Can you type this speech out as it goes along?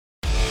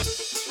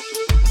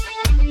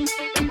Find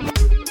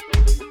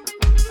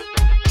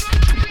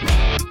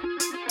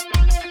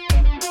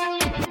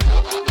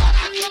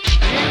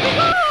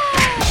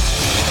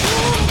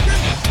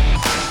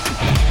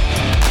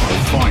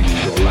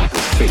your lack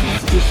of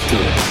faith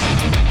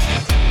disturbing.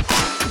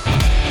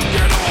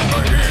 Get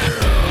over here!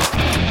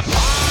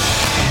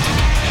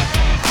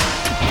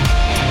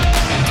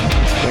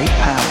 Great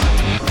power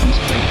comes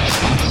great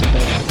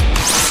responsibility.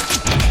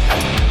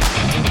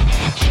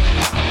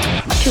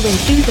 To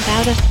enthuse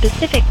about a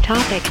specific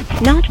topic,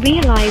 not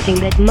realizing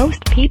that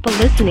most people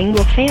listening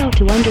will fail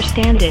to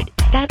understand it.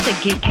 That's a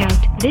Geek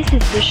Out. This is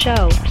the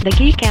show, the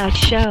Geek Out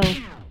Show.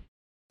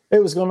 Hey,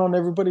 what's going on,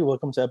 everybody?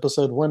 Welcome to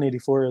episode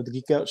 184 of the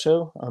Geek Out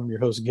Show. I'm your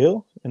host,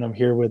 Gil, and I'm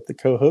here with the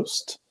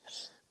co-host,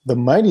 the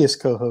mightiest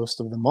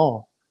co-host of them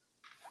all,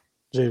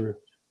 J-Roo.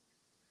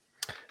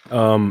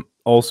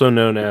 Also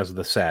known as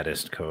the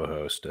saddest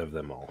co-host of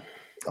them all.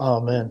 Oh,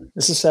 man.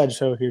 It's a sad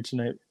show here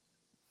tonight.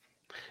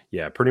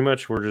 Yeah, pretty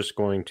much we're just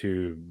going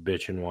to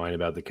bitch and whine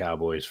about the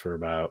Cowboys for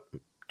about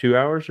 2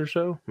 hours or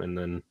so, and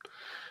then,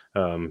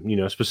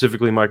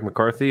 specifically Mike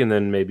McCarthy, and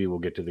then maybe we'll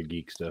get to the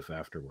geek stuff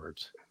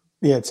afterwards.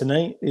 Yeah,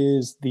 tonight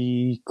is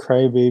the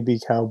Crybaby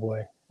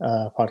Cowboy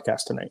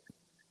podcast tonight.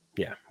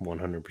 Yeah,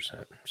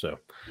 100%. So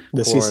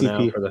the pouring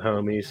CCP out for the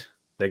homies.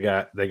 They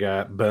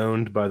got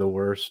boned by the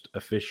worst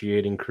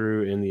officiating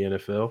crew in the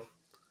NFL.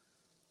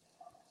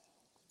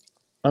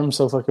 I'm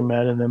so fucking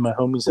mad, and then my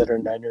homies that are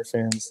Niner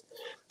fans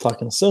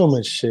talking so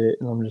much shit,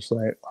 and I'm just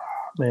like, oh,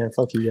 man,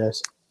 fuck you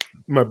guys.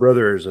 My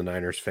brother is a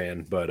Niners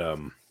fan, but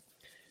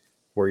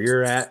where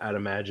you're at, I'd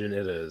imagine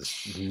it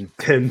is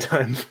 10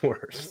 times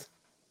worse.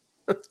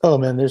 Oh,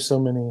 man, there's so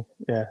many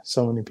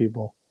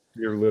people.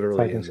 You're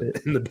literally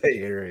in the Bay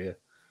Area.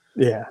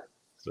 Yeah.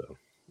 So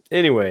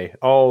anyway,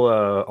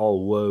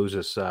 all woes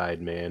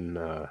aside,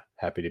 man,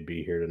 happy to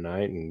be here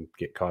tonight and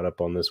get caught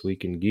up on this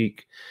week in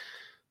Geek.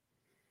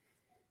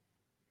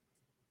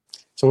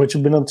 So what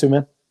you been up to,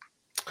 man?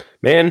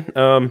 Man,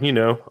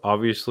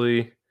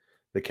 obviously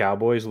the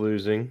Cowboys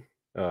losing.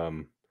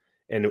 And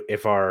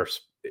if our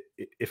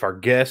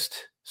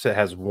guest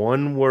has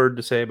one word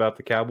to say about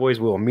the Cowboys,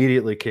 we'll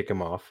immediately kick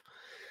him off.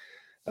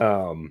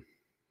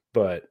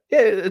 But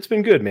yeah, it's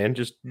been good, man.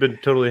 Just been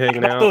totally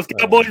hanging out. Those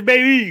Cowboys,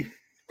 baby.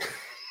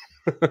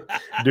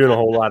 Doing a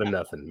whole lot of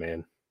nothing,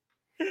 man.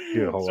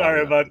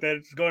 Sorry about that.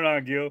 What's going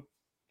on, Gil?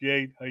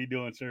 Jade, how you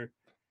doing, sir?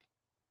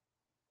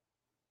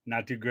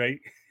 Not too great.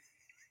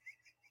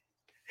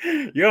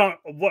 You're on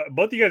what?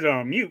 Both of you guys are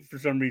on mute for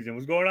some reason.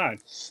 What's going on?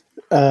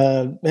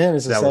 Man,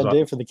 it's a sad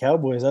day for the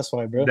Cowboys. That's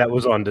why, bro. That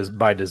was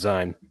by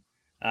design.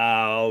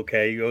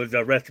 Okay. It was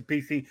a rest in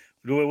peace.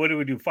 What do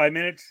we do? 5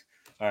 minutes?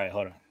 All right,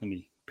 hold on. Let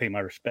me pay my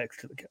respects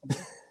to the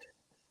Cowboys.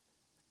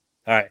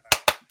 All right,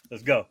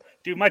 let's go.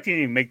 Dude, my team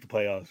didn't even make the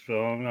playoffs,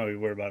 so I'm not even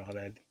worried about all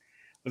that.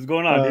 What's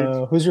going on,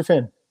 dude? Who's your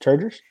fan?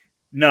 Chargers?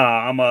 No,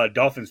 I'm a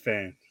Dolphins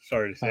fan.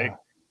 Sorry to say.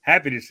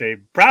 Happy to say.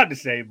 Proud to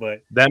say,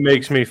 but... That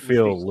makes me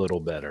feel a little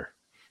better.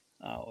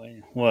 Oh,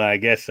 well, I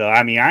guess so.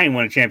 I mean, I ain't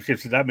won a championship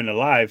since I've been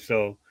alive,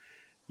 so,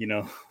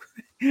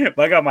 if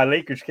I got my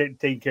Lakers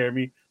taking care of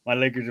me, my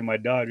Lakers and my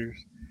Dodgers.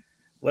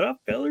 What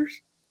up, fellers?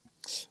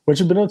 What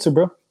you been up to,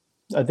 bro?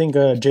 I think,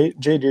 Jade,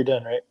 you're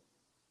done, right?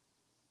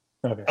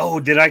 Okay.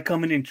 Oh, did I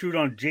come and intrude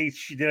on Jade?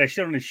 Did I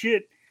shit on his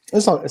shit?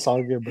 It's all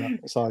good, bro.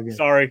 It's all good.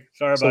 Sorry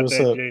about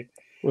that, Jade.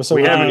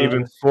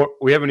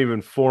 We haven't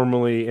even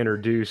formally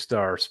introduced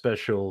our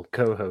special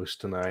co-host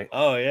tonight.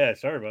 Oh, yeah.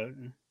 Sorry about it.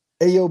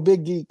 Hey, yo,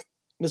 Big Geek.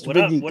 Mr.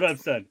 Big Geek. What up,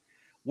 son?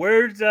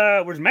 Where's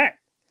Matt?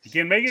 You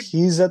can't make it?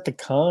 He's at the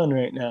con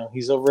right now.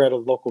 He's over at a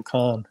local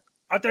con.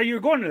 I thought you were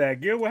going to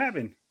that, Gil. What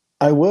happened?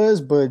 I was,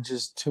 but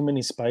just too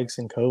many spikes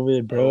in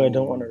COVID, bro. I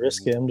don't want to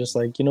risk it. I'm just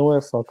like, you know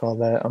what? Fuck all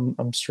that.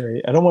 I'm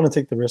straight. I don't want to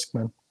take the risk,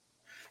 man.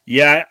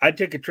 Yeah, I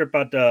took a trip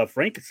out to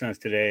Frankincense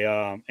today,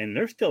 and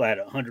they're still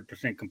at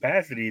 100%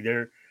 capacity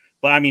there.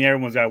 But, I mean,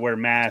 everyone's got to wear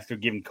masks. They're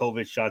giving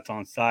COVID shots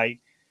on site.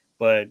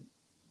 But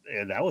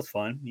yeah, that was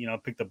fun. I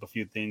picked up a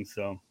few things,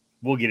 so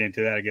we'll get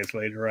into that, I guess,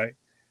 later, right?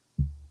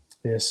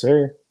 Yes,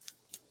 sir.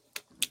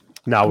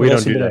 No, we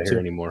don't do that here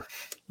anymore.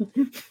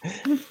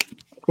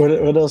 What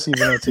else have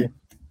you been up to?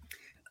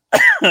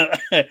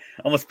 I'm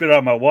gonna spit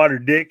out my water,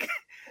 dick.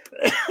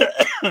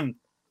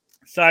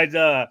 Besides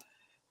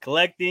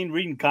collecting,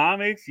 reading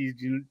comics,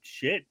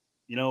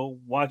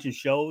 watching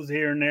shows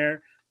here and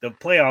there. The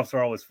playoffs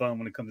are always fun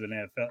when it comes to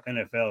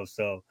NFL.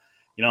 So,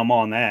 I'm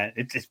on that.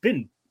 It's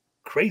been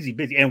crazy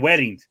busy. And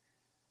weddings,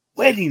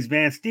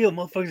 man. Still,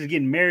 motherfuckers are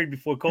getting married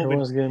before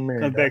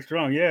COVID comes back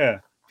strong. Yeah.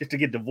 Just to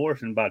get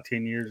divorced in about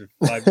 10 years or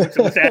 5. What's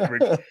the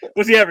average?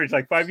 What's the average?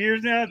 Like 5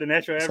 years now? The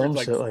natural average some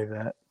shit like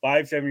that.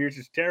 5-7 years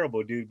is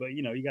terrible, dude. But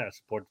you gotta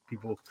support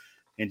people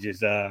and just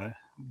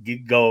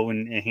go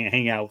and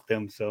hang out with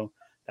them. So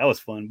that was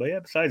fun. But yeah,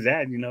 besides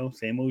that,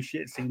 same old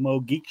shit, same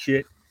old geek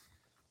shit.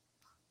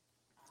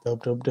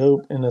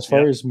 Dope. And as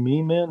far as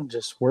me, man,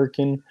 just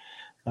working,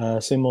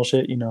 same old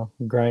shit,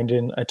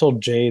 grinding. I told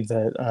Jade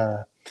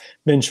that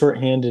been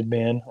shorthanded,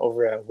 man,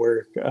 over at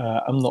work.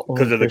 I'm the only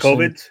because of the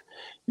COVID.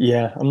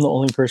 Yeah, I'm the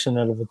only person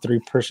out of a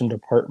 3-person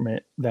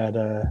department that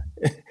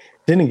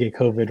didn't get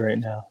COVID right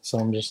now. So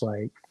I'm just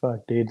like,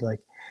 fuck, dude. Like,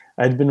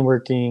 I'd been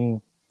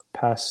working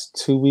past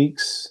 2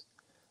 weeks.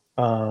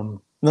 No,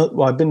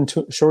 well, I've been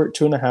short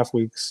 2.5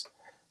 weeks.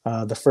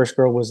 The first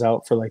girl was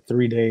out for like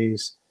 3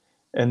 days,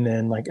 and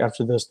then like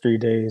after those 3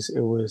 days,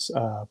 it was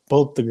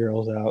both the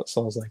girls out.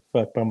 So I was like,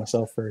 fuck, by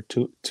myself for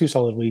two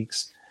solid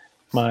weeks.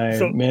 My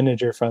So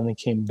manager finally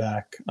came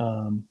back.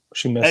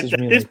 She at messaged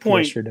me this like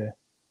point, yesterday.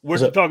 we're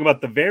So talking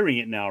about the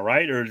variant now,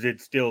 right? Or is it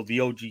still the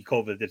OG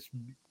COVID that's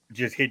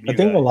just hitting I you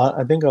think a guys? lot.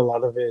 I think a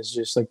lot of it is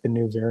just like the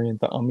new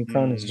variant. The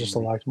Omicron is just a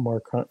Mm. lot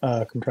more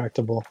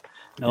contractable,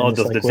 and Oh, it's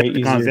those like way Decepticons,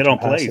 easier they to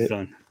don't pass play, it.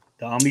 son.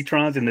 The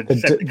Omnitrons and the The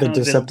Decepticons,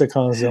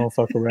 Decepticons don't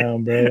fuck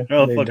around, bro. they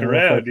don't They fuck don't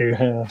around, fuck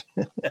dude. around.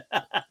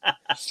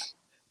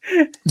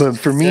 But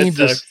for me, That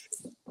just sucks.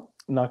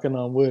 knocking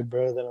on wood,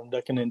 bro, that I'm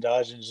ducking and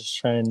dodging, just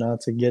trying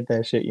not to get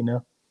that shit.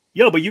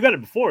 Yo, but you got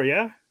it before,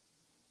 yeah?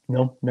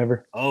 No,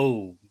 never.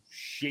 Oh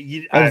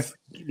shit! I I've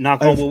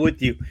knock on I've wood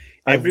with you.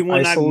 I've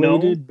Everyone I've known,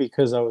 isolated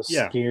because I was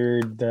yeah,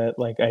 scared that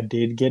like I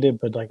did get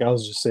it, but like I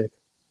was just sick.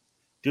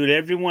 dude.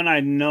 Everyone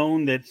I've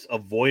known that's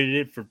avoided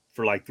it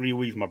for like 3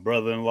 weeks. My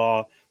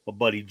brother-in-law, my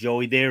buddy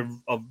Joey, they've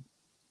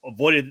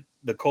avoided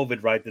the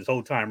COVID right this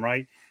whole time,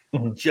 right?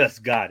 Mhm.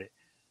 Just got it,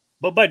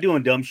 but by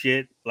doing dumb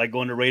shit like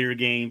going to Raider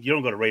games. You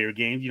don't go to Raider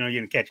games. You're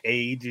gonna catch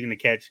AIDS. You're gonna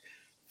catch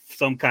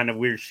some kind of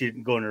weird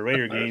shit going to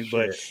Raider games.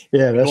 But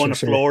Yeah, that's going for to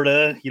sure.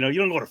 Florida, you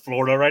don't go to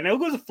Florida right now. Who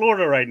goes to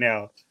Florida right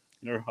now?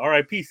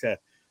 R.I.P. Seth.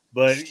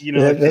 But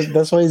Yeah,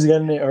 that's why he's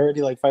gotten it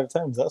already like 5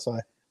 times. That's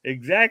why.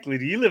 exactly.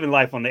 You living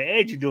life on the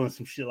edge. You're doing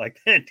some shit like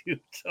that, dude.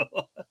 So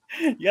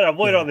you gotta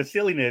avoid all Yeah. the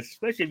silliness,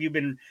 especially if you've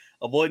been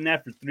avoiding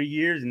that for 3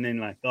 years, and then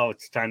like, oh,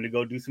 it's time to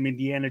go do some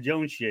Indiana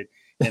Jones shit,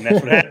 and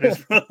that's what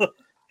happens, bro.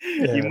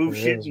 You Yeah, move for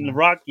shit reals, in the man.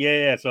 rock,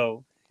 yeah.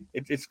 So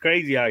it's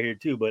crazy out here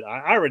too. But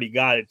I already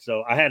got it,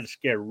 so I had a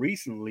scare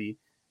recently,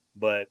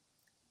 but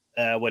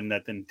wasn't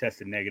nothing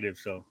tested negative.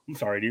 So I'm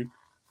sorry, dude.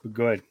 But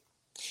go ahead.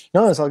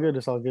 No, it's all good.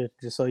 It's all good.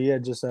 Just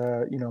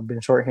been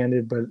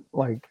shorthanded, but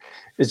like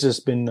it's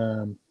just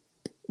been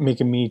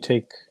making me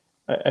take.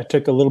 I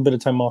took a little bit of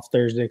time off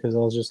Thursday because I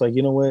was just like,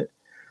 you know what?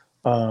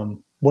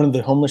 One of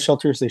the homeless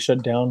shelters they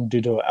shut down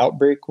due to an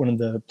outbreak. One of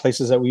the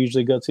places that we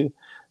usually go to.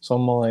 So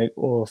I'm all like,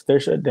 well, if they're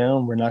shut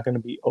down, we're not going to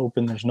be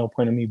open. There's no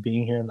point in me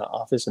being here in the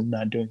office and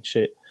not doing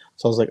shit.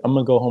 So I was like, I'm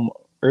gonna go home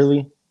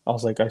early. I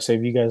was like, I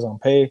save you guys on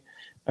pay.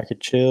 I could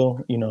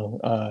chill,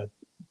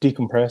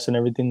 decompress and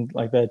everything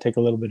like that. Take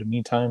a little bit of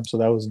me time. So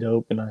that was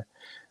dope, and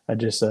I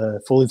just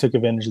fully took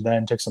advantage of that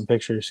and took some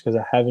pictures because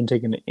I haven't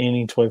taken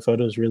any toy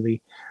photos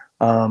really.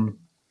 Um,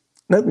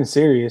 Nothing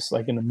serious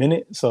like in a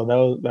minute. So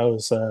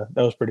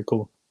that was pretty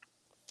cool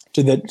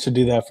to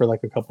do that for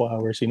like a couple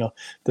hours.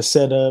 The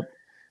setup,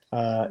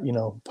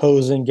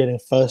 posing, getting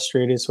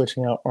frustrated,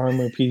 switching out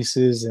armor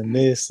pieces and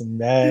this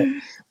and that.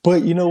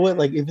 But you know what?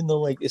 Like even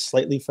though like it's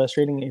slightly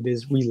frustrating, it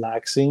is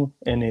relaxing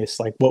and it's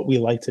like what we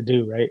like to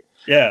do, right?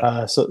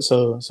 Yeah. So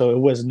it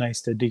was nice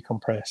to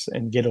decompress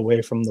and get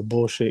away from the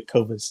bullshit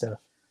COVID stuff.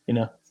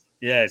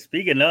 Yeah,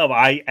 speaking of,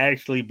 I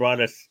actually brought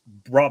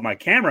my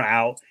camera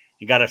out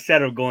and got a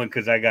setup going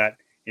because I got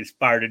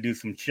inspired to do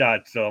some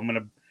shots. So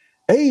it's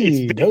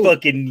Hey, been dope.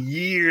 fucking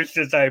years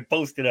since I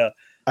posted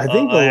I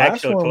think the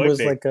last actual one toy was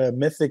pic. like a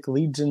Mythic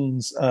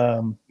Legions.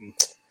 What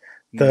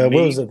Maybe.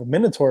 was it? The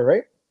Minotaur,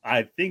 right?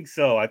 I think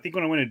so. I think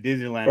when I went to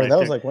Disneyland, Or that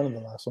was like one of the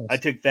last ones. I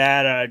took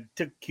that. I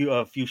took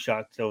a few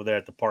shots over there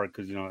at the park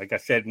because like I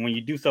said, when you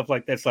do stuff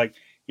like that, it's like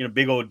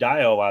big old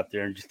dio out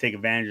there and just take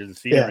advantage of the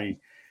scenery.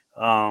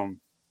 Yeah.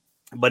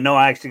 But no,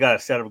 I actually got a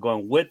setup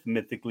going with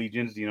Mythic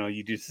Legions.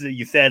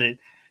 You said it.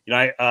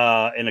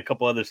 And a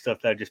couple other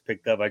stuff that I just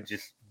picked up. I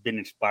just been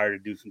inspired to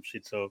do some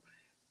shit. So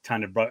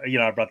kind of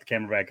I brought the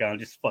camera back out and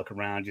just fuck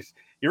around.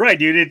 You're right,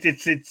 dude.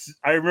 It's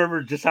I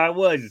remember just how it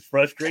was. It's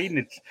frustrating.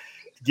 It's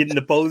getting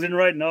the posing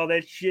right and all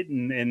that shit,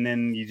 and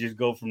then you just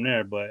go from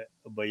there. But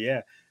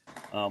yeah.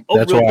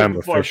 That's why I'm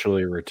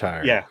officially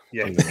retired. Yeah.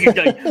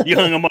 You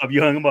hung him up.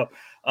 You hung him up.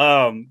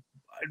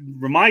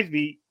 Reminds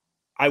me,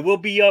 I will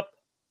be up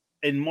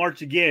in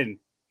March again,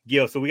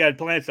 Gil. So we got to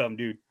plan something,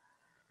 dude.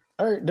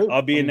 All right, dope.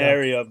 I'll be in the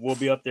area. We'll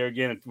be up there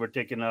again. We're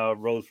taking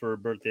Rose for her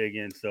birthday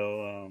again.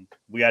 So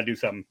we got to do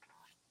something.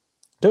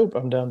 Dope.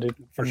 I'm down, dude.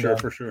 For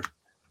sure.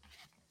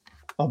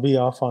 I'll be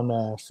off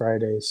on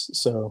Fridays,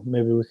 so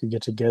maybe we could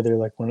get together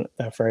like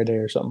that Friday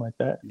or something like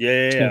that.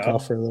 Yeah. Sneak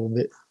off for a little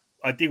bit.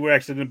 I think we're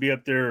actually going to be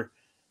up there.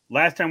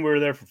 Last time we were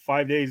there for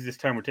 5 days. This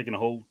time we're taking a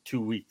whole 2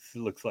 weeks. It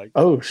looks like.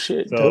 Oh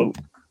shit! So, dope.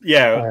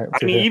 Yeah, right,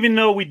 I mean, even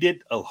though we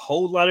did a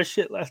whole lot of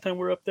shit last time we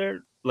were up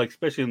there, like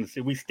especially in the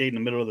city, we stayed in the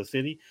middle of the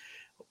city.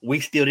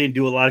 We still didn't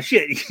do a lot of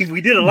shit. We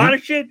did a lot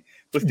of shit,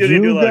 but still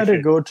didn't do a lot of shit.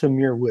 You gotta go to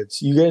Muir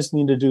Woods. You guys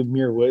need to do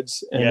Muir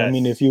Woods, and yes. I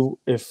mean, if you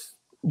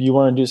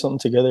want to do something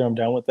together, I'm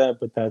down with that.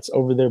 But that's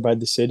over there by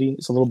the city.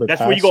 It's a little bit.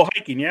 That's where you go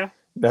hiking, yeah.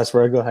 That's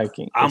where I go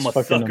hiking. I'm it's a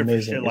fucking sucker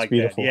amazing. for shit like it's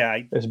beautiful. That.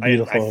 Yeah, it's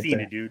beautiful. I've seen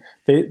it,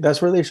 dude.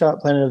 That's where they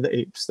shot Planet of the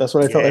Apes. That's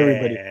what I tell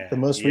everybody. The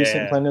most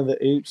recent Planet of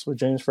the Apes with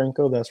James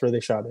Franco. That's where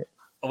they shot it.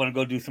 I want to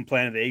go do some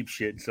Planet of the Apes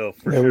shit. So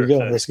for There sure, we go.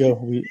 so- Let's go.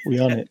 We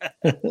on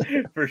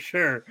it. for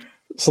sure.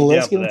 So I'm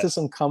let's down get for into that.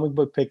 some comic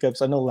book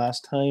pickups. I know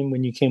last time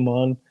when you came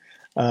on,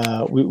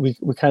 we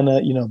kind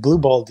of blue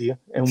balled you,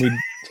 and we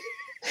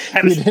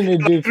we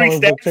didn't do Three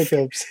comic book stacks.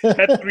 pickups.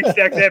 Had 3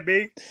 stacks that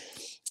big.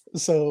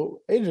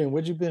 So Adrian,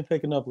 what you been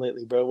picking up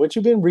lately, bro? What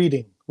you been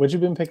reading? What you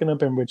been picking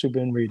up and what you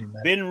been reading,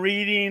 man? Been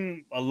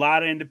reading a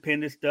lot of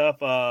independent stuff.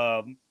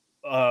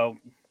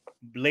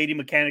 Lady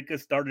Mechanica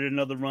started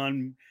another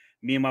run.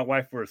 Me and my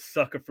wife were a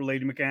sucker for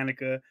Lady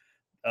Mechanica.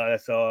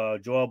 That's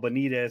Joel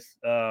Benitez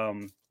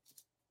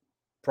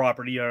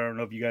property. I don't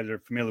know if you guys are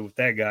familiar with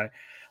that guy.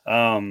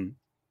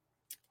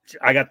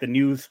 I got the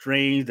new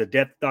Strange, the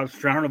Death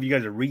Doctor. I don't know if you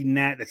guys are reading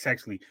that. That's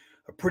actually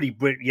a pretty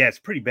it's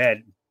pretty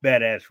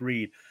badass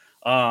read.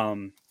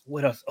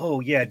 What else?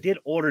 Oh yeah, I did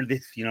order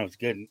this. It's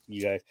good.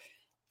 You guys,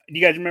 do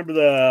you guys remember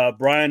the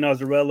Brian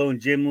Azzarello and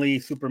Jim Lee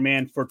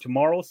Superman for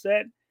Tomorrow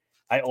set?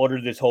 I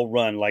ordered this whole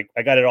run. Like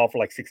I got it all for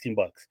like $16.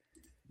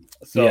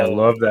 So yeah,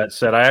 love that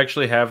set. I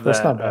actually have That's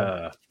that. not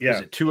bad.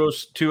 Is it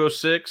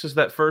 206? Is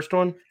that first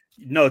one?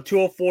 No,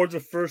 204 is the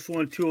first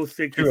one.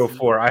 206.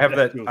 204. I have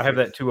that. I have 206.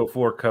 that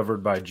 204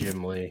 covered by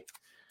Jim Lee.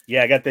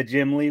 Yeah, I got that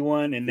Jim Lee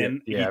one, and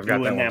then Yeah, he I've got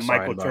threw in that that one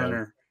Michael signed by him.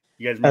 Turner.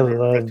 You guys I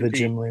remember? love Rest the in peace.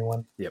 Jim Lee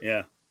one. Yep.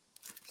 Yeah.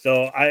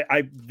 So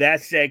I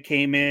that set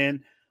came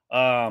in.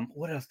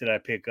 What else did I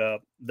pick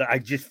up? I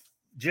just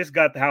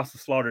got the House of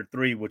Slaughter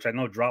 3, which I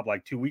know dropped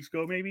like 2 weeks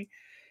ago, maybe.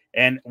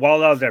 And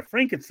while I was at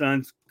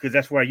Frankenson's, because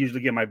that's where I usually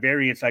get my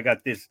variants, I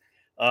got this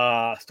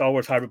Star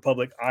Wars High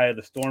Republic Eye of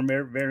the Storm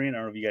variant. I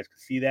don't know if you guys can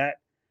see that.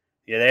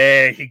 Yeah,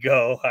 there you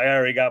go. I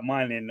already got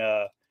mine in.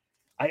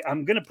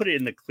 I'm gonna put it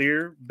in the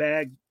clear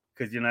bag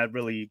because it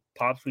really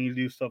pops when you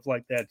do stuff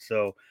like that.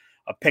 So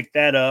I picked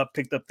that up.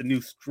 Picked up the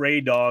new Stray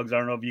Dogs. I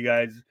don't know if you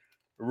guys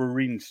were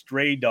reading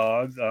Stray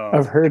Dogs.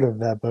 I've heard of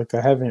that book.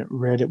 I haven't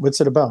read it.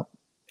 What's it about?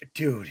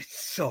 Dude, it's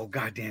so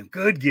goddamn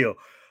good, Gil.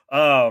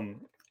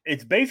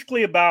 It's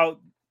basically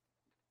about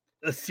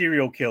a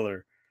serial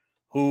killer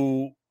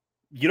who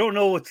you don't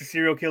know what's a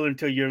serial killer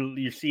until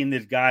you're seeing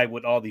this guy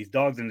with all these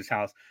dogs in his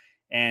house,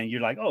 and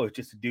you're like, oh, it's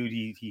just a dude.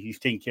 He's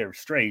taking care of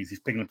strays. He's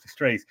picking up the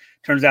strays.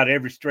 Turns out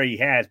every stray he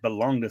has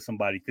belonged to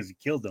somebody because he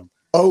killed them.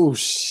 Oh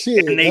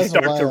shit! And they That's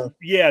start wild.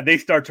 they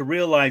start to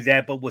realize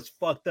that. But what's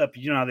fucked up,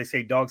 how they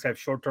say dogs have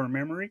short-term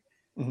memory.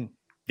 Mhm.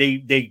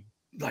 They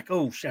like,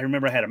 oh shit, I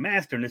remember I had a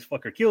master and this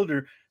fucker killed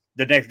her.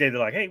 The next day they're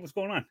like, hey, what's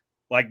going on?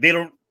 Like they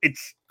don't.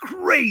 It's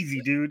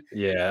crazy, dude.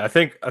 Yeah, I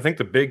think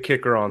the big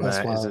kicker on That's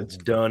that is wild. it's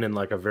done in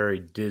like a very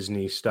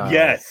Disney style.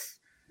 Yes.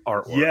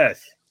 Artwork.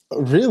 Yes.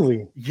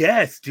 Really?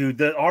 Yes, dude.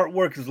 The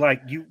artwork is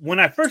like you. When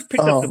I first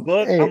picked up the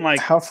book, hey, I'm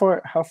like, how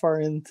far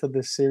into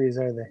this series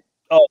are they?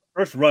 oh,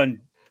 first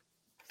run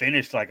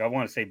finished like I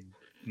want to say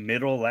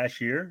middle last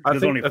year. I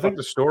think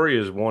the story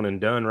is one and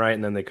done, right?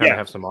 And then they kind of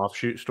have some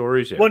offshoot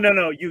stories. Yeah. Well,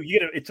 no, you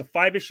get it's a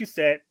 5-issue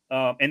set,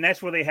 and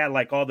that's where they had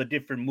like all the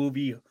different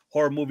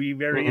horror movie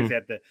variants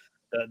at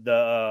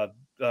the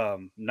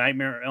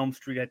Nightmare on Elm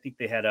Street. I think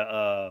they had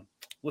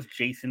what's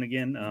Jason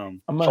again?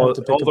 I'm gonna have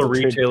to pick all up the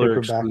trade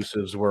retailer paperback.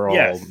 exclusives were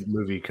all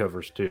movie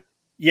covers too.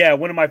 Yeah,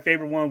 one of my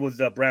favorite ones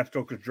was Bram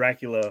Stoker's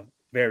Dracula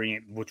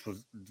variant, which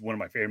was one of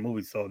my favorite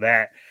movies. So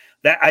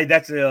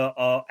that's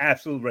a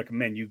absolute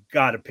recommend. You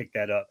got to pick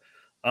that up.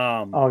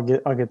 I'll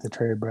get the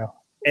trade, bro.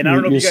 And I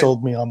don't know if you you guys,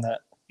 sold me on that.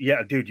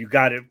 Yeah, dude, you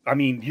got it. I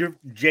mean, you're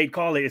Jade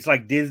call it. It's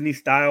like Disney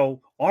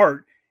style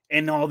art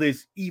and all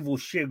this evil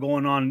shit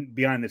going on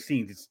behind the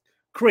scenes. It's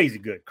crazy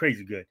good,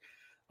 crazy good.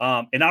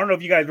 And I don't know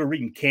if you guys were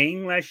reading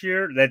King last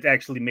year. That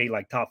actually made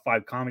like top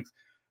 5 comics.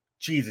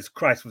 Jesus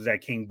Christ, was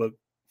that King book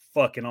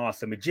fucking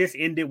awesome. It just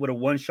ended with a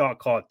one-shot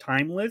called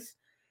Timeless,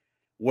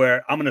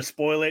 where I'm gonna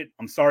spoil it.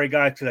 I'm sorry,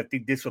 guys, because I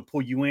think this will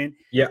pull you in.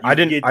 Yeah, I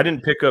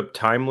didn't pick up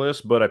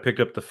Timeless, but I picked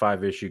up the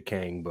 5-issue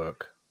Kang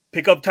book.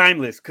 Pick up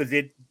Timeless because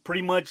it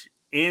pretty much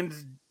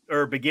ends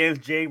or begins,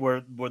 Jay,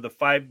 where the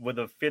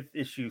 5th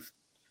issue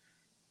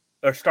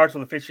or starts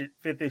with the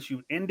 5th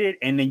issue ended,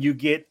 and then you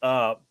get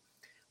a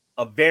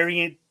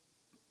variant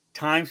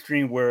time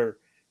stream where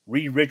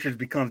Reed Richards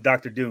becomes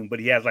Dr. Doom,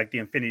 but he has like the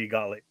Infinity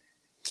Gauntlet,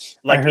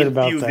 like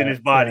infused in his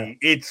body.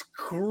 Yeah. It's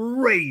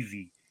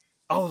crazy.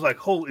 I was like,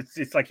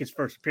 it's like his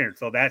first appearance.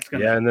 So that's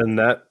gonna and then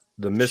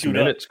the Miss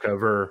Minutes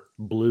cover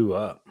blew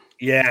up.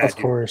 Yeah, of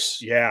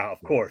course. Yeah, of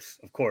course.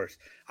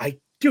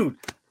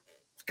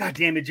 God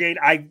damn it, Jade.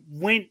 I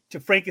went to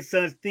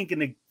Frankenson's thinking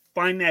to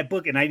find that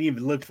book and I didn't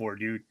even look for it,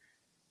 dude.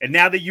 And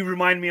now that you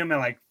remind me, I'm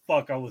like,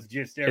 fuck, I was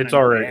just there. It's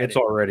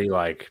already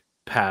like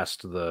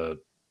past the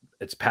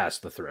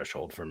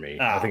threshold for me.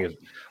 I think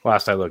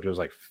last I looked, it was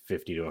like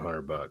 $50 to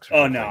 $100.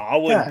 Oh no, I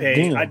wouldn't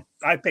pay.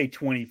 I paid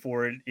 $20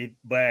 for it,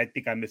 but I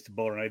think I missed the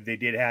boat on it. If they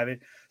did have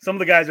it, some of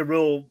the guys are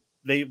real.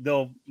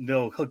 They'll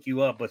hook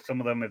you up, but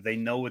some of them, if they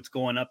know it's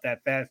going up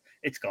that fast,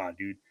 it's gone,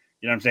 dude.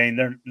 You know what I'm saying?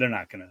 They're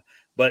not gonna.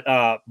 But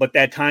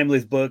that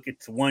Timeless book,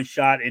 it's one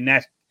shot, and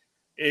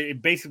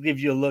it basically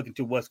gives you a look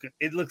into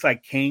it looks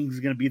like King's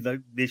gonna be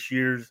this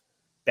year's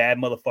bad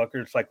motherfucker.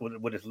 It's like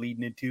what it's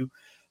leading into.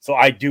 So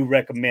I do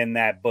recommend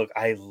that book.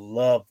 I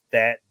love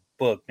that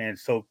book, man.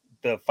 So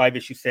the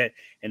 5-issue set,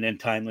 and then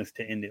Timeless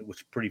to end it,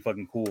 which is pretty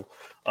fucking cool.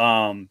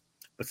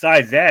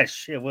 Besides that,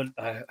 shit, what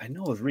I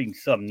know I was reading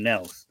something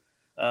else.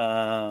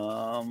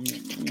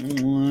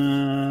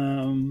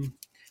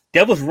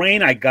 Devil's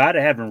Reign, I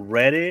haven't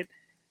read it.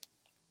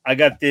 I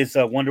got this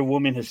Wonder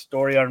Woman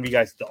Historia. I don't know if you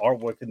guys, the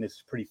artwork in this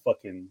is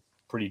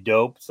pretty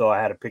dope. So I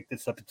had to pick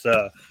this up. It's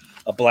a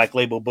Black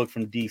Label book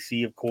from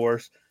DC, of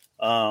course.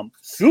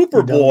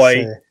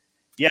 Superboy.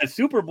 Yeah,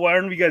 Superboy. I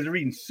don't know if you guys are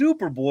reading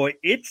Superboy.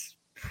 It's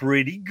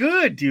pretty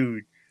good,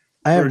 dude.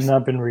 I have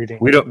not been reading.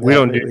 We don't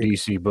do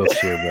DC books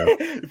here, bro.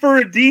 For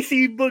a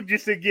DC book,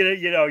 just to get it,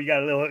 you got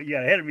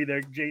ahead of me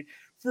there, Jay.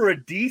 For a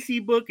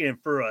DC book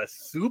and for a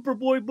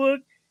Superboy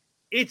book,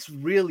 it's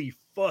really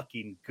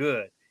fucking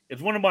good.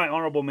 It's one of my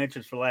honorable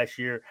mentions for last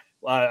year.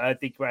 I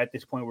think we're at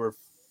this point we're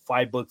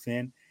 5 books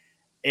in,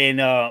 and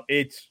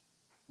it's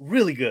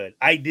really good.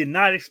 I did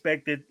not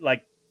expect it.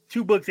 Like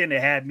 2 books in,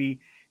 it had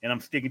me, and I'm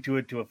sticking to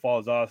it till it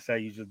falls off. So I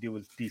usually deal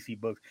with DC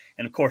books,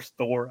 and of course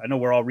Thor. I know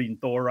we're all reading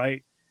Thor,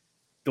 right?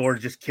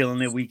 Thor's just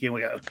killing it weekend. We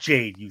got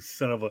Jade, you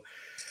son of a.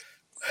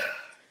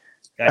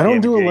 I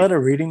don't do a lot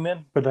of reading,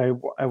 man, but I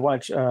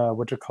watch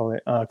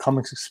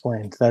Comics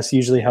Explained. That's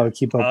usually how I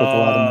keep up with a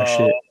lot of my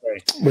shit.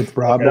 With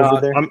Rob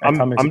over there.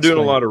 I'm doing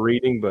a lot of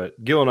reading, but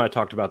Gil and I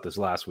talked about this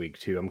last week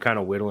too. I'm kind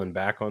of whittling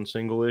back on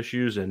single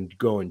issues and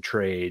going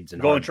trades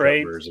and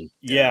trades.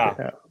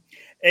 Yeah.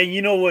 And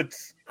you know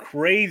what's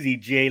crazy,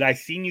 Jade? I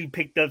seen you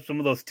picked up some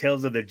of those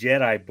Tales of the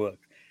Jedi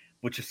books,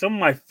 which is some of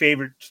my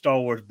favorite Star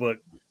Wars book.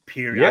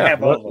 Period. Yeah, I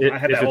have all of them.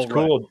 If it's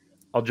cool,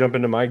 I'll jump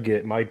into my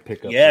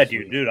pickup. Yeah,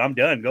 dude, I'm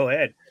done. Go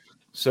ahead.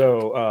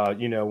 So,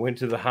 went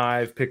to the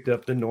Hive, picked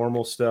up the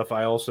normal stuff.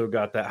 I also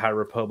got that High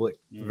Republic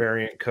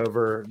variant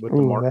cover with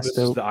the Mark. This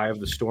is the Eye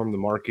of the Storm, the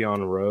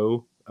Markion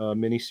Row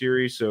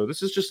miniseries. So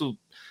this is just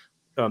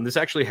this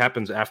actually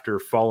happens after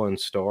Fallen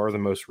Star, the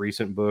most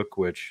recent book.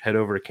 Which head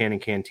over to Cannon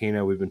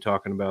Cantina. We've been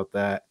talking about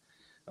that.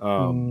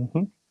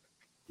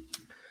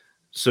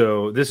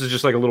 So this is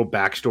just like a little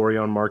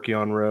backstory on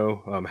Markion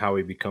Row, how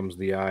he becomes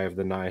the Eye of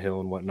the Nihil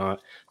and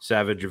whatnot.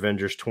 Savage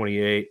Avengers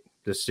 28.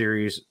 This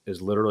series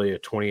is literally a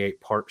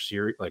 28-part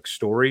series, like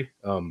story.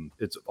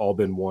 It's all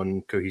been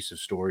one cohesive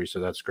story, so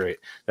that's great.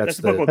 That's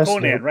the book with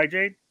Conan, right,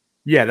 Jade?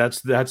 Yeah,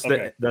 that's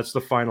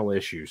the final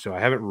issue. So I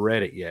haven't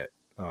read it yet.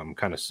 I'm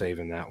kind of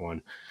saving that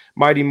one.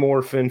 Mighty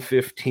Morphin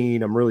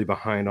 15. I'm really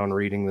behind on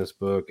reading this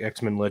book.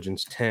 X-Men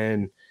Legends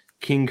 10.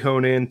 King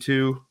Conan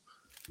 2.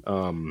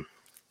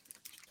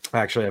 I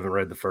actually haven't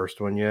read the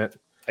first one yet.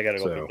 I gotta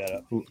go pick that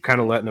up.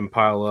 Kind of letting them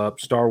pile up.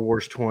 Star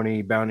Wars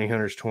 20. Bounty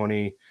Hunters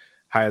 20.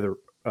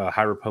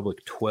 High Republic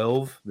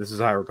 12. This is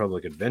High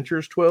Republic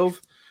Adventures 12.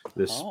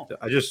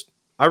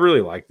 I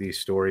really like these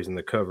stories and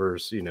the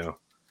covers.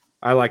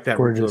 I like that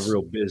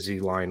real busy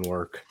line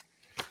work.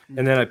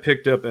 And then I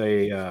picked up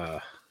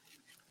a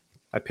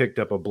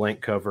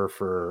blank cover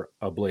for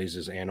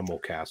Ablaze's Animal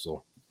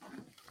Castle.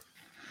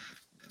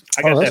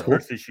 I got that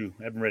first issue.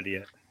 I haven't read it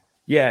yet.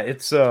 Yeah,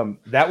 it's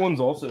that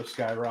one's also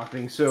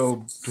skyrocketing.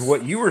 So to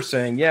what you were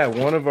saying, yeah,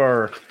 one of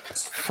our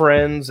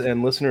friends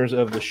and listeners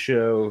of the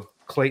show,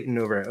 Clayton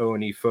over at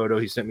O&E Photo,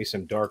 he sent me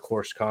some Dark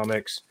Horse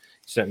comics.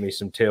 He sent me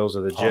some Tales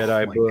of the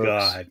Jedi books. Oh my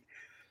God,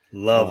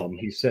 love them.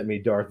 He sent me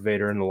Darth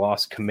Vader and the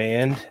Lost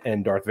Command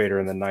and Darth Vader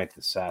and the Ninth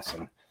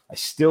Assassin. I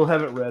still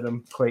haven't read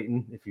them,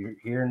 Clayton. If you're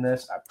hearing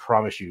this, I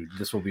promise you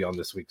this will be on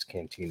this week's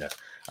Cantina.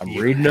 I'm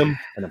reading them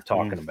and I'm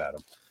talking about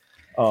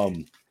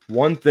them.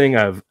 One thing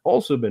I've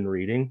also been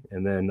reading,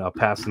 and then I'll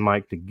pass the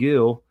mic to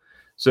Gil.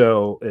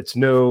 So it's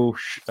no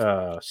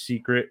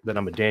secret that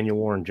I'm a Daniel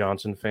Warren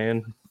Johnson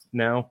fan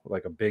now,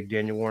 like a big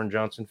Daniel Warren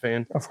Johnson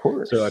fan. Of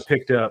course. So I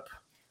picked up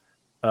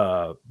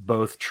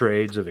both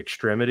trades of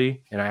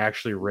Extremity, and I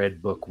actually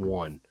read book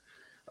 1.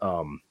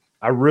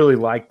 I really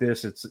like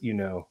this. It's,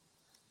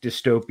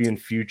 dystopian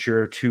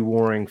future, 2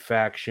 warring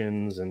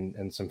factions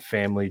and some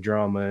family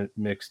drama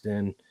mixed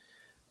in.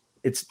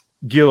 It's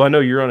Gil, I know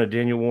you're on a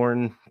Daniel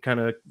Warren kind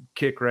of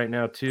kick right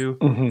now too.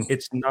 Mm-hmm.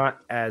 It's not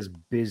as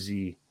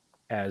busy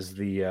as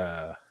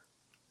the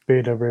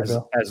Beta Ray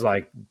Bill, as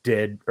like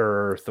Dead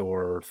Earth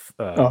or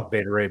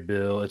Beta Ray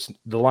Bill. It's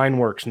the line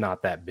work's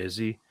not that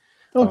busy,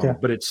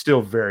 but it's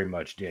still very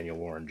much Daniel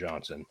Warren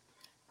Johnson.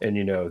 And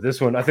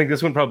this one, I think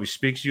this one probably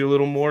speaks to you a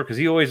little more because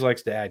he always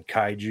likes to add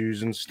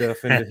kaijus and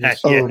stuff into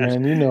his. Oh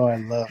man, I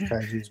love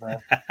kaijus,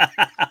 man.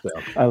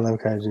 I love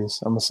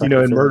kaijus. I'm a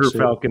sucker. In Murder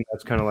Falcon,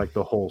 that's kind of like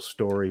the whole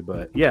story.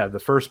 But yeah, the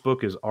first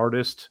book is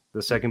Artist.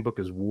 The second book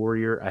is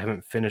Warrior. I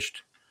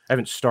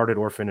haven't started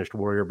or finished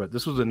Warrior, but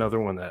this was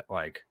another one that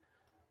like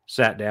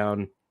sat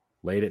down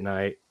late at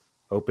night,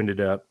 opened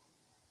it up,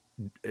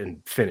 and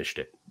finished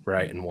it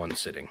right in one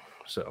sitting.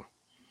 So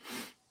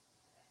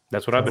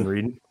that's what I've been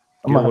reading.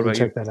 I'm going to have to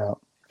check that out.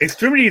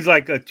 Extremity is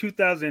like a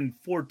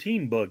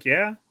 2014 book,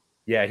 yeah?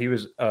 Yeah, he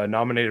was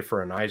nominated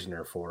for an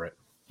Eisner for it.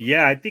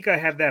 Yeah, I think I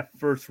have that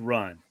first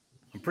run.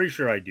 I'm pretty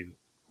sure I do.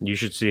 You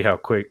should see how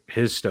quick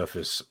his stuff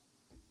is.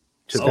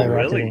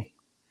 Really?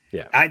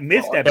 Yeah. I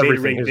missed that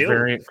Beta Ray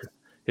Bill.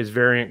 His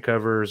variant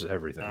covers,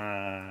 everything.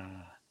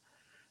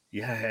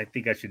 Yeah, I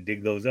think I should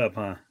dig those up,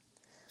 huh?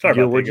 Sorry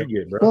Gil, about that. what'd you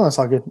Gil. get, bro? No, that's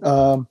all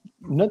good.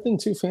 Nothing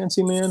too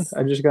fancy, man.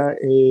 I just got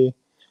a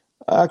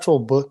actual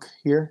book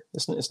here.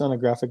 It's not a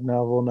graphic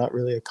novel, not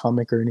really a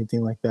comic or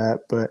anything like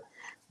that. But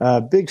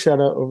big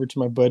shout out over to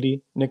my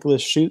buddy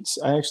Nicholas Schutz.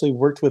 I actually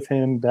worked with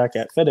him back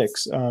at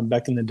FedEx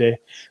back in the day.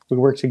 We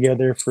worked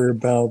together for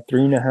about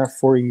 3.5,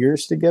 4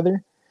 years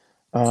together.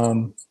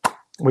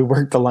 We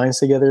worked the lines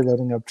together,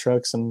 loading up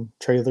trucks and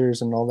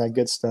trailers and all that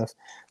good stuff.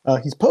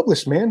 He's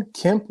published, man,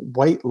 Camp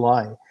White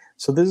Lie.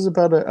 So this is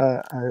about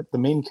the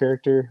main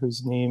character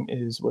whose name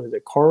is, what is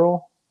it,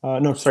 Carl?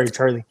 No, sorry,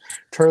 Charlie.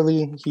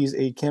 Charlie, he's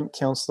a camp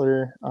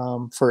counselor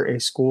for a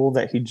school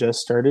that he just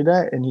started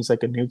at, and he's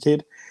like a new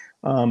kid.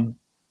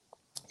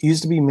 He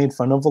used to be made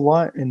fun of a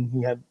lot, and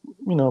he had,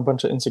 a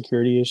bunch of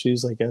insecurity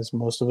issues, like as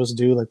most of us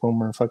do, like when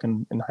we're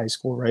fucking in high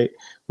school, right?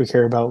 We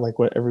care about like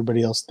what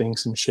everybody else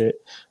thinks and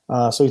shit.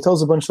 So he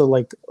tells a bunch of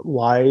like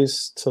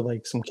lies to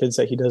like some kids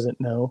that he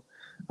doesn't know.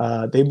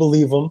 They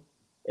believe him,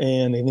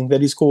 and they think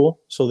that he's cool,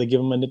 so they give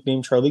him a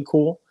nickname, Charlie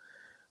Cool.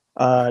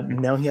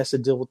 Now he has to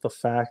deal with the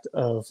fact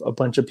of a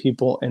bunch of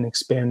people and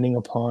expanding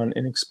upon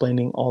and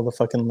explaining all the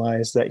fucking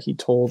lies that he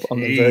told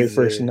on the very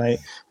first Jesus. night,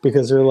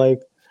 because they're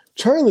like,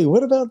 Charlie,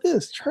 what about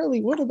this?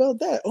 Charlie, what about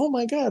that? Oh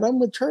my God, I'm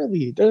with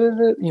Charlie. Da, da,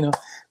 da.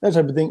 That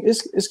type of thing.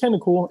 It's kind of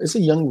cool. It's a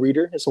young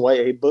reader. It's a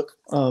YA book.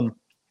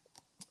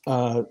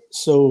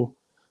 So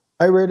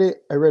I read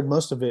it. I read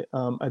most of it.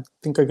 I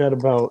think I got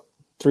about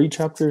 3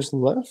 chapters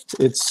left.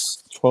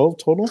 It's 12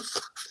 total.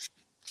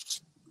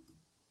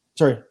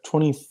 Sorry,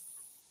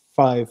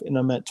 25, and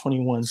I'm at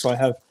 21. So I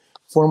have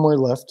 4 more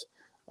left.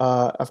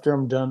 After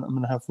I'm done, I'm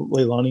gonna have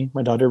Leilani,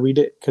 my daughter, read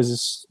it, because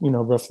it's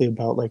roughly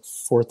about like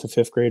 4th to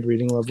 5th grade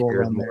reading level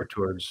around More there.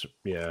 towards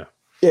Yeah,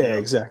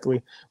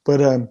 exactly.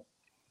 But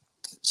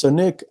so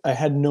Nick, I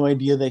had no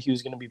idea that he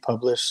was gonna be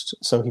published,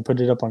 so he put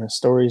it up on his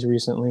stories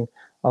recently.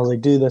 I was like,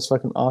 dude, that's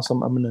fucking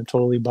awesome. I'm gonna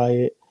totally buy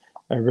it.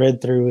 I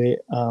read through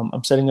it.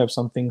 I'm setting up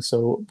something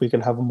so we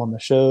could have him on the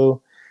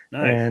show.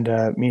 Nice.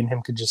 And me and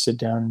him could just sit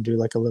down and do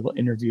like a little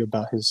interview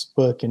about his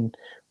book and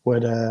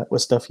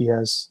what stuff he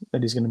has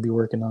that he's going to be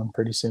working on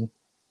pretty soon.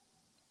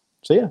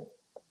 So yeah,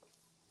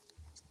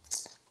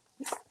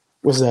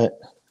 what's that?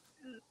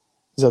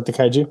 Is that the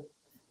kaiju?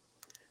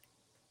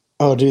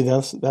 Oh, dude,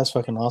 that's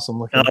fucking awesome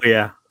looking. Oh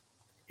yeah,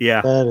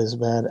 That is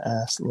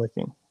badass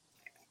looking.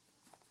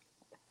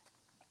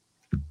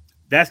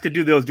 That's the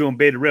dude that was doing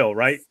Beta Rail,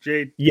 right,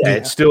 Jade? Yeah,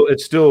 it's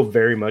still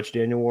very much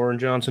Daniel Warren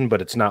Johnson,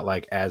 but it's not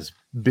like as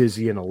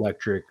busy and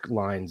electric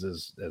lines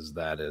as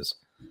that is.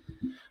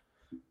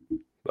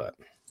 But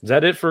is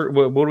that it for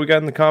what do we got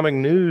in the comic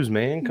news,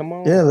 man? Come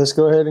on. Yeah, let's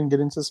go ahead and get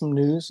into some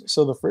news.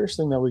 So the first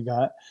thing that we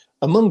got,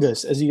 Among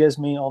Us, as you guys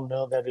may all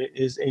know, that it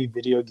is a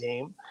video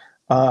game.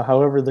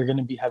 However, they're going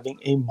to be having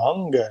a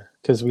manga,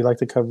 because we like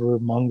to cover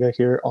manga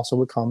here. Also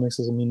with comics,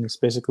 I mean, it's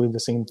basically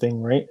the same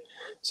thing, right?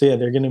 So yeah,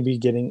 they're going to be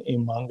getting a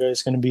manga.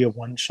 It's going to be a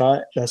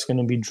one-shot that's going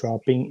to be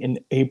dropping in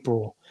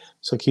April.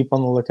 So keep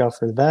on the lookout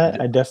for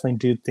that. I definitely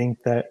do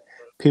think that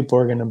people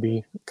are going to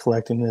be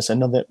collecting this. I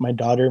know that my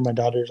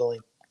daughter's only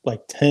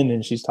like 10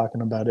 and she's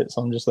talking about it.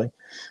 So I'm just like,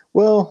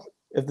 well,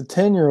 if the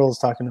 10-year-old's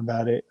talking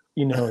about it,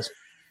 it's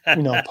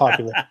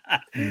popular.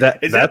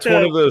 That's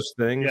one of those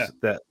things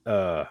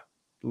that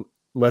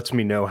lets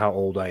me know how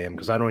old I am,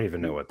 because I don't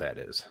even know what that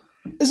is.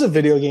 It's a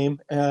video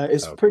game.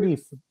 It's pretty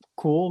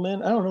cool,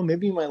 man. I don't know.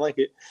 Maybe you might like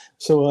it.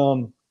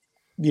 So,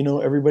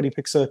 everybody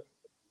picks a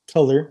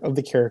color of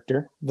the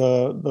character.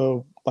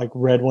 The like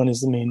red one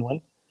is the main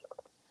one.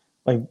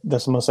 Like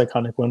that's the most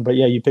iconic one. But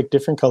yeah, you pick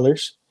different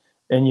colors,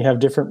 and you have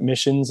different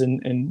missions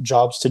and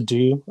jobs to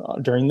do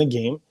during the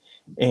game.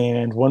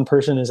 And one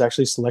person is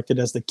actually selected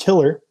as the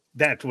killer.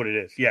 That's what it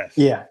is. Yes.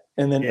 Yeah.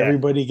 And then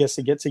everybody gets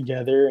to get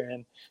together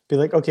and be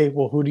like, okay,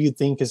 well, who do you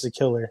think is the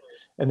killer?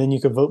 And then you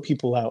can vote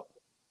people out.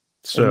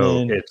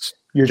 So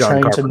you're John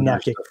trying Carpenter's to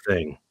not get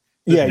thing.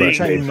 Yeah, The you're thing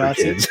trying for not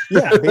to. kids.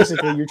 Yeah,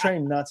 basically, you're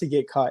trying not to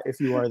get caught if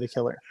you are the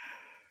killer.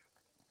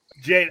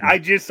 Jade, I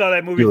just saw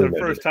that movie Really for the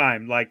good. first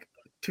time like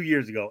 2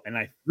 years ago, and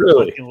I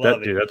Really, fucking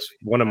love it. dude, that's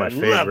one of my I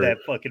favorite. love that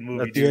fucking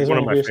movie, That's You guys dude. one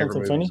of wanna my hear favorite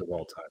something movies funny? of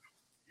all time.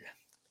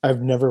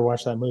 I've never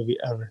watched that movie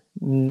ever.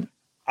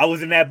 I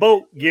was in that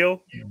boat,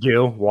 Gil,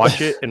 Gil,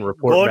 watch it and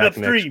report going back next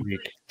upstream, week.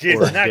 just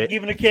Or not day-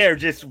 giving a care,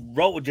 just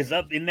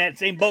up in that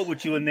same boat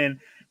with you, and then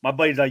my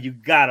buddy's like, "You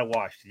gotta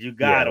watch this. You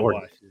gotta or-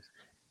 watch this."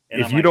 And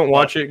If I'm you like, don't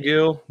watch "Fuck it,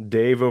 Gil,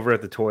 Dave over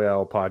at the Toy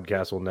Owl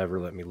podcast will never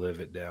let me live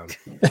it down.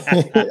 All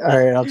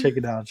right, I'll check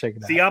it out.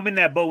 See, I'm in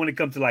that boat when it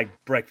comes to like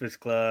Breakfast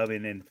Club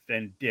and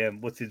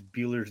what's his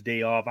Bueller's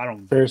Day Off. I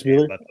don't Ferris care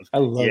Bueller? about those. I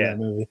love Yeah. that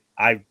movie.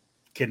 I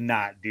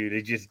cannot, dude.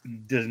 It just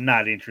does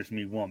not interest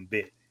me one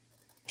bit.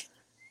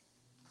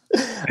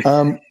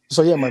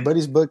 So yeah, my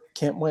buddy's book,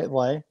 Camp White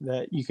Lie,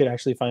 that you could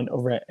actually find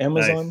over at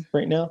Amazon Nice.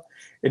 right now.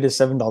 It is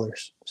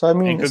 $7. So I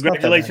mean, And it's not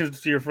that bad.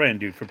 congratulations to your friend,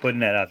 dude, for putting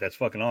that out. That's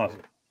fucking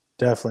awesome.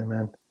 Definitely,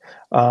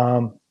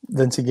 man.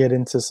 Then to get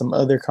into some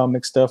other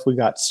comic stuff, we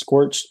got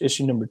Scorched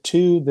issue number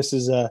 2. This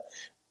is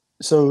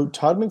so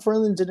Todd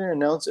McFarlane didn't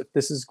announce if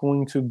this is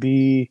going to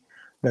be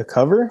the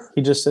cover.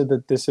 He just said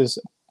that this is,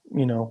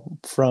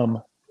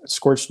 from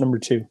Scorched number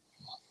 2.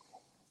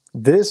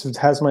 this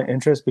has my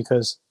interest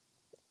because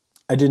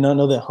I did not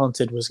know that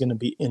Haunted was going to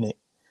be in it.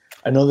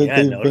 I know that Yeah, I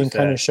they've been noticed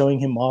kind that. of showing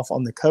him off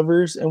on the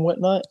covers and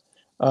whatnot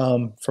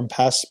from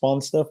past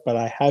Spawn stuff, but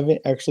I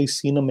haven't actually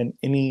seen him in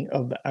any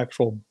of the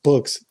actual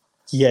books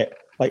yet,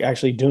 like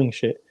actually doing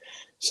shit.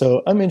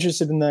 So I'm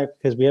interested in that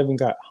because we haven't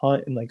got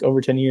Haunt in like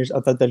over 10 years. I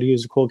thought that he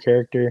was a cool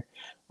character.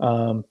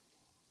 Um,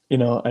 you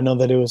know, I know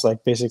that it was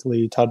like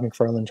basically Todd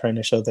McFarlane trying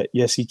to show that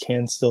yes, he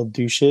can still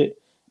do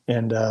shit,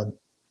 and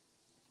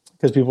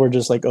because people were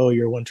just like, oh,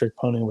 you're a one trick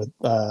pony with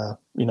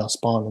you know,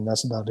 Spawn, and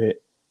that's about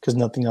it, because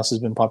nothing else has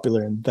been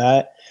popular. And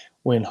that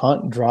when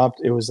Haunt dropped,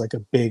 it was like a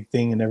big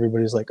thing, and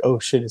everybody's like, oh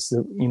shit, it's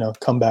the, you know,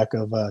 comeback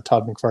of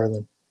Todd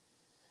McFarlane.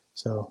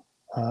 So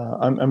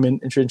I'm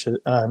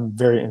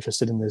very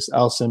interested in this.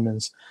 Al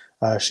Simmons,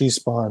 She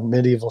Spawn,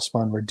 Medieval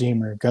Spawn,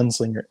 Redeemer,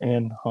 Gunslinger,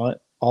 and Haunt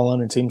all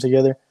on a team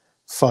together.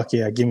 Fuck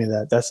yeah, give me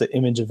that. That's the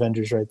Image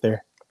Avengers right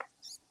there.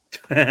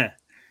 John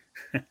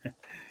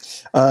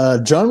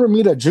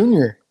Romita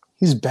Jr.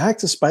 He's back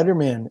to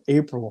Spider-Man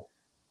April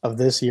of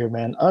this year,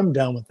 man. I'm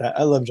down with that.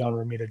 I love John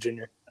Romita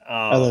Jr.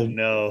 Oh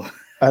no.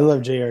 I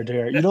love JR.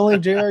 You don't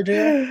like JR?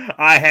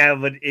 I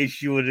have an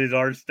issue with his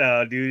art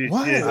style, dude. It's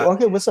What? just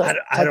Okay, what's up?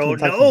 I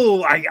don't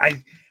know.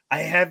 I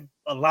have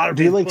a lot of.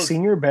 Do you like books.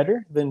 Senior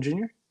better than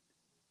Junior?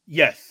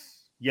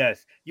 Yes.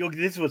 Yo,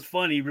 this was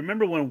funny.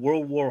 Remember when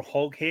World War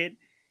Hulk hit?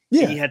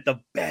 Yeah. He had the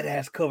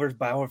badass covers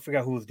by I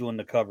forgot who was doing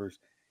the covers,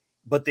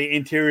 but the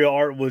interior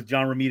art was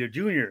John Romita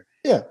Jr.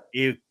 Yeah.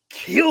 It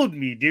killed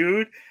me,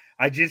 dude.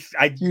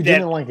 You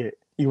didn't like it.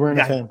 You weren't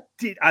a fan.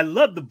 I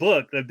love the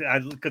book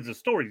because the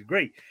story is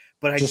great,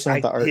 but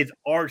his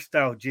art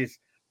style just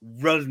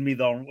rubs me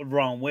the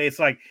wrong way. It's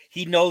like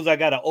he knows I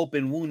got an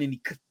open wound and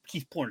he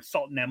keeps pouring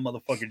salt in that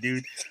motherfucker,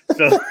 dude.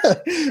 So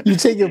you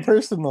take it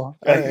personal.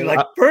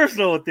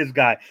 Personal with this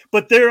guy.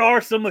 But there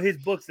are some of his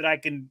books that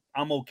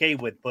I'm okay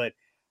with, but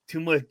too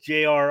much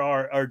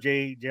JRR or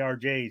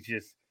JRJ is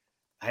just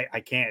I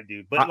can't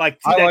do. But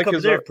that cover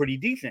there pretty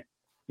decent.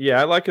 Yeah,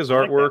 I like his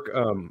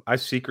artwork. I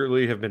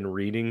secretly have been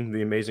reading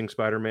The Amazing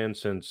Spider-Man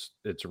since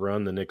its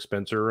run, the Nick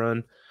Spencer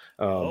run.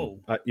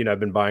 I've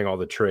been buying all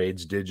the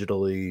trades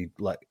digitally.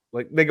 Like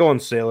they go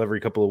on sale every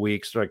couple of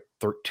weeks, like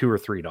 $2 or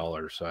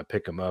 $3. So I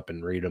pick them up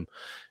and read them.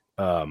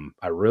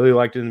 I really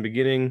liked it in the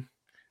beginning.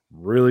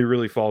 Really,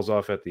 really falls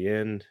off at the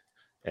end,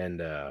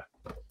 and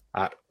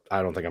I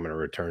don't think I'm going to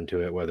return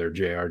to it, whether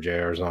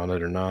JR's on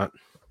it or not.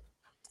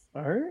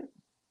 All right.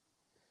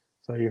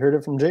 So you heard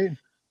it from Jade.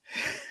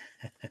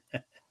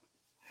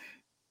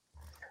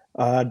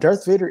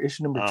 Darth Vader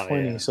issue number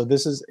 20. Yeah. So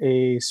this is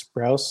a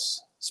Sprouse.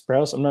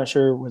 I'm not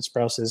sure what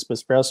Sprouse is, but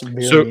Sprouse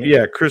variant. So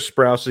yeah, Chris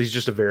Sprouse. He's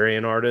just a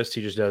variant artist.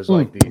 He just does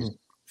like these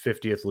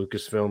 50th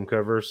Lucasfilm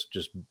covers,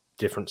 just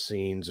different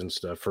scenes and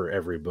stuff for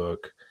every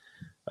book.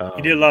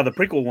 He did a lot of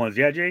the prequel ones,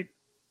 yeah, Jade.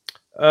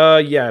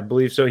 Yeah, I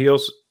believe so. He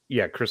also,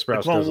 Chris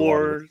Sprouse Clone does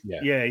Wars. A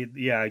lot of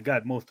Yeah. I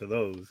got most of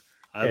those.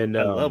 I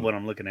love what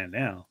I'm looking at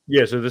now.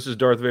 Yeah, so this is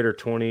Darth Vader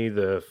 20,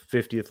 the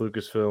 50th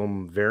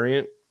Lucasfilm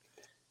variant.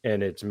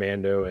 And it's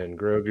Mando and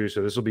Grogu.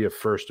 So this will be a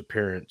first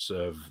appearance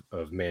of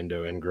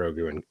Mando and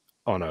Grogu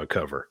on a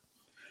cover.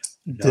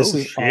 This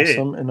is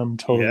awesome, and I'm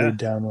totally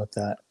down with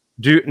that.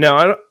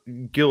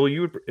 Gil,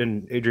 you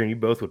and Adrian, you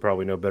both would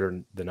probably know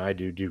better than I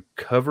do. Do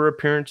cover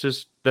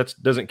appearances that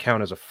doesn't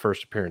count as a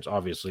first appearance,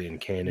 obviously in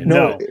canon?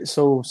 No.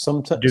 So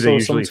sometimes do they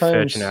usually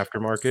fetch an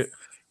aftermarket?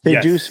 They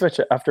do fetch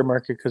an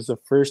aftermarket because the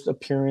first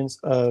appearance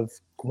of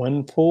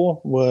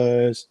Gwenpool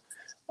was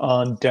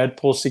on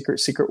Deadpool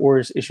Secret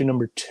Wars issue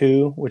number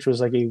 2, which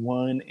was like a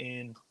one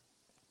in,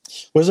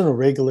 wasn't a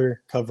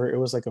regular cover, it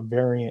was like a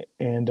variant,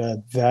 and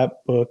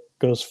that book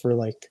goes for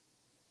like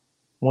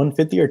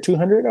 150 or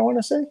 200, I want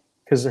to say,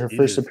 because her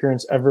first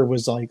appearance ever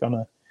was like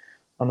on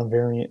a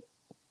variant.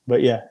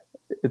 But yeah,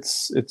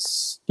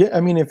 it's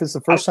I mean, if it's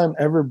the first time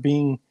ever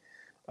being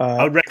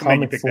I would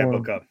recommend you pick that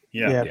book up.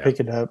 Yeah, pick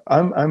it up.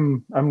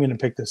 I'm gonna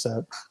pick this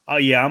up. Oh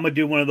yeah, I'm gonna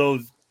do one of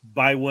those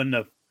buy one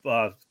to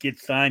get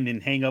signed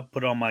and hang up,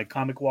 put on my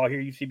comic wall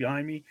here you see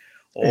behind me,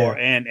 or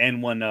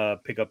and one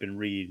pick up and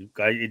read.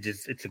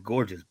 It's a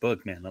gorgeous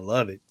book, man. I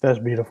love it. That's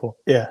beautiful.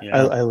 Yeah.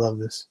 I love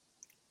this.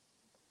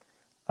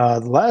 The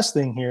last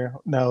thing here,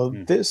 now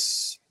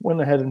this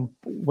went ahead and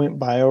went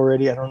by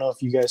already. I don't know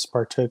if you guys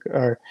partook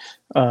or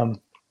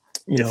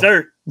yes,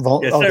 sir.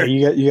 Sir.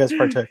 You guys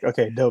partook.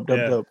 Okay, dope.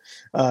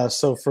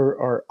 So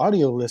for our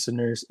audio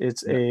listeners,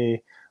 it's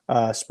a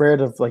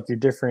spread of like your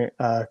different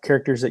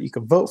characters that you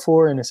can vote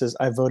for, and it says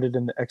I voted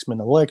in the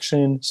X-Men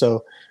election,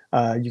 so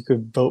you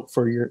could vote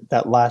for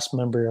that last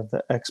member of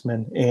the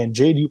X-Men. And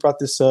Jade, you brought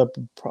this up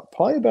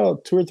probably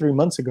about 2 or 3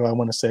 months ago, I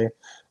want to say.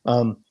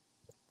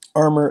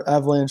 Armor,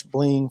 Avalanche,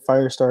 Bling,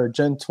 Firestar,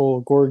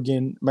 Gentle,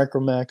 Gorgon,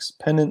 Micromax,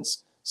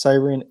 Penance,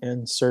 Siren,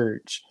 and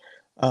Surge.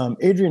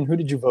 Adrian, who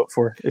did you vote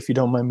for, if you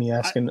don't mind me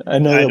asking? I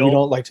know that we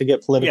don't like to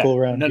get political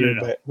around here,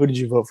 but who did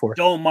you vote for?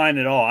 Don't mind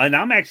at all. And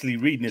I'm actually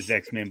reading this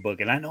X-Men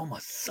book, and I know I'm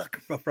a sucker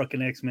for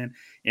fucking X-Men.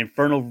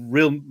 Inferno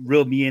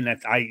reeled me in.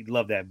 I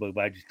love that book,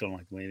 but I just don't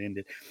like the way it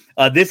ended.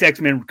 This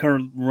X-Men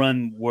current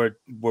run where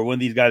one of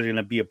these guys are going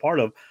to be a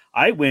part of,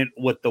 I went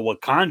with the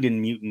Wakandan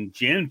mutant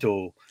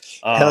Gentle.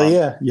 Hell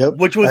yeah. Yep.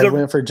 Which was I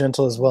went for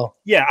Gentle as well.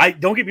 Yeah, I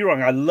don't get me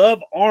wrong. I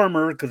love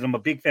Armor because I'm a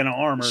big fan of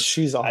Armor.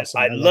 She's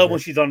awesome. I love when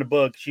she's on the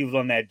book. She was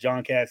on that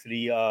John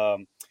Cassidy. I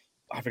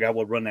forgot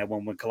what run that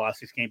one when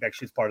Colossus came back.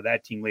 She was part of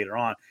that team later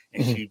on,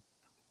 and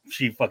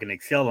she fucking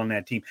excelled on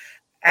that team.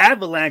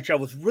 Avalanche, I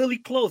was really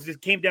close.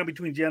 It came down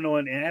between Gentle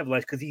and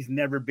Avalanche because he's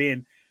never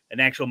been an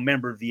actual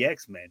member of the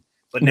X-Men.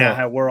 But now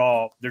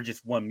how they're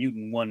just one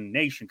mutant, one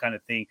nation kind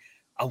of thing.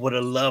 I would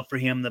have loved for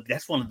him.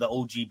 That's one of the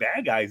OG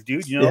bad guys,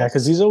 dude. You know, yeah,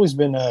 because he's always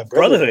been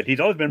Brotherhood. He's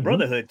always been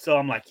Brotherhood. So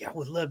I'm like, yeah, I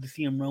would love to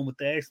see him run with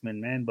the X-Men,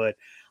 man. But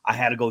I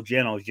had to go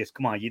Gentle. It's just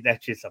come on,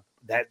 that's just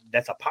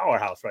that's a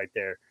powerhouse right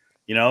there,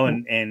 you know.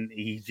 And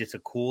he's just a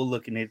cool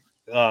looking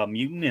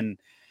mutant.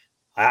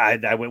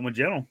 And I went with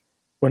Gentle.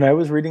 When I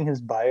was reading his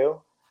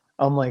bio,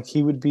 I'm like,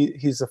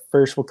 he's the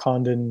first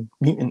Wakandan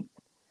mutant.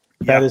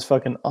 That is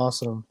fucking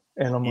awesome.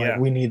 And I'm like,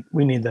 we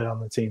need that on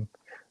the team.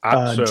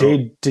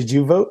 Jade, did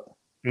you vote?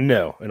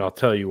 No, and I'll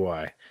tell you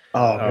why.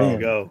 Oh, there you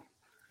go.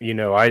 You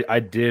know, I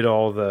did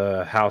all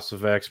the House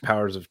of X,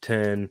 Powers of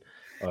 10,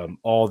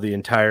 all the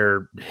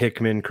entire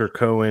Hickman,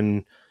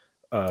 Kerkowen,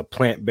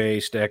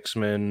 plant-based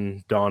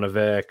X-Men, Dawn of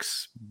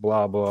X,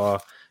 blah, blah.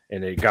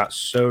 And it got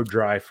so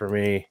dry for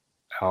me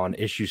on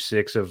issue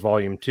 6 of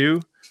volume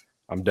 2.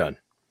 I'm done.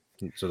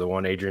 So the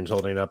one Adrian's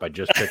holding up, I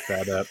just picked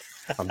that up.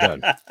 I'm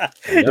done.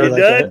 I'm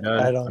done.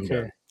 I don't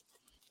care.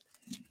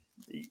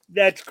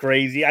 That's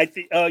crazy. I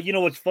think you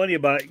know what's funny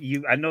about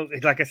you. I know,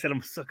 like I said, I'm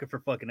a sucker for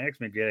fucking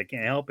X-Men, Jed. I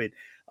can't help it.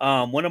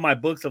 One of my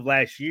books of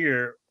last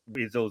year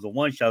was a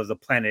one shot. It was a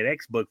Planet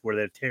X book where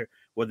they're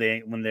over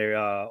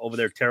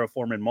there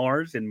terraforming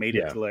Mars and made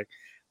it to like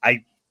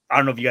I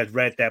don't know if you guys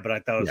read that, but I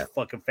thought it was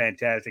fucking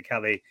fantastic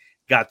how they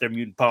got their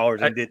mutant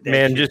powers and did that.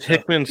 Man, just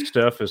Hickman's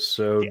stuff is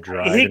so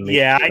dry.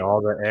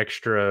 All the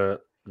extra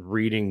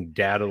reading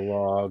data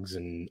logs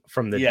and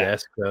from the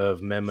desk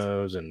of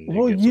memos and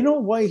you know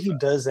why he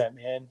does that,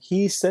 man?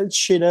 He sets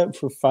shit up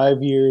for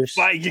 5 years,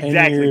 10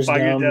 years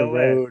down the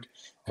road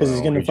because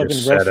he's gonna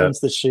fucking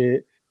reference the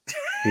shit.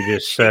 He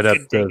just set up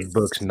the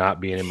books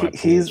not being in my pool.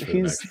 He's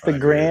the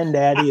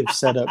granddaddy of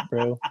setup,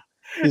 bro.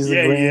 He's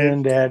the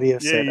granddaddy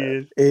of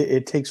setup.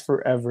 It takes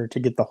forever to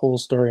get the whole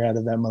story out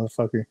of that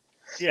motherfucker.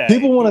 Yeah,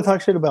 people want to talk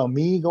shit about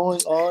me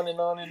going on and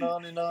on and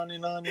on and on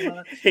and on and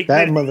on.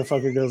 That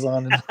motherfucker goes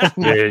on and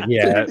on.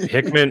 Yeah,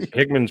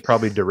 Hickman's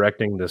probably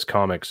directing this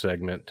comic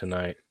segment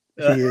tonight.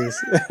 He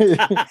is.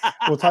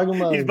 We're talking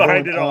about he's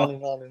behind it on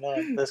and on and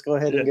on. Let's go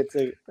ahead and get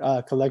to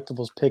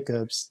collectibles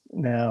pickups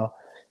now.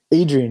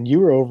 Adrian, you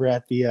were over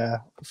at the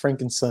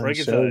Frankenstein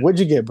show. What'd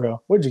you get,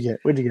 bro? What'd you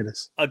get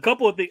us? A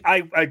couple of things.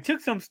 I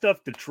took some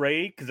stuff to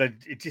trade because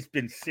it's just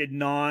been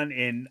sitting on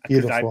and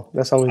beautiful.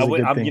 That's always a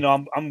good thing. You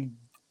know, I'm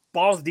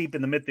balls deep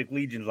in the Mythic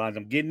Legions lines.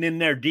 I'm getting in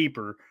there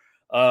deeper.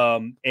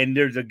 And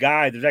there's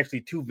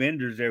actually 2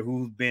 vendors there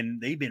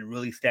they've been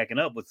really stacking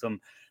up with some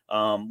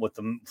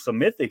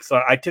mythics.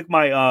 So I took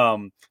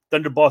my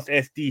Thunderbolts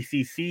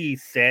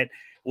SDCC set,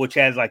 which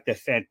has like that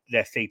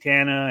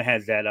Satana,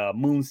 has that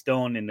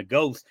Moonstone and the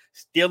Ghost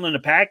still in the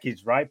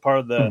package, right? Part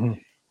of the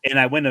and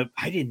I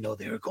didn't know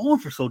they were going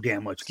for so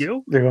damn much,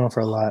 Gil. They're going for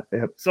a lot.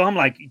 Yep. So I'm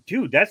like,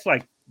 dude, that's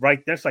like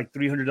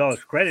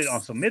 $300 credit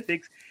on some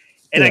mythics.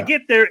 And I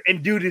get there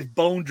and dude is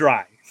bone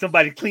dry.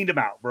 Somebody cleaned him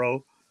out,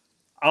 bro.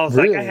 I was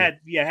like, I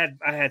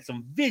had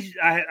some vision.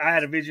 I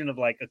had a vision of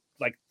like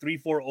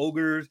 3-4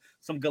 ogres,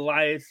 some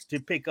Goliaths to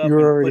pick up. You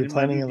were already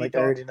planning it, like I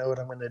already know what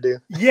I'm gonna do.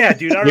 Yeah,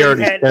 dude. He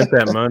already spent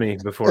that money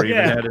before he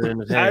even had it in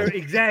his hand.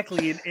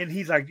 Exactly. And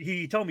he's like,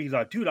 he told me, he's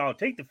like, dude, I'll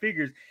take the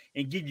figures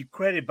and give you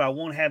credit, but I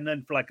won't have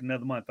nothing for like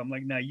another month. I'm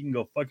like, nah, you can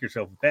go fuck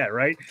yourself with that,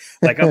 right?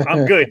 Like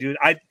I'm good, dude.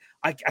 I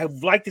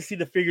like to see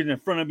the figures in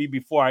front of me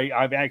before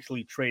I've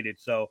actually traded.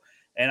 So.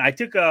 And I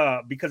took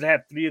because I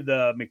have 3 of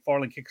the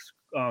McFarlane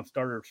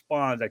Kickstarter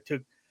spawns. I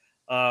took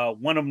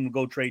one of them to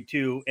go trade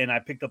too, and I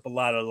picked up a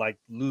lot of like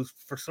loose.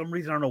 For some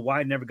reason, I don't know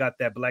why I never got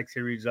that Black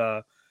Series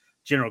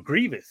General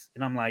Grievous.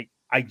 And I'm like,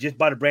 I just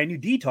bought a brand new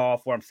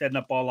DTOF where I'm setting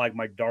up all like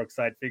my dark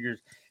side figures,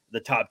 the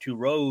top 2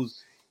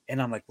 rows.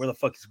 And I'm like, where the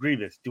fuck is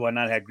Grievous? Do I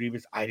not have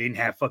Grievous? I didn't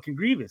have fucking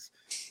Grievous.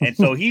 And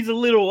so he's a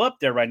little up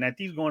there right now.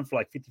 He's going for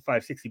like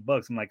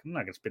 $55-$60. I'm like, I'm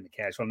not gonna spend the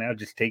cash on that. I'll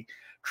just take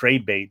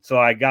trade bait. So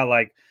I got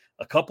like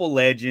a couple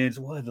legends.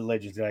 What are the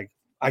legends? Like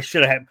I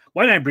should have had.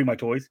 Why didn't I bring my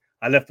toys?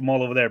 I left them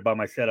all over there by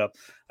my setup.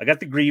 I got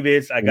the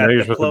Grievous.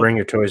 You're supposed to bring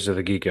your toys to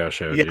the Geek Out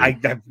show. Yeah,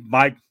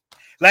 my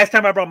last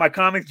time I brought my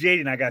comics,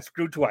 Jade, and I got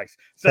screwed twice.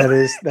 So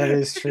that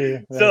is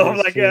true. So I'm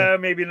like,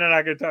 maybe they're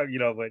not gonna talk, you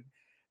know. But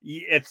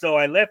and so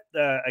I left.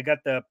 I got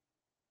the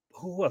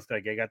who else did I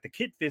get? I got the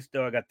Kit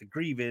Fisto. I got the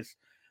Grievous.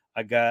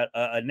 I got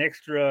an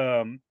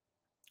extra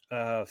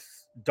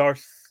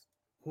Darth.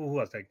 Who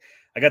else?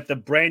 I got the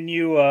brand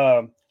new.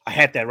 I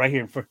had that right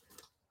here for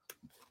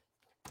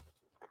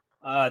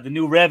the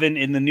new Revan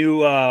in the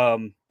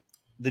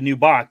new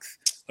box.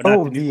 Or not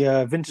Oh,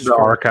 the vintage The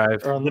card.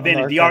 archive. Or on- The on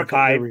vintage- the There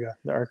archive. we go.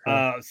 The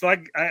archive. So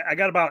I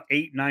got about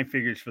 8-9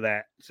 figures for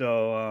that.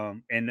 So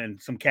and then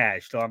some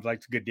cash. So I'm like,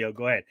 it's a good deal.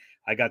 Go ahead.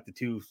 I got the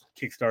 2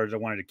 Kickstarters I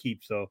wanted to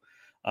keep. So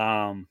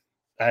I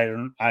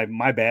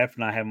my bad for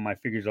not having my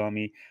figures on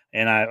me.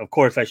 And of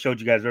course I showed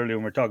you guys earlier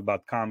when we were talking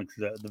about comics,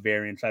 the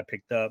variants I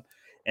picked up.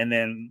 And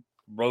then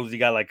Rosie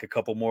got like a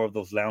couple more of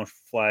those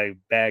Loungefly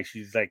bags.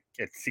 She's like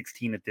at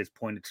 16 at this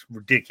point. It's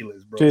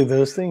ridiculous, bro. Dude,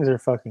 those things are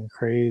fucking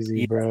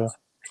crazy, Yeah. bro.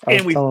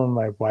 I was telling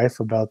my wife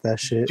about that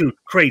shit. Dude,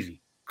 crazy,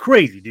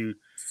 dude.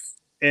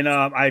 And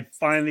I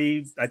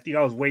think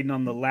I was waiting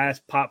on the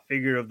last pop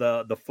figure of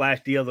the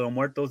Flash Dia de los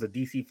Muertos, the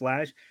DC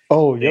Flash.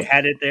 Oh, They yep.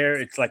 had it there.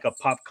 It's like a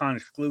PopCon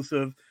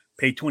exclusive.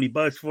 Paid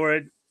 $20 for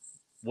it.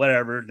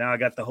 Whatever. Now I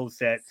got the whole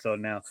set. So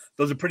now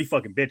those are pretty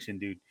fucking bitching,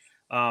 dude.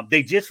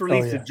 They just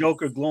released the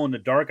Joker glow in the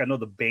dark. I know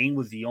the Bane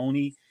was the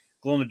only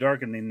glow in the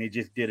dark, and then they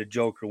just did a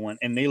Joker one.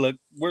 And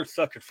we're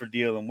suckers for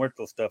Dia de los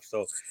Muertos stuff.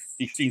 So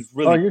these things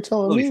really. Oh, you're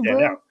telling really me, stand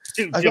bro? out.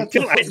 Dude, I got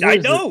the, I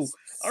know.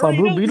 My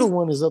Blue Beetle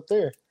one is up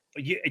there.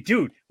 Yeah,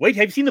 dude. Wait,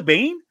 have you seen the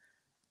Bane?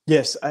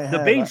 Yes, I have. The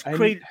Bane's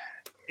crazy.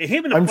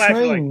 Him and the I'm Flash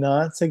trying are like,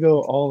 not to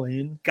go all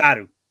in. got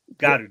to,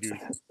 dude.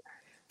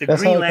 The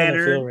That's Green how I kind of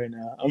Lantern feel right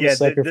now. I'm a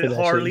sucker for that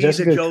Harley, shit.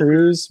 Jessica Joker.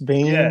 Cruz,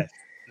 Bane.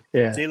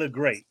 Yeah, they look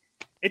great.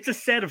 It's a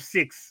set of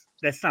 6.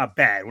 That's not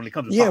bad when it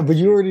comes to yeah, pop, but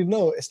you dude. already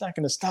know it's not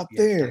going to stop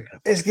there.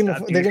 It's not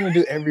gonna They're gonna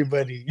do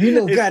everybody. You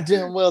know,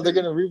 goddamn well they're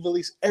gonna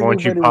re-release everybody.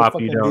 Once you with pop,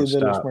 fucking you don't Dia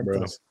de los stop, bro.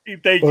 Muertos.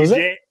 Thank What you, was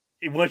Jay.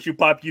 Once you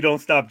pop, you don't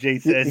stop, Jay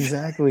says.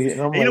 Exactly.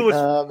 And I'm You know like,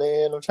 what's-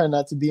 man, I'm trying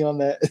not to be on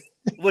that.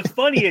 What's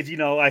funny is,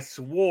 I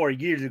swore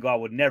years ago I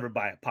would never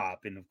buy a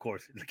pop, and of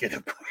course,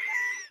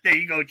 there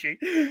you go, Jay.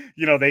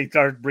 They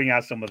start bringing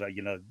out some of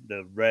the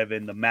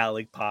Revan, the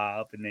Malik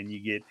pop, and then you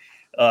get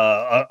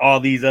all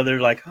these other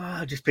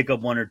just pick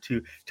up 1 or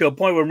 2 to a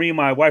point where me and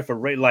my wife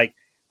are like,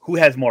 who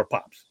has more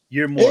pops?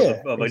 You're more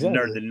of a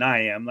nerd than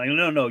I am. Like,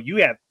 no, you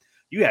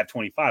have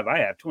 25, I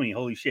have 20.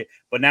 Holy shit!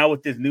 But now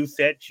with this new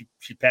set,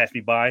 she passed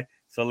me by,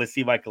 so let's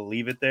see if I can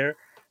leave it there.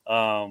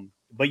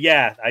 But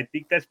yeah, I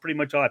think that's pretty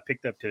much all I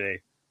picked up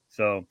today.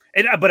 So,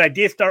 but I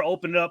did start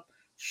opening up.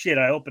 Shit,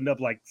 I opened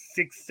up like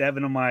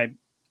 6-7 of my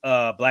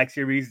Black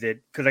Series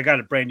because I got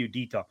a brand new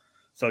detail.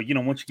 So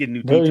once you get a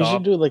new detail, you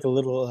should do like a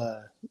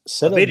little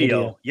setup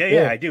video.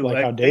 Yeah, I do.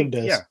 Like how Dave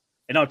does. Yeah,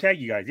 and I'll tag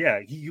you guys. Yeah,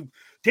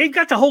 Dave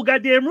got the whole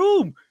goddamn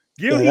room.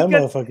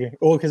 Motherfucker.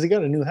 Oh, because he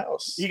got a new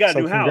house. He got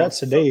a new congrats house.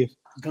 to Dave.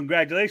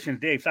 Congratulations,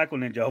 Dave, Psycho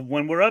Ninja.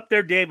 When we're up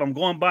there, Dave, I'm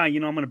going by. I'm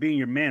going to be in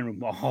your man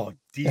room. Oh,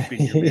 deep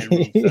in your man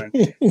room,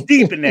 son.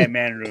 Deep in that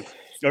man room.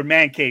 Or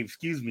man cave,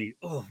 excuse me.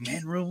 Oh,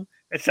 man room?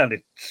 That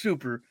sounded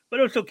super.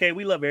 But it's okay.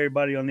 We love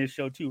everybody on this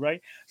show too,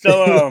 right?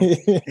 So,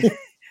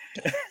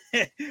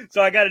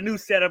 so I got a new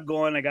setup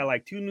going. I got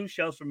like 2 new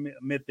shelves from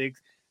Mythics.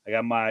 I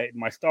got my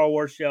Star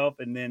Wars shelf,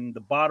 and then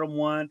the bottom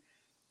one,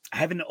 I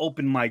haven't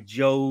opened my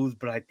Joes,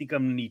 but I think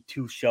I'm going to need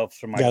 2 shelves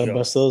for my Joes. Gotta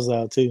bust those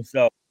out too.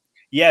 So,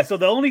 yeah, so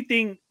the only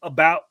thing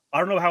about, I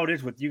don't know how it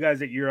is with you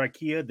guys at your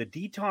IKEA, the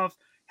DTOFs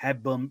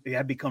have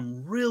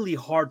become really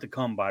hard to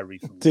come by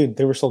recently. Dude,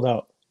 they were sold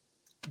out.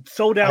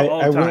 Sold out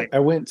all the time. I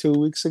went 2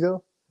 weeks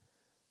ago.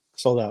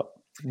 Sold out.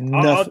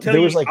 I'll tell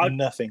there was you,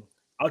 nothing.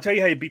 I'll tell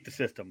you how you beat the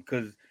system,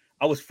 because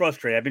I was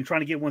frustrated. I've been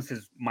trying to get one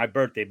since my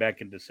birthday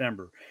back in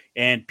December,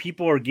 and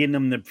people are getting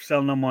them, they're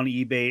selling them on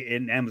eBay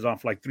and Amazon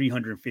for like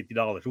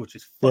 $350, which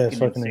is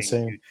fucking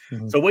insane.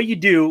 Mm-hmm. So what you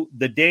do,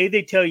 the day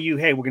they tell you,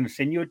 hey, we're going to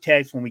send you a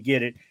text when we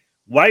get it,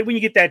 right when you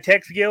get that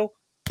text, Gil,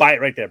 buy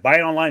it right there. Buy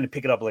it online and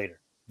pick it up later.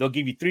 They'll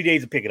give you 3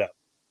 days to pick it up.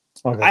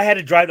 Okay. I had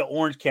to drive to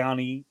Orange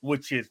County,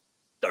 which is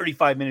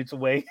 35 minutes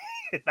away.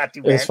 It's not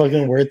too bad. It's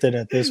fucking worth it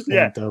at this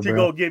point, though, to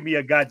go get me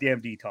a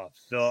goddamn detox.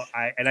 So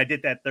I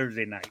did that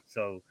Thursday night.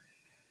 So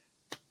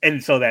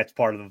that's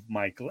part of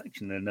my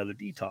collection, another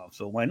detox.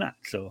 So why not?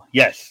 So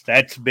yes,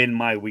 that's been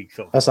my week.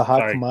 So that's a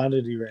hot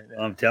commodity right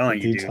now. I'm telling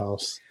you,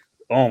 detox.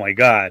 Dude. Oh my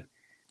god!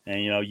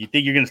 And you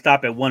think you're gonna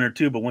stop at 1 or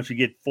 2, but once you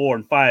get 4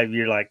 and 5,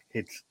 you're like,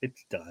 it's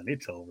done.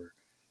 It's over.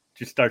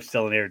 Just start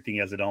selling everything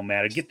else. It don't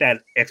matter. Get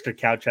that extra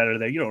couch out of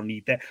there. You don't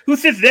need that. Who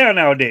sits there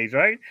nowadays,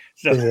 right?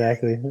 So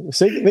exactly.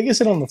 So they can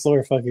sit on the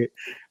floor. Fuck it.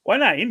 Why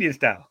not Indian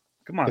style?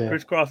 Come on,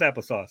 crisscross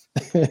applesauce.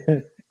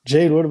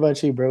 Jade, what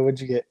about you, bro?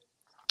 What'd you get?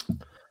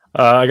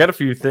 I got a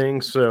few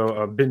things.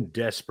 So I've been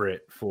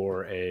desperate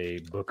for a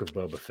Book of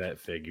Boba Fett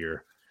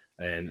figure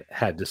and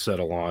had to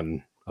settle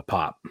on a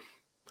pop.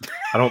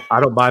 I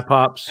don't buy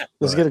pops.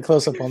 Let's get a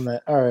close up on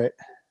that. All right.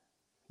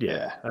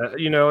 Yeah.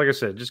 Like I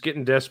said, just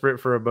getting desperate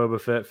for a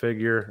Boba Fett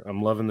figure.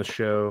 I'm loving the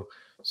show.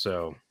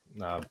 So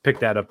pick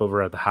that up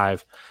over at the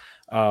Hive.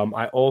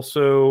 I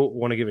also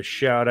want to give a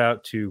shout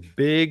out to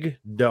Big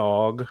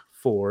Dog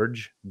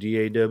Forge,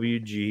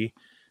 DAWG.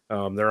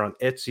 They're on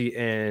Etsy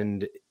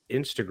and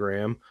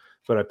Instagram,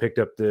 but I picked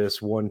up this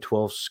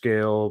 1/12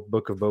 scale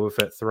Book of Boba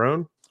Fett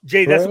throne.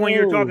 Jay, that's the one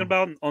you were talking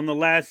about on the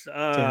last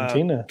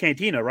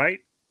Cantina, right?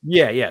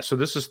 Yeah. So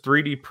this is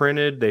 3D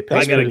printed. They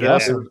painted it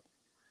awesome.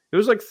 It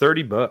was like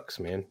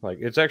 $30, man. Like,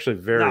 it's actually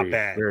very,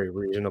 very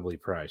reasonably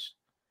priced.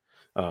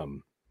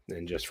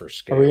 and just for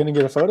scale. Are we gonna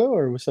get a photo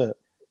or what's that?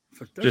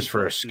 Just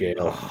for a $30, dude.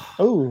 scale.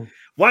 Oh,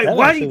 Why? that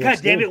Why? actually God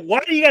looks damn good. it!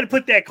 Why do you got to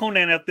put that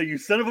Conan up there? You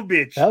son of a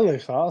bitch! That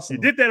looks You awesome.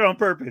 did that on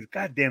purpose.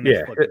 God damn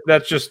Yeah, fucking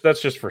that's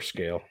just for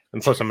scale.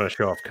 And plus, I'm going to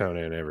show off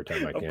Conan every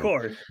time I can. Of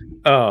course.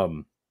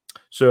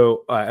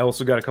 So I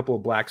also got a couple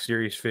of Black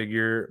Series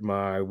figure.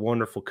 My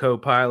wonderful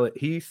co-pilot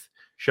Heath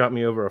shot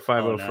me over a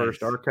 501st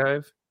nice.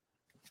 archive.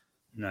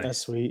 Nice. That's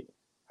sweet.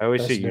 I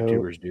always That's say dope.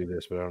 YouTubers do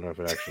this, but I don't know if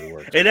it actually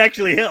works. It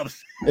actually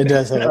helps. It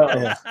does help.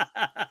 Yeah.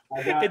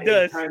 I got It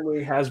does. a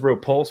timely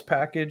Hasbro Pulse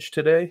package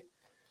today.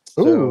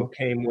 So Ooh.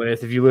 came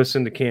with, if you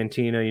listen to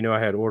Cantina, you know I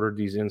had ordered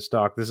these in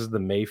stock. This is the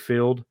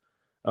Mayfield.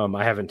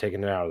 I haven't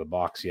taken it out of the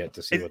box yet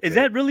to see what Is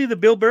that really the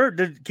Bill Burr?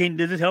 Does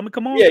his helmet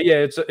come on?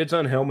 Yeah, it's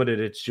unhelmeted.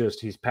 It's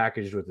just he's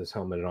packaged with his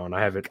helmet on.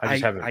 I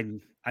just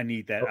haven't. I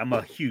need that. I'm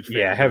a huge fan.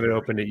 Yeah, I haven't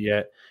opened it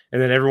yet.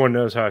 And then everyone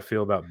knows how I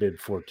feel about Bib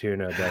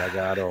Fortuna. That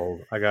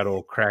I got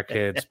old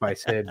crackhead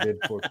spice head Bib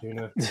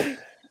Fortuna.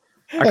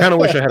 I kind of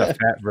wish I had a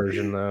fat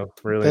version though.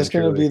 Really, That's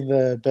gonna be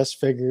the best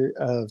figure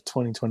of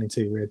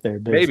 2022 right there.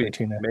 Bib maybe.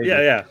 Fortuna.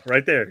 Yeah,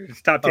 right there.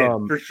 It's top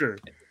 10 for sure.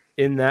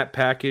 In that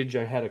package,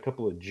 I had a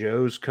couple of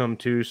Joes come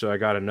too. So I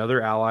got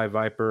another Ally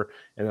Viper,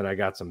 and then I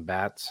got some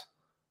bats.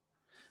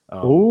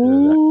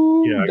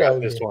 Ooh, I got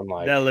this one.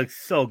 That looks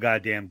so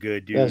goddamn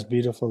good, dude. That's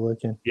beautiful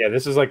looking. Yeah,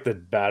 this is like the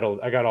battle.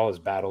 I got all his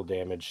battle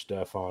damage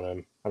stuff on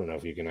him. I don't know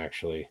if you can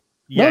actually.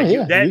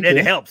 Yeah, that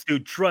helps,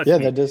 dude. Trust me. Yeah,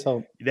 that does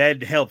help.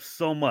 That helps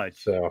so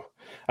much. So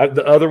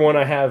the other one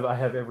I have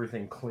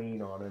everything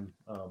clean on him.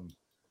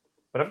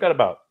 But I've got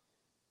about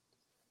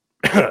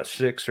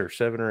 6 or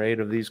 7 or 8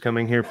 of these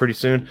coming here pretty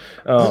soon.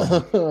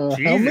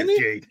 Jesus,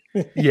 Jade.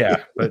 Yeah,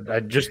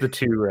 but just the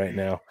 2 right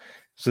now.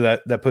 So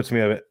that puts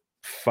me up at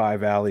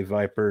 5 Alley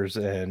Vipers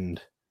and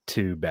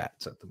 2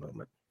 bats at the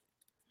moment.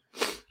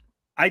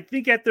 I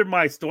think after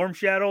my Storm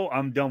Shadow,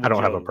 I'm done with I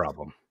don't have a Joe's.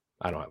 problem.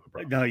 I don't have a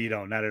problem. No, you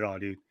don't. Not at all,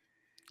 dude.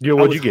 Yo,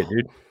 what'd you get,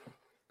 dude?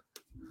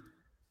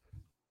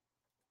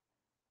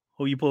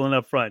 Who you pulling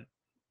up front?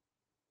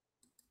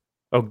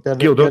 Oh,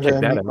 Gil, don't take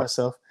that out.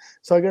 Myself.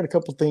 So I got a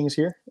couple things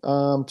here.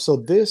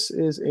 So this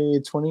is a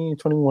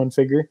 2021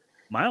 figure.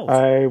 Miles.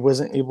 I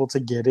wasn't able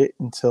to get it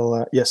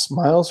until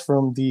Miles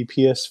from the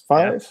PS5.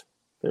 Yeah.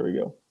 There we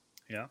go.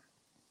 Yeah.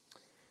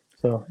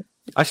 So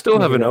I still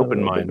have an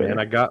open mind, man.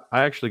 I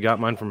actually got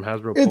mine from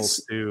Hasbro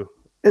Pulse too.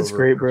 It's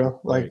great, bro.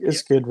 Like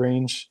it's good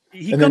range.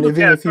 He comes with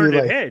that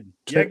alternative head.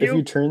 If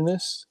you turn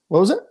this, what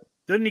was it?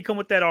 Doesn't he come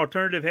with that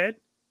alternative head?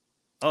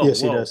 Oh,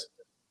 yes, he does.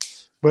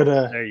 But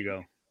there you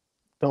go.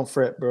 Don't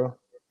fret, bro.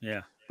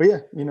 Yeah. But yeah,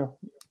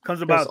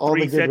 comes about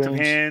 3 sets of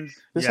hands.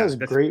 This has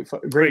great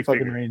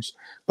fucking range.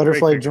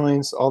 Butterfly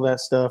joints, all that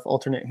stuff,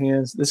 alternate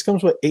hands. This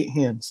comes with 8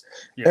 hands.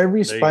 Yeah,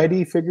 every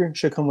Spidey figure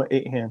should come with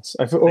 8 hands.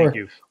 Thank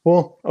you.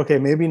 Well, okay,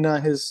 maybe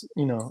not his,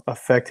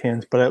 effect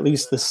hands, but at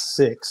least the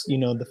 6.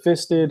 The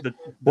fisted, the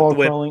wall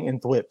crawling,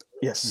 and thwip.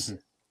 Yes. Mm-hmm.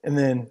 And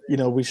then,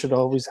 we should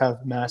always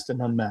have masked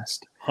and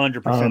unmasked.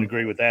 100%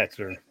 agree with that,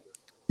 sir.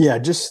 Yeah,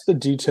 just the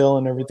detail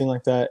and everything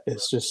like that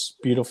is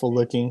just beautiful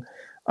looking.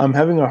 I'm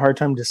having a hard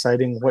time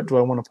deciding what do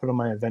I want to put on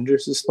my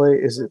Avengers display.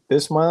 Is it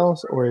this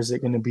Miles or is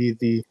it going to be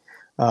the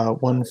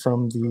one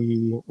from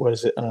the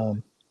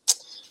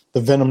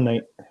the Venom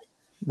Knight,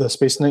 the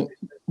Space Knight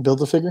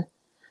Build-A-Figure?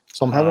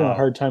 So I'm having a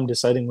hard time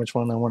deciding which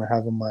one I want to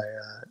have on my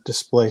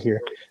display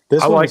here.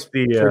 This one is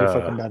pretty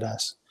fucking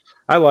badass.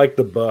 I like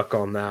the buck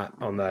on that.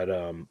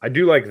 I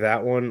do like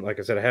that one. Like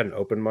I said, I hadn't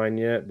opened mine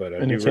yet, but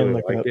I do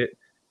really like it.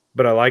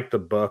 But I like the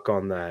buck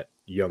on that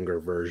younger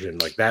version.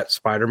 Like that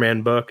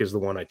Spider-Man buck is the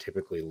one I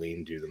typically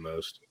lean to the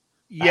most.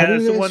 Yeah, how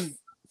do you guys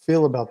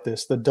feel about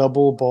this? The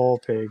double ball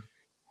pig.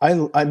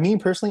 I mean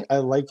personally, I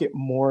like it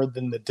more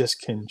than the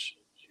disc hinge.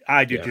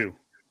 I do too.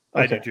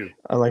 I do too.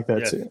 I like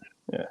that too.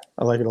 Yeah,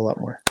 I like it a lot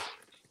more.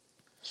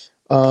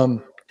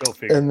 Go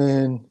figure. And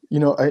then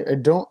I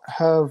don't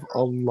have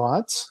a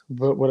lot,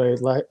 but what I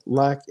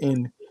lack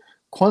in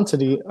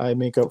quantity, I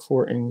make up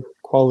for in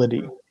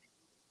quality.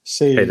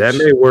 Sage. Hey, that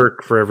may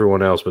work for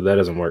everyone else, but that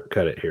doesn't work.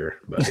 Cut it here,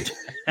 buddy.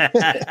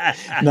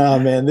 Nah,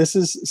 man, this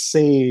is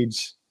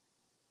Sage.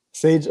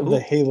 Sage of the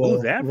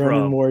Halo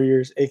Running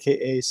Warriors,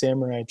 aka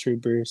Samurai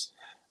Troopers.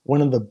 One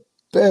of the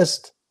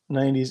best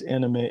 90s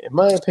anime. In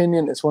my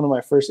opinion, it's one of my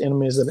first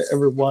animes that I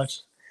ever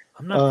watched.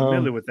 I'm not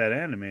familiar with that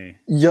anime.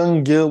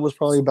 Young Gil was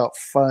probably about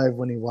 5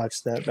 when he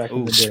watched that back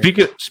in the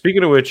day.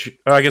 Speaking of which,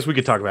 I guess we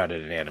could talk about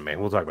it in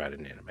anime. We'll talk about it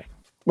in anime.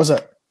 What's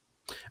that?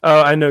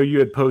 I know you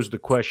had posed the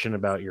question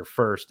about your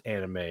first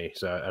anime,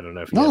 so I don't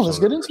know if you let's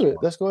get into it.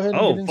 Let's go ahead.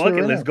 And fuck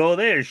it, let's go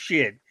there.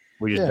 Shit,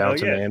 we just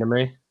bounce into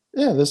anime.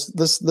 Yeah, let's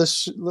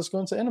go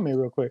into anime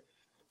real quick.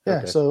 Yeah,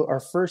 okay. So our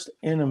first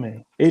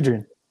anime,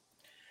 Adrian.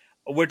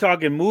 We're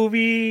talking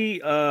movie,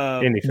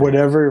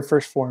 whatever your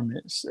first form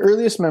is.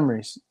 Earliest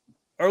memories.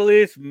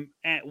 Earliest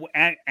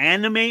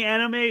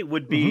anime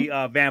would be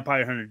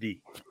Vampire Hunter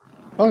D.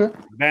 Okay.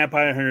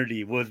 Vampire Hunter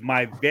D was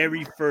my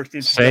very first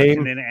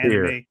introduction in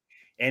anime.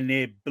 And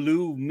it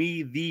blew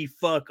me the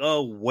fuck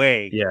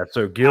away. Yeah,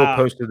 so Gil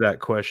posted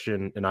that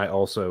question, and I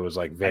also was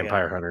like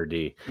Vampire Hunter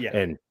D. Yeah.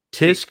 And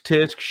Tisk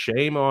tisk,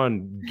 shame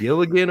on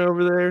Gilligan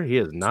over there. He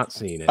has not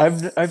seen it.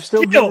 I've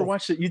still Yo! never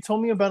watched it. You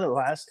told me about it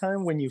last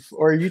time when you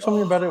told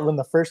me about it when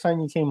the first time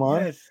you came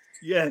on.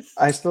 Yes.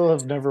 I still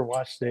have never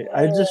watched it.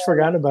 I just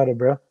forgot about it,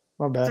 bro.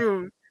 My bad.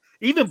 Dude,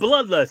 even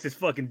Bloodlust is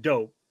fucking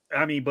dope.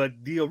 I mean, but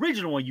the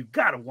original one you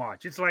gotta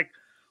watch. It's like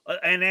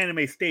an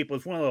anime staple.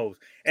 It's one of those.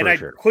 And For I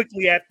sure.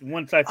 quickly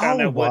once I found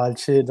I'll out what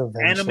watch it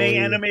eventually.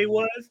 anime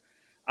was,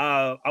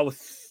 I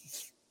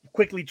was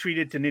quickly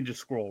treated to Ninja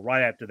Scroll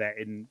right after that,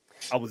 and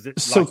I was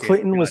So locked in.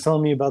 Clayton was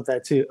telling me about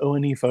that too.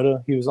 O&E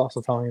photo. He was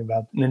also telling me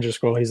about Ninja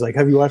Scroll. He's like,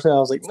 "Have you watched that?" I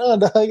was like, "No,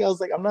 dog." I was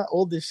like, "I'm not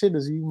old as shit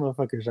as you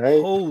motherfuckers,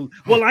 right?" Oh,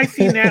 well, I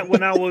seen that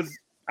when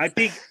I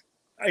think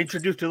I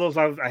introduced to those.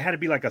 I had to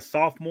be like a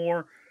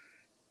sophomore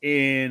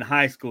in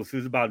high school, so it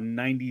was about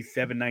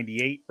 97,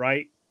 98,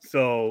 right?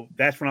 So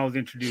that's when I was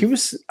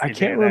introduced. I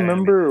can't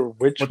remember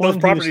which but one.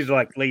 those properties are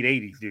like late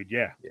 80s, dude.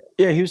 Yeah.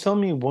 Yeah, he was telling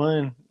me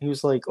one. He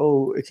was like,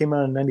 "Oh, it came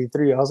out in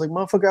 '93." I was like,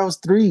 "Motherfucker, I was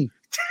three."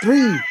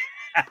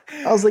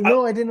 I was like,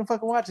 "No, I didn't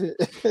fucking watch it."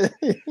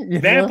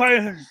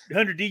 Vampire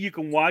Hunter D you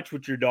can watch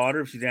with your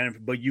daughter if she's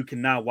animated, but you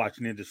cannot watch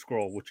Ninja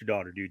Scroll with your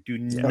daughter, dude. Do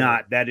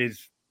not. That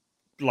is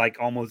like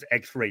almost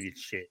X-rated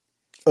shit.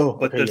 Oh,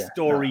 but okay, the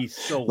story's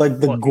so like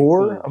the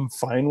gore. cool. I'm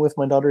fine with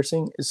my daughter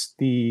seeing. It's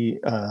the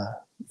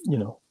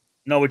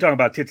No, we're talking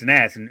about tits and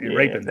ass and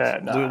raping.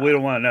 We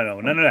don't want none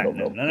of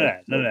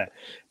that.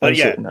 But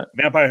yeah,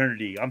 Vampire Hunter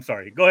D. I'm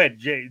sorry. Go ahead,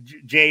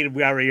 Jade.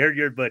 We already heard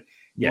yours, but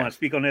you want to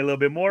speak on it a little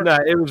bit more? No,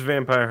 it was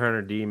Vampire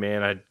Hunter D,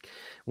 man.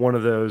 One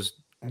of those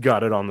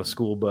got it on the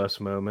school bus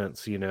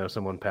moments.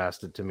 Someone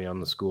passed it to me on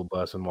the school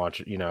bus and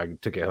watched it. I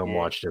took it home,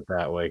 watched it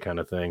that way, kind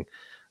of thing.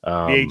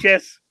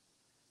 VHS.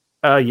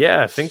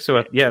 Yeah, I think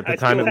so. Yeah, at the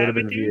time it would have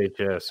been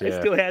VHS. Yeah, I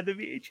still had the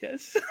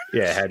VHS.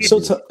 Yeah, it had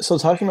so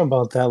talking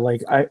about that,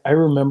 like I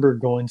remember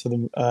going to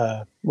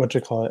the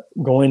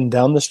going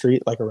down the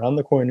street, like around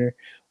the corner,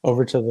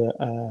 over to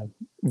the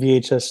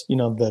VHS,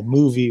 the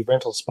movie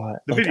rental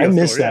spot. Like I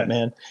miss that,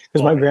 man,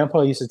 because my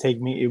grandpa used to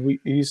take me. It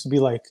used to be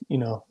like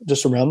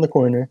just around the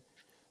corner,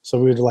 so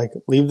we would like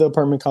leave the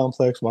apartment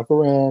complex, walk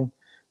around,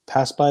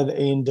 pass by the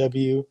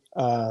A&W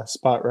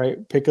spot,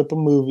 right, pick up a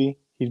movie.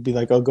 He'd be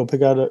like, "Oh, go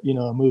pick out a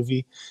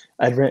movie."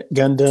 I'd rent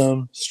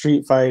Gundam,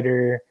 Street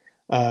Fighter,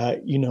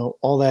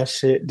 all that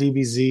shit,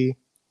 DBZ,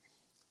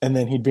 and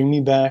then he'd bring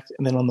me back.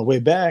 And then on the way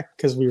back,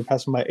 because we were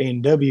passing by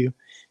A&W,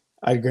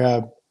 I'd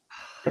grab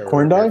a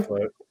corn dog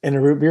and a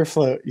root beer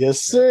float. Yes,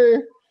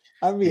 sir.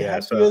 I'd be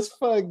happy as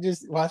fuck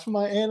just watching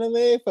my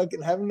anime,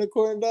 fucking having a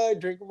corn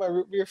dog, drinking my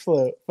root beer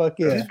float. Fuck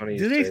yeah.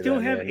 Do they still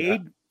have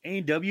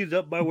A&Ws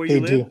up by where you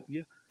live? Do.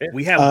 Yeah.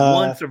 We have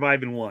one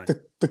surviving one.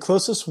 The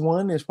closest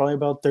one is probably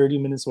about 30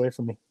 minutes away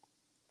from me.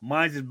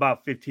 Mine's is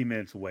about 15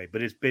 minutes away,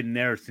 but it's been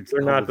there since. They're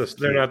not the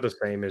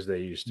same as they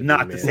used to.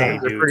 Not the same.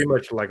 They're pretty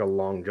much like a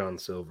Long John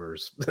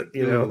Silver's.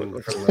 Yeah.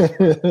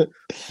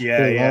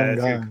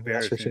 That's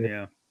comparison.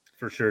 Yeah,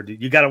 for sure,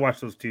 dude. You got to watch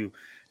those two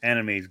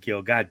animes,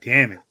 Gil. God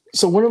damn it.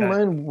 So one of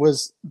mine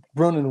was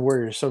Ronin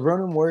Warriors. So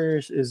Ronin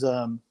Warriors is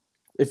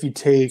if you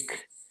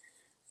take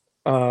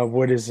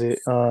what is it?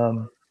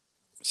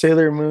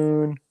 Sailor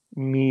Moon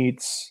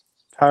meets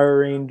Power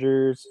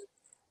Rangers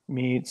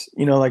meets,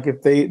 like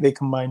if they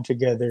combine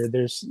together,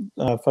 there's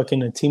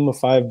fucking a team of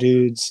 5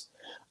 dudes.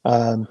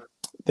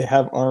 They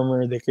have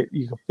armor. They could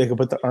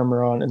put the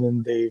armor on, and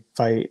then they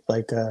fight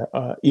like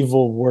a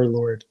evil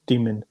warlord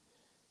demon.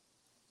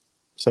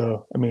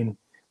 So I mean,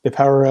 they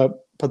power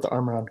up, put the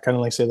armor on, kind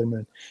of like Sailor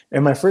Moon.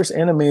 And my first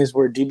animes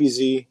were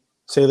DBZ,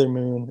 Sailor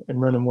Moon,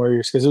 and Ronin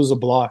Warriors because it was a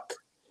block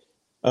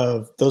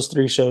of those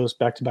 3 shows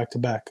back to back to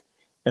back.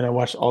 And I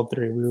watched all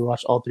 3. We would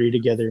watch all 3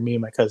 together, me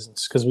and my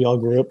cousins, because we all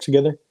grew up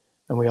together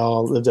and we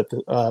all lived at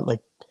the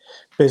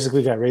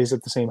basically got raised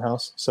at the same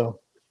house. So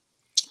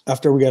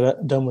after we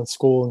got done with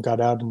school and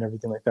got out and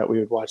everything like that, we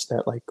would watch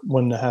that like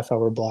 1.5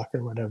 hour block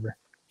or whatever.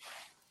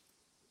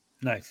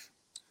 Nice.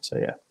 So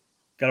yeah,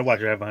 gotta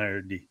watch your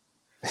 500D.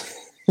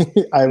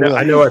 I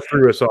know I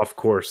threw us off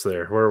course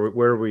there.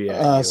 Where are we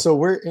at? So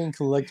we're in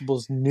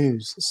collectibles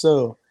news.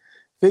 So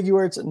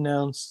Figuarts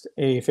announced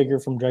a figure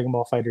from Dragon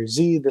Ball Fighter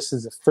Z. This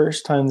is the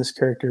first time this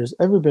character has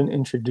ever been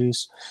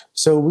introduced.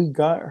 So we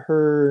got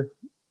her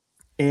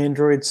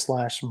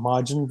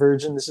Android/Majin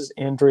version. This is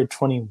Android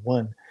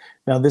 21.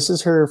 Now this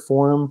is her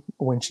form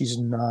when she's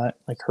not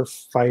like her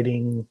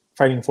fighting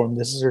form.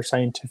 This is her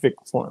scientific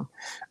form.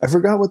 I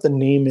forgot what the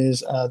name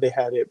is. They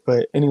had it,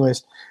 but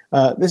anyways,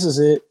 this is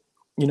it.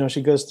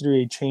 She goes through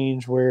a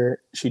change where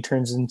she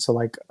turns into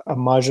like a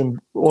Majin.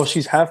 Well,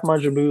 she's half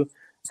Majin Buu,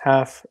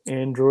 half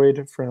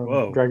android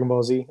from Dragon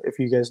Ball Z, if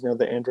you guys know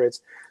the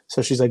androids.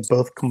 So she's like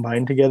both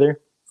combined together.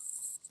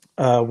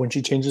 When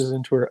she changes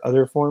into her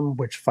other form,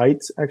 which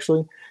fights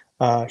actually,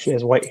 she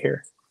has white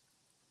hair.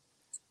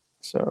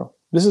 So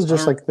this is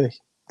just like the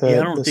I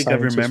don't think I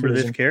remember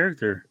this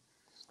character.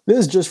 This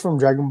is just from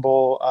Dragon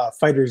Ball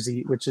Fighter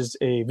Z, which is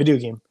a video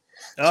game.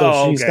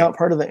 So she's not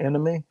part of the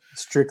anime,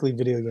 strictly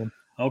video game.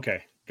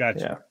 Okay,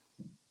 gotcha.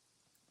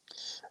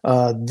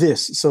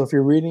 So if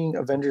you're reading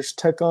Avengers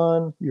Tech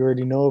On, you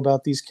already know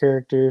about these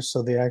characters.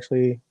 So they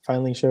actually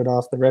finally showed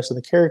off the rest of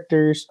the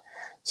characters.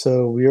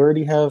 So we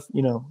already have,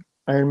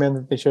 Iron Man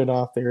that they showed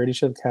off. They already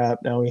showed Cap.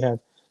 Now we have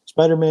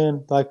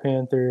Spider-Man, Black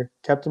Panther,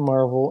 Captain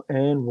Marvel,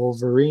 and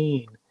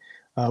Wolverine.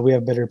 We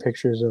have better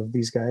pictures of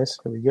these guys.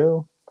 Here we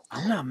go.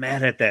 I'm not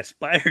mad at that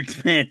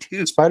Spider-Man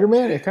too.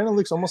 Spider-Man, it kind of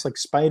looks almost like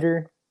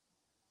Spider,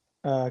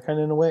 kind of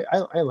in a way.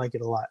 I like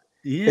it a lot.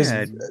 Yeah,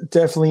 It's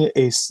definitely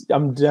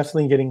I'm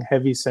definitely getting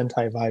heavy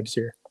Sentai vibes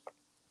here.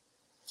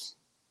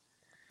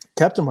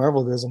 Captain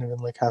Marvel doesn't even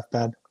look half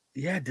bad.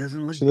 yeah, it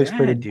doesn't look She looks bad,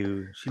 pretty-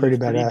 dude. She pretty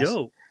looks pretty badass.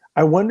 dope.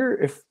 I wonder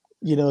if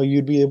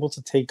you'd be able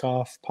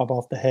to pop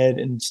off the head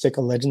and stick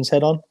a Legends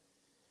head on.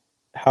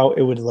 How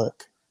it would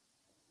look.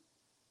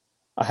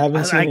 I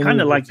haven't seen. I kind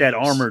any of like that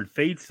reviews. armored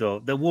face though.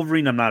 The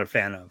Wolverine, I'm not a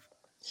fan of.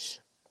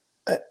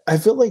 I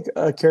feel like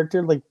a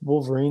character like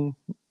Wolverine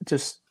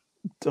just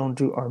don't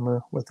do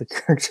armor with a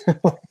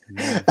character.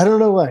 I don't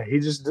know why. He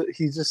just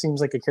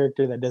seems like a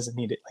character that doesn't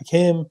need it. Like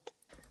him.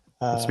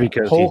 It's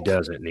because Hulk, he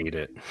doesn't need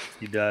it.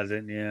 He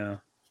doesn't, yeah.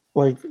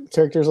 like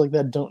characters like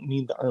that don't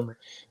need the armor.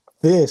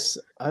 This,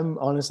 I'm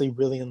honestly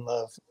really in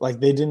love. Like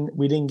we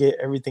didn't get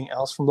everything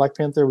else from Black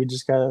Panther. We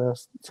just got it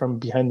from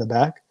behind the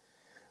back.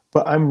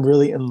 But I'm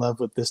really in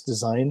love with this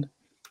design.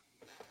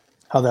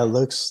 How that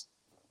looks,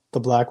 the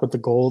black with the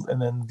gold,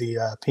 and then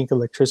the pink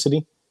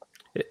electricity.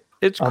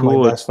 It's I'm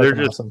cool. like, that's They're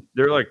fucking just awesome.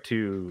 they're like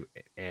too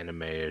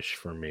anime-ish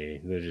for me.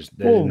 They're just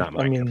Well, not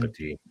my I mean, cup of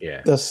tea.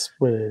 Yeah. That's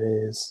what it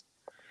is.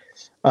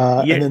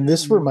 Yeah. And then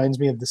this reminds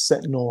me of the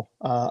Sentinel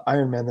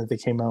Iron Man that they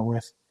came out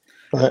with.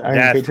 Iron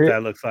That's Patriot. what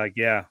that looks like.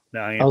 Yeah.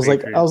 I was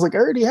like, I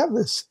already have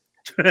this.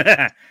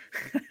 I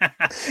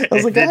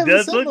was like, I have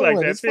the Sentinel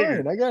one. It's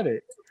fine. I got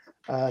it.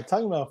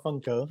 Talking about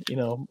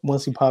Funko,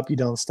 once you pop, you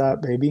don't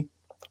stop, baby.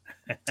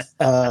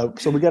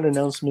 So we got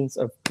announcements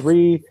of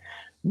 3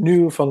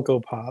 new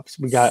Funko Pops.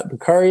 We got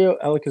Lucario,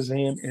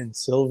 Alakazam, and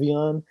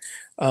Sylveon.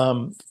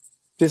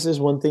 This is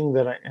one thing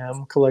that I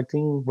am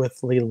collecting with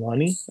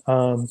Leilani.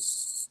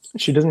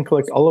 She doesn't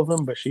collect all of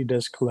them, but she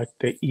does collect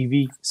the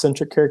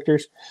Eevee-centric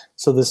characters.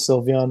 So this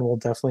Sylveon will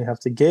definitely have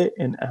to get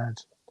and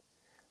add.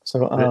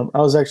 So I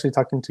was actually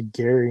talking to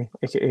Gary,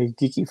 aka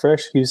Geeky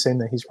Fresh. He was saying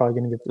that he's probably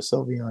going to get the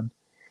Sylveon.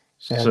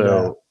 And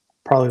So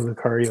probably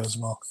Lucario as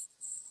well.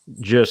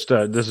 just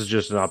this is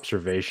just an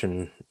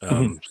observation. So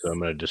I'm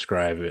going to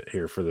describe it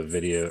here for the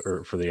video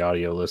or for the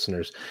audio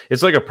listeners.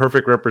 It's like a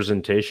perfect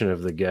representation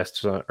of the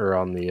guests or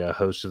on the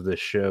host of this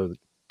show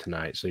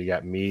tonight. So you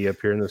got me up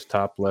here in this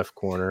top left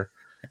corner.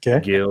 Okay.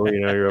 Gil,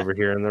 you're over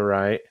here on the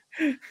right,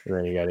 and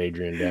then you got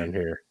Adrian down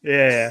here.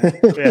 Yeah.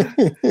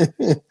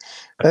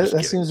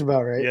 That seems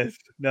about right. Yes.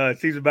 No, it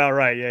seems about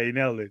right. Yeah, you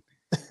nailed it.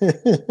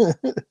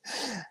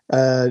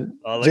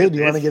 Jay, do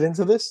you want to get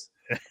into this?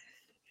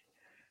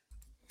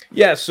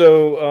 Yeah,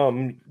 so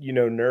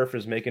Nerf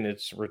is making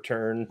its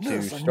return to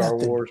Nerf or Star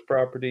nothing. Wars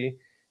property,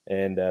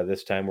 and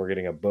this time we're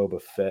getting a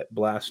Boba Fett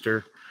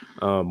blaster.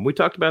 We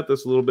talked about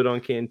this a little bit on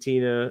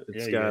Cantina.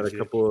 It's got a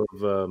couple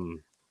of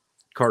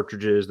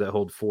cartridges that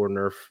hold 4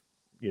 Nerf.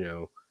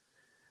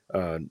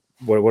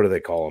 What do they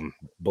call them?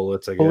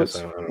 Bullets, I guess.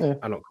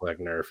 I don't collect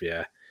Nerf.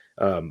 Yeah,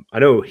 I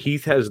know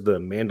Heath has the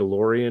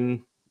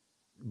Mandalorian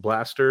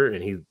blaster,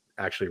 and he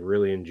actually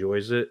really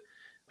enjoys it.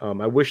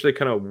 I wish they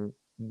kind of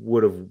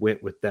would have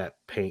went with that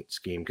paint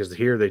scheme, because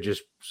here they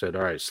just said,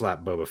 all right,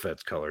 slap Boba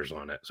Fett's colors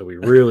on it, so we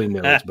really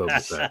know it's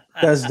Boba Fett.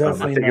 That's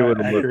definitely I think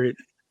not accurate.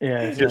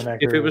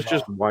 If it was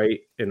just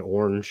white and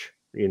orange,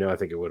 I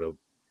think it would have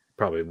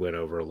probably went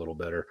over a little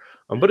better.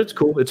 But it's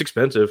cool. It's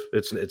expensive.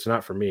 It's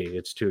not for me.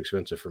 It's too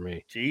expensive for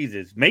me.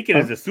 Jesus, make it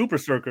as a super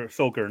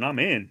soaker, and I'm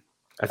in.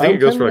 I think it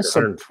goes for like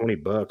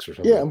 $120 or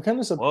something. Yeah, I'm kind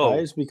of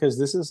surprised because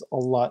this is a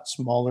lot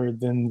smaller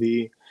than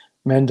the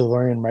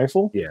Mandalorian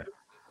rifle. Yeah.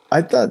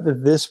 I thought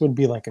that this would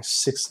be like a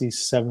 $60,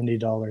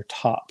 $70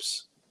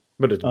 tops.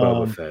 But it's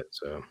Boba Fett,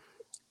 so.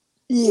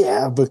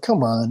 Yeah, but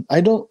come on.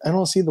 I don't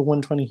see the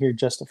 120 here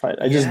justified.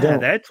 I just don't.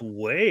 That's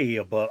way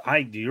above.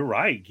 You're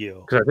right,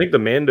 Gil. Because I think the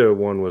Mando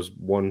one was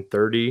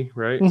 130,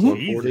 right? Mm-hmm.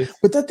 140.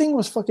 But that thing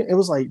was fucking. It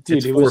was like,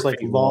 dude, it was like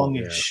long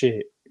as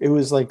shit. It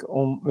was like, it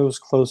was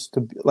close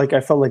to, like,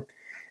 I felt like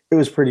it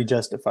was pretty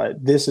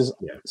justified. This is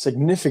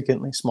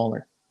significantly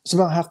smaller. It's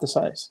about half the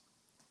size.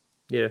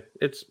 Yeah,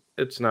 it's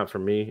not for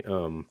me.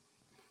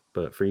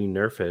 But for you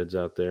Nerf heads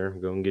out there,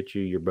 go and get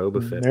you your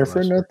Boba Fett. Nerf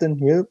or nothing.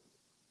 Yep.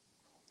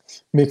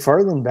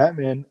 McFarlane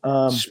Batman.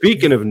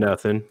 Speaking of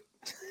nothing,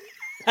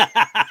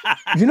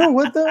 you know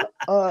what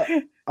though?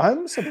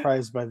 I'm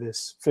surprised by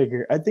this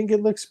figure. I think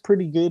it looks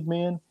pretty good,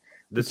 man.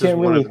 This is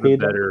one of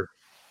the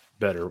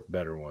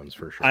better ones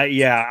for sure. I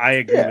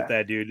agree with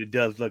that, dude. It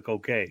does look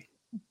okay.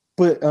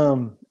 But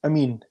I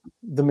mean,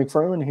 the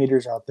McFarlane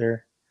haters out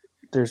there,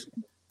 there's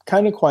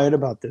kind of quiet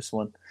about this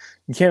one.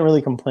 You can't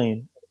really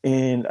complain.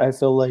 And I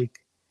feel like,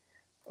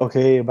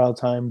 okay, about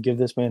time, give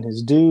this man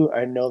his due.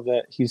 I know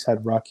that he's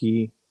had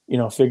rocky,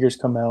 figures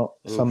come out.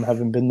 Oof. Some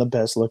haven't been the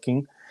best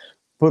looking.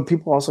 But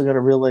people also got to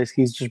realize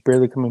he's just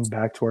barely coming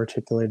back to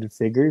articulated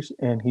figures,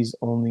 and he's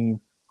only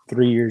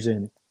 3 years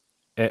in.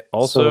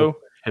 Also,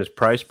 his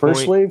price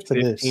first point, wave to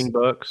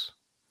 $15.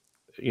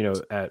 You know,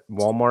 at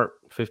Walmart,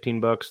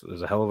 $15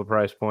 is a hell of a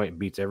price point. It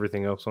beats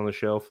everything else on the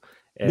shelf,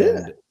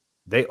 and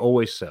they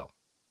always sell.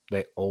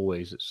 They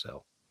always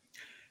sell.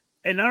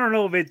 And I don't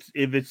know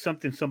if it's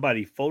something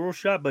somebody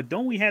photoshopped, but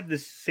don't we have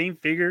this same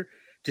figure,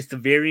 just a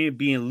variant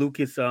being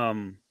Lucas?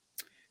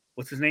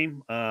 What's his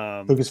name?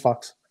 Lucas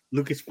Fox.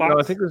 Lucas Fox. No,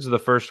 I think this is the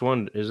first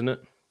one, isn't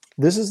it?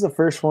 This is the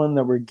first one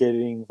that we're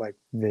getting like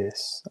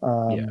this.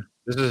 Yeah,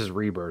 this is his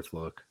rebirth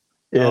look.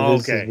 Yeah,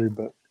 this is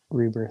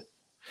rebirth.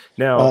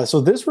 Now,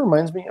 so this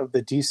reminds me of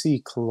the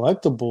DC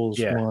collectibles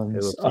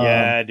ones.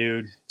 Yeah,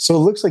 dude. So it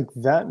looks like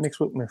that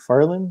mixed with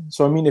McFarlane.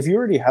 So I mean, if you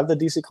already have the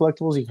DC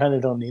collectibles, you kind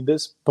of don't need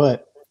this.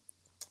 But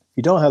if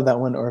you don't have that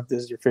one, or if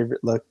this is your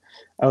favorite look,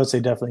 I would say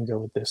definitely go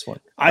with this one.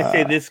 I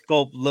say this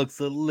sculpt looks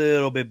a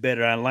little bit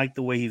better. I like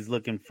the way he's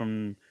looking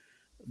from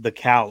the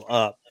cowl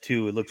up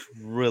too. It looks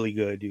really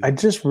good, dude. I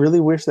just really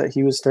wish that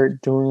he would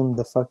start doing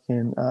the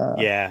fucking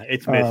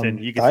it's missing.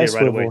 You can see it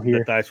right away here.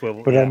 The thigh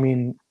swivel. But I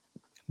mean,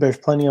 there's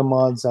plenty of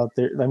mods out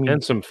there. I mean,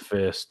 and some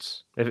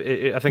fists. I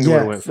think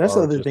that's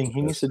the other thing.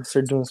 He needs to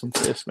start doing some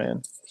fists,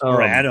 man.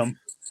 Or Adam.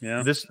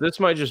 Yeah. This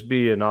might just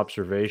be an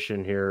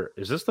observation here.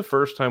 Is this the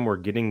first time we're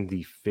getting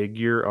the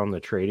figure on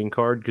the trading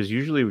card? Because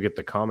usually we get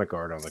the comic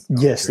art on the.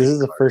 Yes, this is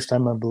the first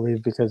time, I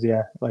believe, because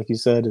like you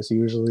said, it's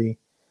usually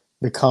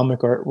the comic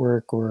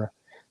artwork or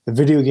the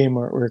video game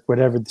artwork,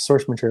 whatever, the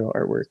source material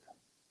artwork.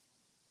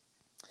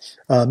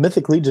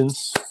 Mythic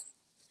Legions.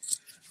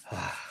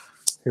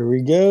 Here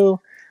we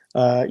go.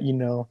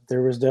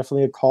 There was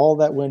definitely a call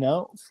that went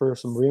out for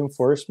some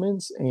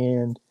reinforcements,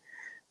 and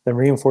the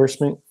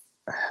reinforcement,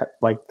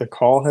 like the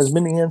call has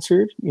been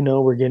answered.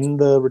 We're getting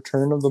the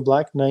return of the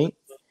Black Knight,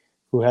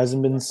 who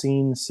hasn't been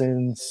seen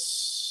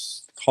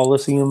since the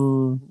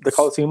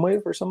Coliseum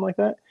wave or something like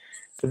that.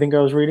 I think I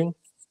was reading.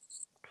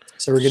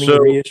 So we're getting a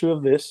reissue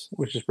of this,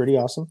 which is pretty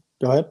awesome.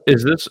 Go ahead.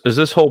 Is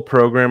this whole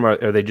program?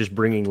 Are they just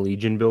bringing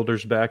Legion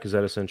builders back? Is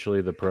that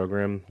essentially the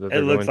program that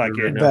they're looks like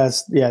it?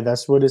 Right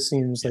that's what it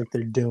seems like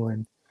they're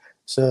doing.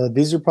 So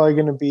these are probably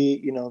going to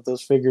be,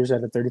 those figures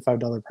at a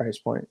 $35 price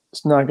point.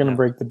 It's not going to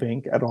break the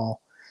bank at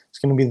all. It's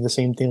going to be the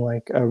same thing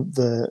like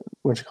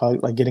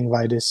like getting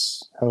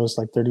Vitus. That was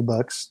like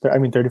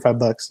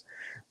 $35.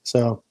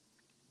 So,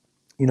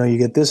 you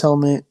get this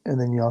helmet, and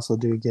then you also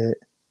do get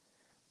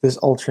this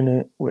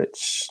alternate,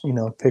 which,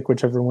 pick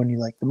whichever one you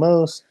like the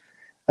most.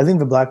 I think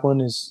the black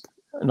one is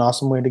an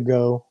awesome way to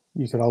go.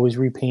 You could always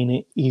repaint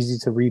it, easy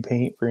to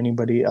repaint for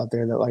anybody out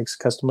there that likes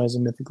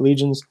customizing Mythic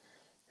Legions.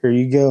 Here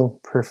you go.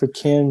 Perfect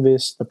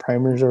canvas. The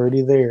primer's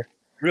already there.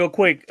 Real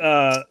quick.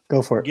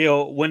 Go for it.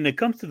 Gil, when it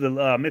comes to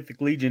the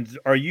Mythic Legions,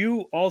 are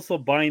you also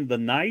buying the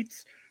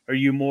Knights? Or are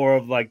you more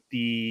of like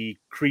the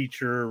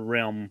creature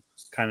realm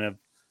kind of?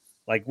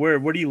 Like where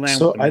do you land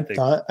with the Mythic?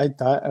 I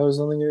thought I was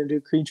only going to do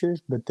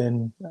creatures, but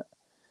then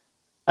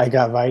I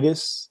got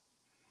Vitus,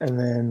 and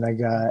then I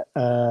got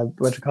the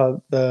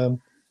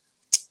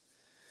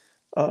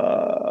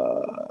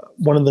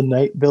one of the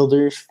Knight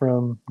builders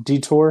from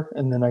Detour,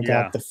 and then I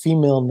got the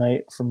female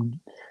Knight from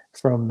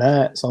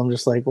Matt. So I'm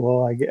just like,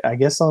 well, I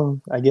guess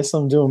I'm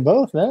doing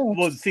both now.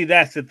 Well, see,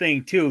 that's the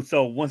thing too.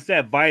 So once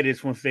that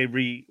Vitus,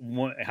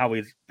 how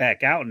he's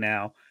back out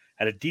now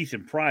at a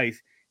decent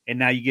price. And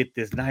now you get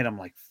this Knight. I'm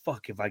like,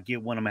 fuck, if I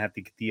get one, I'm going to have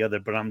to get the other.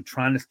 But I'm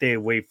trying to stay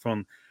away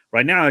from –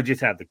 right now I just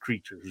have the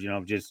creatures,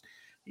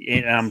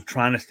 and I'm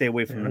trying to stay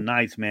away from the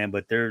Knights, man.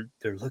 But they're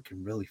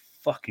looking really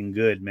fucking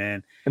good,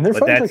 man. And they're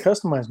fun to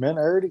customize, man.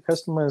 I already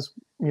customized,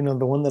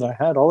 the one that I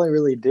had. All I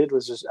really did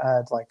was just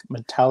add, like,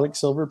 metallic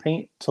silver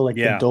paint to, like,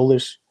 the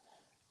dullish,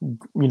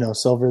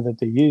 silver that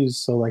they use.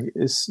 So, like,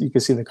 you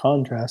can see the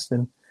contrast.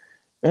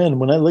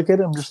 And when I look at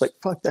it, I'm just like,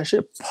 fuck, that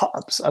shit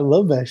pops. I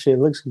love that shit. It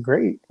looks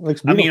great. It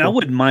looks beautiful. I mean, I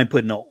wouldn't mind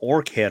putting an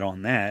orc head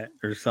on that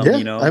or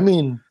something,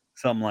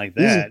 something like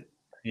that. Easy.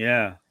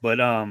 Yeah. But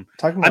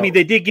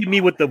they did give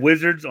me with the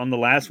wizards on the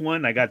last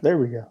one. There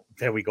we go.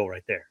 There we go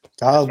right there.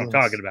 Goblins. That's what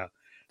I'm talking about.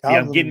 See,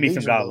 I'm getting me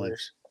some goblins.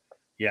 Builders.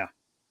 Yeah.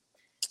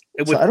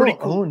 I don't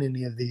own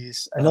any of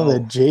these. I know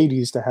that Jade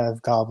used to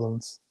have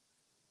goblins.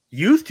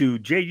 Used to,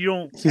 Jay, you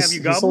don't have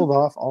your goblins? He sold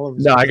off all of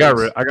his. No, I got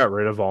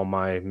rid of all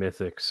my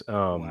mythics.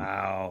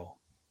 Wow.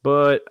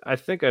 But I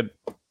think I'd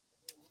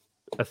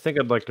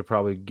like to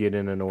probably get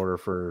in an order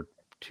for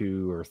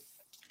 2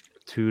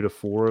 to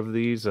 4 of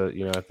these. I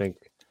think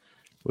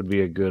would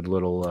be a good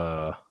little.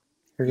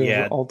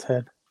 Alt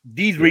head.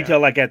 These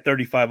retail like at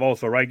 $35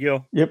 also, right,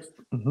 Gil? Yep.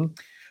 Mm-hmm.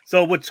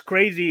 So what's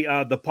crazy?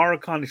 The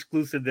PowerCon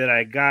exclusive that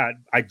I got,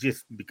 I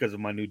just because of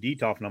my new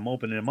DTOF and I'm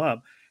opening them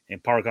up.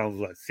 And PowerCon was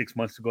like 6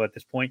 months ago at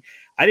this point.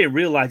 I didn't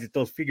realize that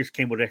those figures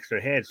came with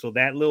extra heads. So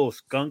that little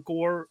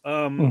Stinkor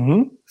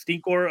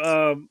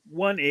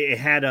one, it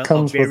had a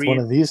comes with one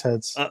of these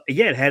heads.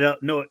 It had a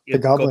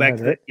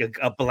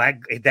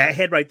black that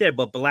head right there,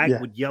 but black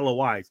with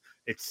yellow eyes.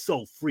 It's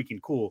so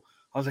freaking cool.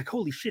 I was like,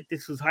 holy shit,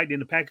 this was hiding in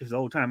the package the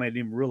whole time. I didn't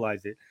even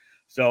realize it.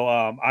 So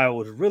I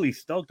was really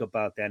stoked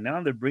about that.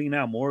 Now they're bringing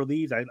out more of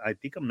these. I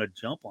think I'm gonna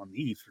jump on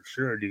these for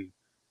sure, dude.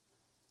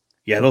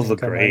 Yeah, those look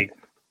great.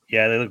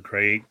 Yeah, they look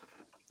great.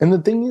 And the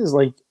thing is,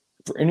 like,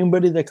 for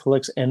anybody that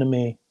collects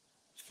anime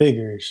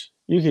figures,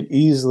 you could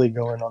easily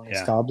go in on these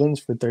Yeah. goblins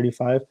for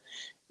 35.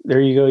 There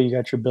you go. You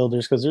got your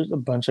builders because there's a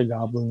bunch of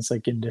goblins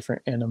like in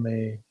different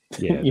anime.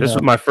 Yeah, you this know.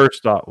 was my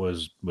first thought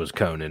was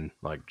Conan,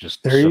 like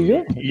just There you some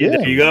go. Yeah,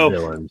 there you Yeah. go.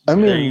 villains. I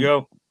mean, There you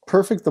go.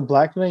 perfect. The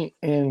Black Knight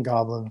and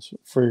goblins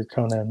for your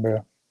Conan,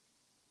 bro.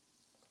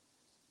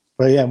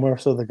 But yeah, more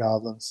so the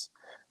goblins.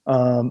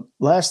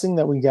 Last thing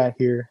that we got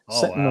here,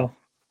 Oh, Sentinel. wow.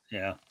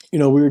 Yeah. You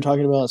know, we were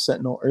talking about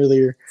Sentinel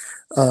earlier.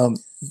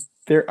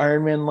 Their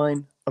Iron Man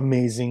line,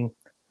 amazing.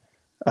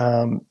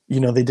 You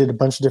know, they did a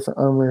bunch of different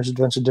armors, a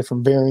bunch of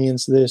different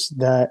variants, this,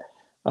 that.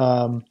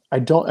 I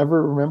don't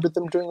ever remember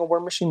them doing a War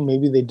Machine.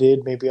 Maybe they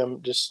did. Maybe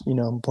I'm just, you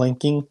know,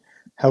 blanking.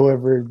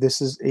 However,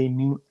 this is a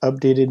new,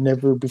 updated,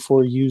 never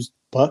before used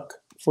buck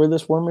for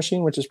this War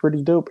Machine, which is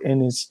pretty dope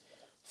and is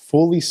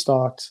fully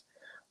stocked.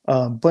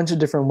 Bunch of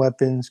different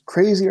weapons,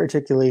 crazy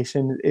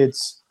articulation.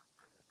 It's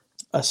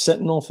a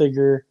Sentinel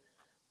figure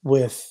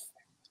with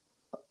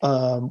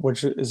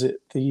which is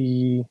it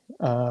the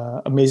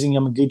amazing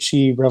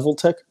Yamaguchi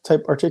Revoltech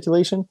type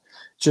articulation,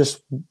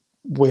 just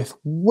with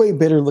way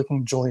better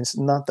looking joints,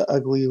 not the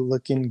ugly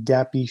looking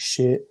gappy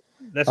shit.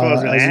 That's what I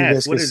was going to As you ask.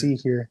 guys can see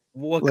here.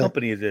 What Look.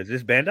 company is this? Is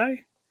this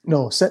Bandai?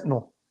 No,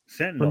 Sentinel.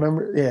 Sentinel.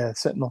 Remember? Yeah,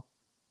 Sentinel.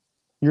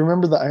 You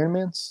remember the Iron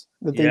Mans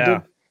that they Yeah.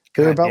 did?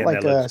 They're God about damn, that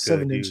like looks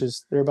 7 good, dude.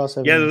 inches. They're about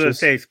 7 Yeah, I was going to inches.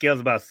 say scale's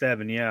about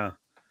 7. Yeah.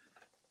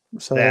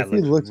 So That if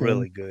you looks look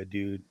really good,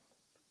 dude.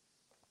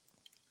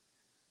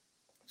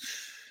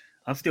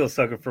 I'm still a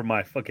sucker for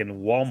my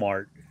fucking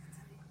Walmart.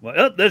 Well,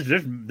 oh,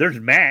 there's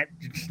Matt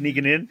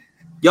sneaking in.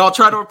 Y'all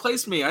try to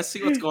replace me. I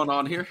see what's going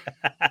on here.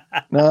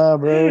 Nah,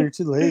 bro, you're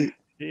too late.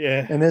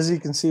 Yeah. And as you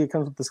can see, it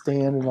comes with the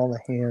stand and all the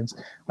hands.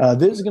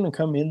 This is gonna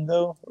come in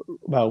though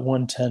about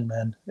 110,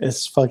 man.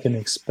 It's fucking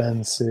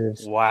expensive.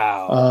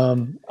 Wow.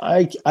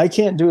 I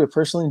can't do it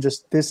personally.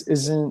 Just this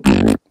isn't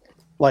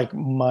like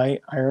my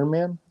Iron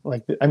Man.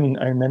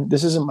 Iron Man.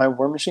 This isn't my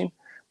War Machine.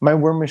 My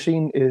War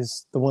Machine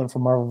is the one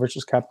from Marvel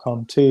vs.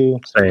 Capcom 2.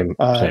 Same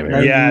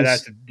here. Yeah,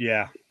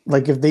 Yeah.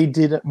 Like if they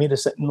made a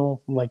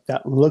Sentinel like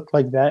that looked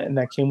like that and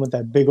that came with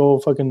that big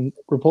old fucking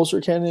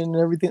repulsor cannon and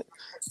everything,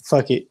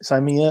 fuck it,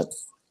 sign me up.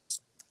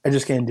 I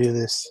just can't do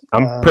this.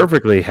 I'm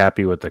perfectly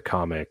happy with the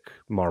comic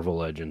Marvel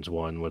Legends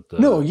one with the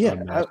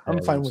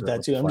I'm fine with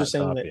that too. I'm just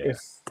saying that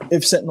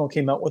if Sentinel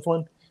came out with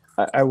one,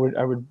 I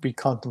would be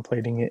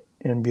contemplating it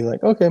and be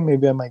like, okay,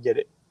 maybe I might get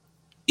it.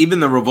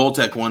 Even the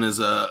Revoltech one is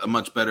a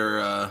much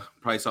better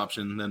price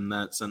option than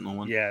that Sentinel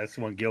one. Yeah, that's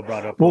the one Gil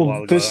brought up a while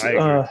Well, ago. this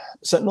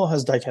Sentinel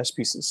has diecast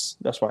pieces.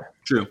 That's why.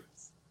 True.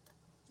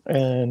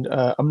 And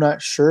I'm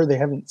not sure, they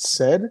haven't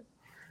said,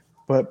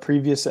 but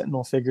previous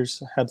Sentinel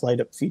figures had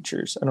light up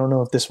features. I don't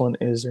know if this one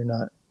is or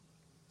not.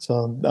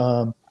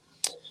 So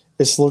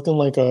it's looking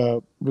like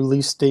a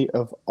release date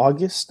of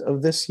August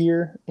of this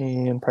year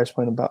and price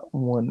point about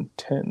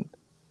 110.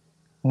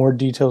 More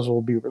details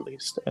will be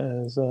released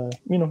as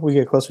we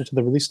get closer to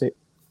the release date.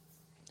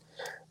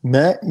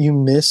 Matt, you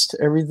missed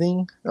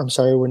everything. I'm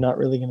sorry, we're not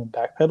really going to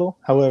backpedal.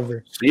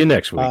 However, see you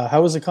next week.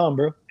 How was the con,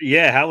 bro?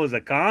 Yeah, how was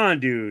the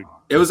con, dude?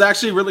 It was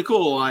actually really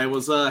cool. I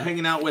was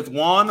hanging out with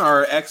Juan,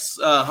 our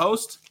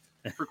ex-host,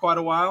 for quite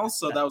a while,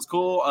 so that was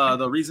cool.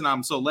 The reason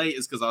I'm so late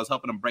is because I was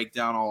helping him break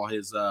down all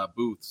his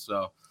booths.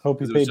 So hope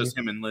he it paid was just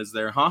you. him and Liz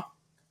there, huh?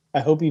 I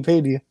hope he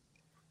paid you.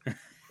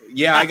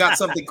 Yeah, I got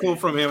something cool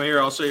from him here.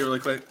 I'll show you really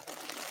quick.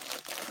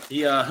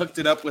 He hooked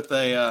it up with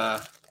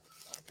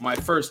my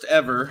first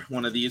ever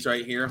one of these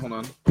right here. Hold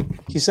on.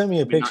 He sent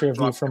me a picture of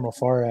you from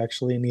afar,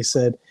 actually, and he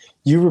said,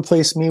 "You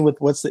replaced me with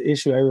what's the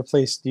issue? I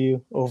replaced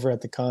you over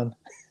at the con."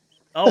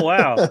 Oh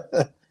wow!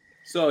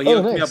 So he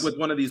hooked me up with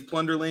one of these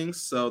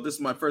plunderlings. So this is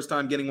my first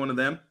time getting one of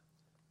them.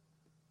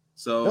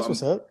 So that's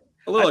what's up.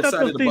 A little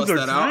excited to bust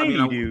that out. Tiny,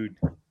 I mean,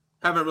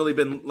 I haven't really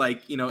been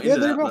into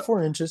they're about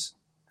 4 inches.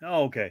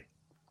 Oh, okay.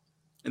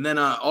 And then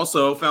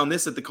also found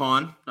this at the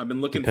con. I've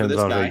been looking for this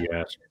guy.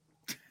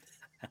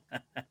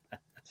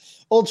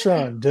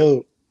 Ultron,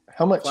 dope.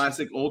 How much?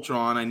 Classic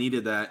Ultron. I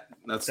needed that.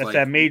 That's like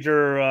that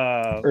major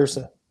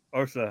Ursa.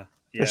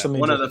 Yeah. Ursa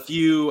one of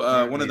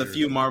the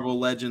few Marvel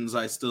Legends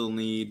I still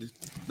need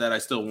that I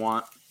still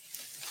want.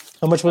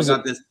 How much was I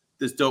got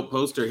this dope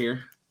poster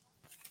here.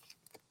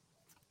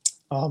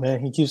 Oh man,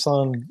 he keeps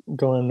on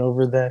going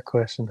over that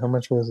question. How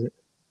much was it?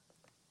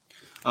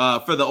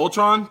 For the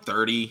Ultron,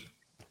 30.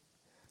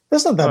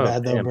 That's not that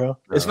bad though, bro.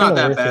 It's not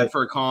that bad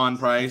for a con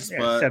price,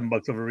 but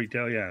 $7 over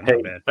retail. Yeah,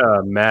 not bad.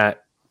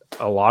 Matt,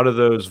 a lot of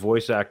those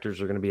voice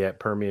actors are going to be at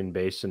Permian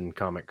Basin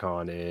Comic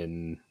Con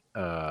in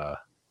get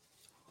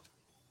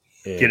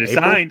it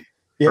April? signed.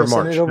 Yeah,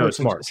 send it over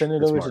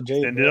to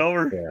Jake. Send it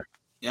over.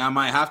 Yeah, I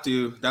might have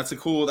to. That's a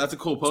cool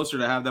poster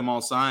to have them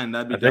all signed.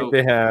 That'd be dope. I think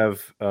they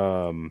have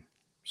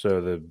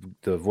so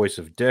the voice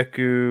of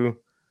Deku,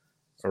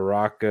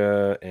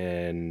 Araka,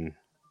 and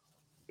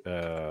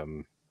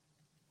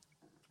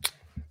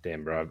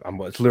damn, bro, I'm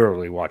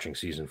literally watching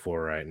season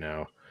 4 right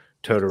now.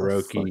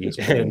 Todoroki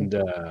and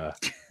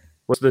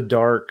what's the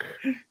dark?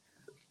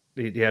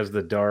 He has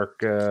the dark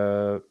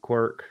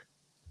quirk.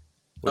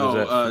 What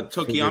is that?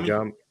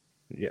 Tokiyami.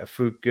 Yeah,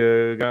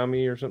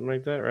 Fukugami or something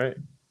like that, right?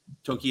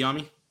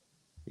 Tokiyami.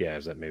 Yeah,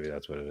 maybe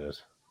that's what it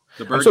is.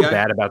 The bird I'm so guy?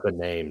 bad about the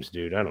names,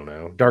 dude. I don't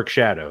know. Dark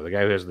Shadow, the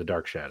guy who has the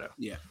Dark Shadow.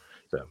 Yeah.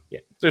 So yeah,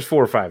 there's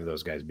 4 or 5 of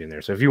those guys being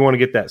there. So if you want to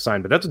get that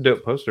signed, but that's a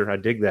dope poster. I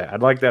dig that.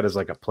 I'd like that as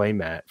like a play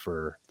mat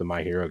for the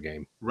My Hero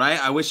game. Right?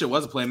 I wish it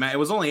was a play mat. It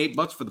was only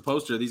 $8 for the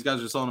poster. These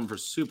guys are selling them for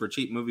super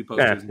cheap movie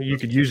posters. Yeah, you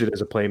could use it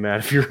as a play mat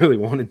if you really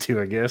wanted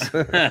to, I guess.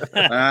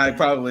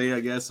 Probably,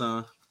 I guess.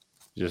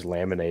 Just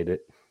laminate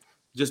it.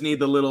 Just need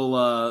the little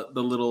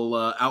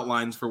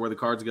outlines for where the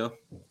cards go.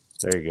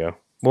 There you go.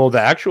 Well,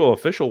 the actual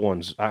official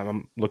ones,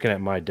 I'm looking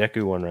at my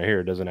Deku one right here.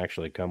 It doesn't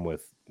actually come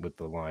with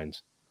the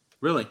lines.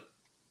 Really?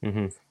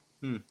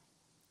 Mm-hmm.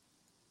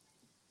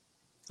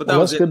 But that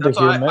was it.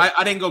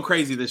 I didn't go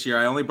crazy this year.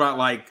 I only brought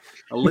like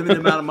a limited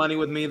amount of money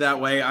with me. That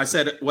way, I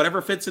said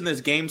whatever fits in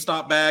this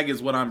GameStop bag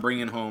is what I'm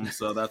bringing home.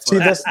 So that's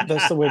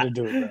that's the way to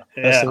do it. Bro.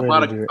 That's the way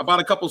to do it. I bought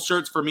a couple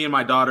shirts for me and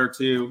my daughter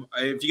too.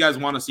 If you guys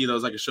want to see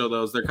those, I can show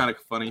those. They're kind of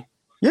funny.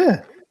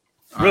 Yeah.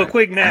 Real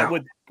quick, Matt,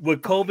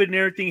 with COVID and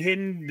everything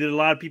hitting, did a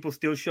lot of people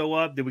still show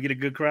up? Did we get a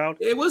good crowd?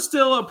 It was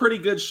still a pretty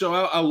good show.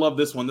 I love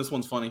this one. This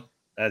one's funny.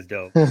 That's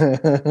dope.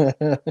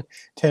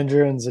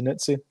 Tanjiro and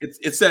Zenitsu.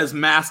 It says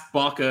masked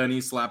Baka and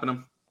he's slapping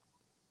him.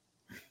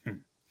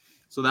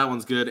 So that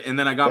one's good. And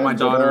then I got my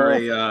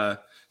daughter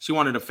she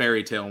wanted a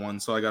fairy tale one,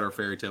 so I got her a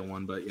fairy tale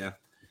one. But yeah,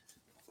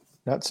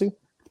 Natsu,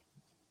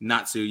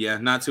 yeah,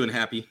 Natsu and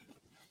Happy.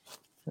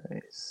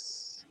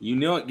 Nice. You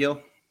knew it, Gil.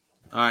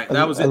 All right,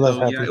 that was it though.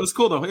 Happy. Yeah, it was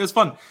cool though. It was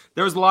fun.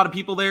 There was a lot of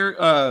people there.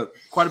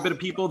 Quite a bit of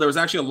people. There was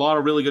actually a lot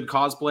of really good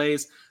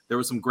cosplays. There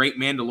was some great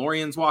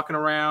Mandalorians walking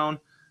around.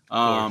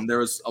 There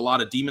was a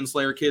lot of Demon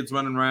Slayer kids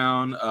running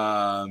around.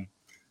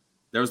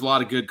 There was a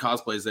lot of good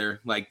cosplays there.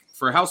 Like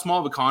for how small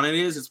of a con it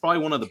is, it's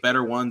probably one of the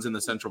better ones in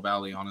the Central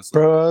Valley, honestly.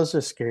 Bro, I was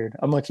just scared.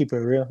 I'm gonna keep it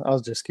real. I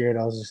was just scared.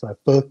 I was just like,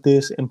 fuck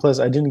this. And plus,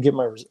 I didn't get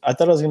I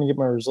thought I was gonna get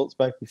my results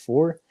back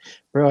before.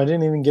 Bro, I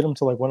didn't even get them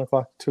till like 1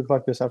 o'clock, 2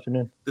 o'clock this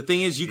afternoon. The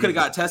thing is, you could have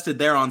got tested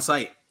there on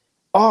site.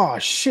 Oh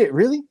shit!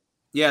 Really?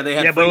 Yeah, they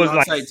had free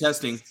on-site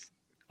testing.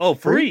 Oh,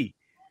 free.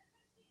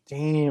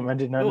 Damn, I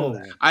did not know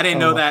that. I didn't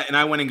know that, and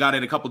I went and got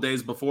it a couple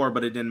days before,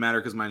 but it didn't matter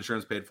because my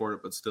insurance paid for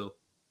it. But still,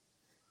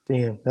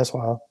 damn, that's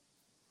wild.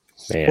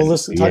 Man, well,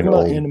 listen, talking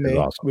about anime,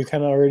 awesome. We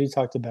kind of already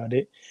talked about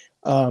it.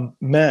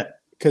 Matt,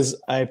 because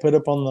I put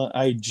up on the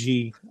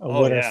IG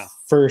what our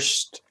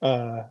first,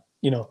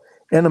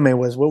 anime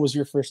was. What was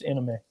your first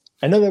anime?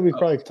 I know that we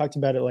probably talked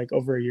about it like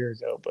over a year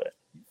ago, but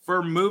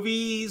for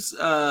movies,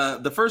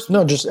 the first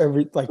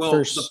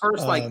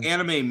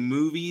anime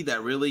movie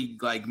that really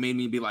like made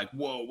me be like,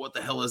 whoa, what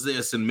the hell is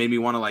this? And made me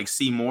want to like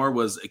see more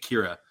was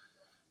Akira,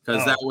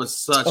 because that was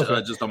such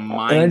just a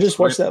mind. And I just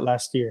watched that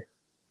last year.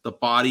 The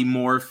body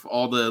morph,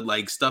 all the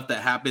like stuff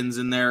that happens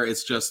in there,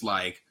 it's just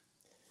like,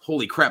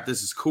 holy crap,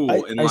 this is cool.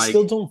 I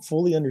still don't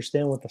fully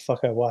understand what the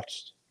fuck I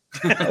watched.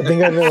 I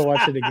think I've got to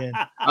watch it again.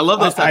 I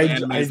love those type of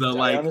animes though.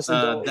 Like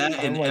that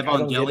and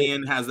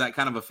Evangelion has that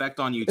kind of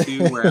effect on you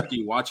too, where after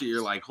you watch it,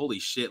 you're like, holy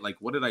shit, like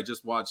what did I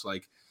just watch?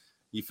 Like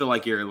you feel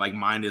like your like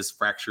mind is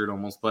fractured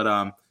almost.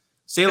 But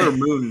Sailor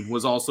Moon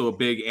was also a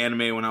big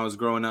anime when I was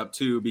growing up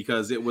too,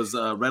 because it was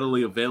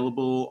readily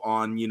available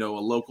on a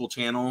local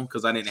channel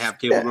because I didn't have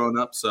cable growing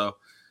up. So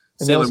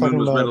Sailor Moon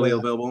was readily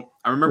available.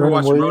 I remember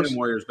watching Ronin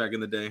Warriors back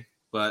in the day,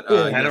 but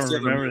I don't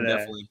remember that.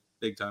 Definitely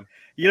big time.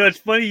 It's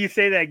funny you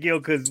say that, Gil,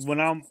 because when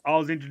I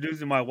was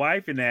introducing my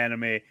wife in the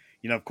anime,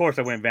 of course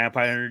I went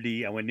Vampire Hunter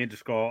D, I went Ninja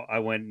Scroll, I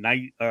went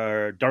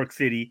Dark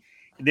City,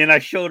 and then I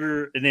showed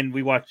her, and then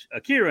we watched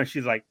Akira, and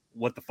she's like,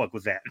 "What the fuck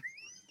was that?"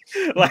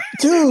 Like,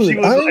 dude,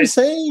 I'm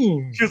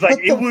saying she was like,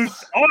 "It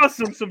was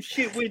awesome. Some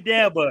shit went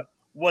down, but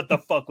what the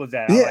fuck was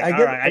that?" Yeah, like,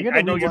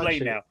 I know you're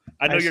late now.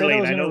 I know you're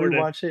late. I know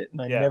rewatch it,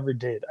 and I never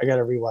did. I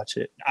gotta rewatch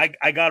it.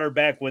 I got her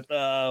back with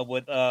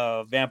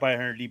Vampire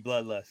Hunter D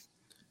Bloodlust.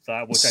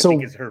 Which I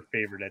think is her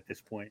favorite at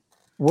this point.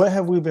 What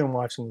have we been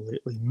watching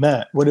lately?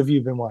 Matt, what have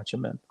you been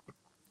watching, man?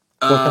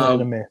 What kind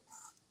of anime?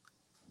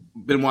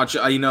 Been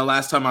watching,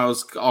 last time I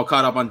was all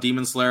caught up on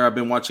Demon Slayer. I've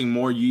been watching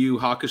more Yu Yu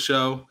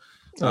Hakusho.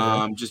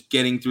 Okay. Just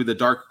getting through the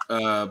Dark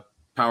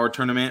Power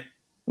tournament.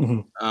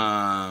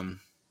 Mm-hmm.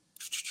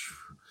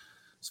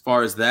 As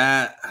far as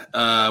that,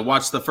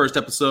 watched the first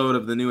episode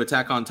of the new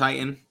Attack on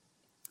Titan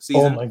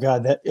season. Oh my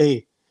god, that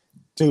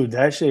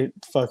shit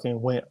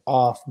fucking went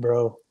off,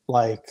 bro.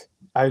 Like,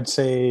 I'd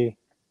say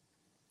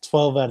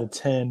 12 out of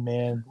 10,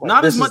 man. Like,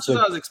 not as much as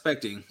I was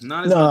expecting.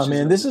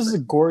 This is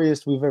the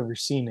goriest we've ever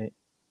seen it.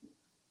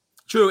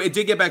 True, it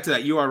did get back to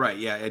that. You are right.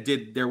 Yeah, it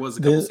did. There was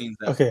a couple scenes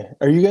there. Okay,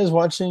 are you guys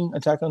watching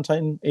Attack on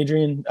Titan,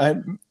 Adrian?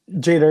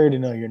 Jade, I already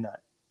know you're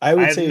not. I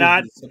would say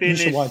not you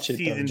should watch it,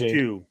 season though,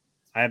 2.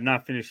 I have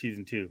not finished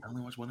season 2. I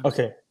only watched one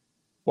episode. Okay,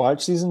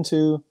 watch season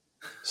 2.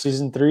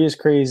 Season 3 is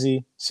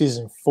crazy.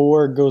 Season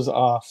 4 goes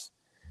off.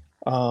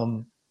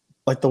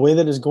 Like the way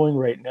that it's going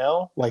right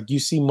now, like you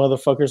see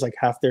motherfuckers like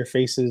half their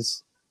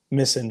faces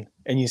missing,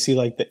 and you see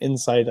like the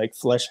inside like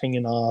flesh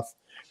hanging off,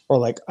 or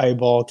like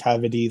eyeball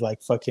cavity,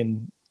 like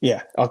fucking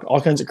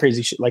all kinds of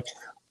crazy shit. Like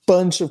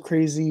bunch of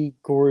crazy,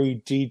 gory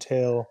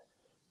detail,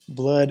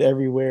 blood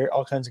everywhere,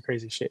 all kinds of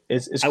crazy shit.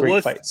 It's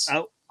great fights.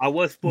 I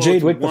was spoiled.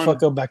 Jade, wake the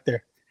fuck up back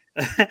there.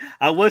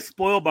 I was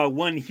spoiled by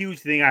one huge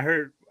thing. I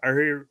heard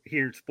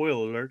here.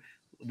 Spoiler alert: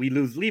 we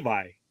lose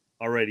Levi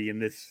already in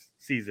this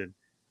season.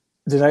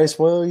 Did I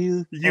spoil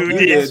you? You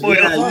did. Spoil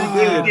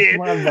you did.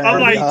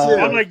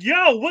 I'm like,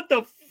 yo, what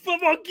the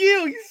fuck about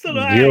Gil? You still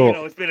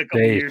alive? It's been a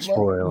couple years.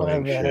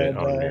 Spoiling shit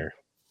on there.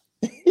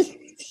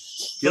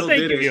 Gil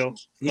did it.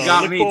 He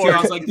got me too. I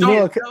was like,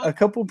 a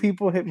couple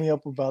people hit me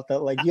up about that.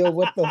 Like, yo,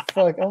 what the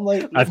fuck? I'm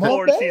like, look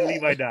forward to seeing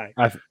Levi die.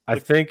 I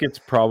think it's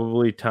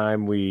probably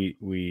time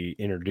we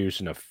introduce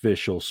an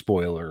official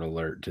spoiler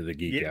alert to the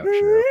Geek Out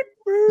show.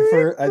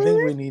 I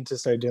think we need to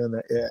start doing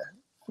that. Yeah,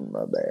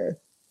 my bad.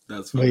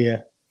 That's funny. But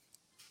yeah.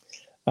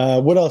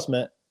 What else,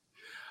 Matt?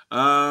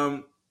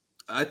 I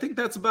think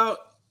that's about.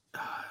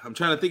 I'm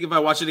trying to think if I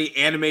watch any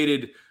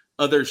animated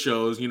other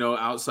shows,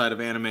 outside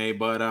of anime,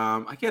 but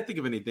I can't think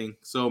of anything.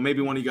 So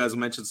maybe one of you guys will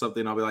mention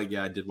something. I'll be like,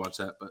 yeah, I did watch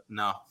that, but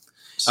no.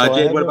 So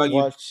Jade, what about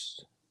you?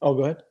 Oh,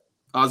 go ahead.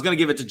 I was gonna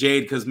give it to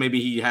Jade because maybe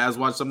he has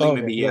watched something,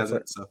 okay, maybe he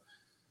hasn't. So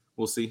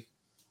we'll see.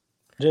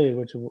 Jade,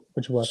 what you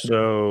watching?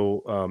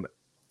 So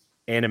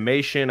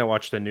animation. I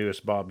watched the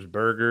newest Bob's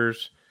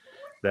Burgers.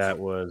 That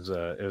was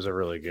it was a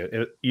really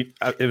good. It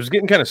was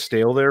getting kind of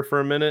stale there for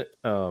a minute,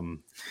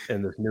 and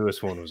this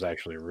newest one was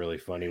actually really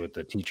funny with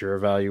the teacher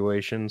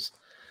evaluations.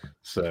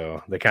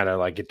 So they kind of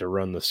like get to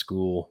run the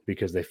school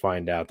because they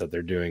find out that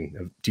they're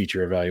doing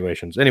teacher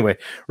evaluations. Anyway,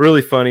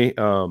 really funny.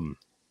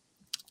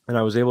 And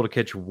I was able to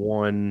catch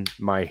one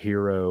My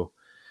Hero,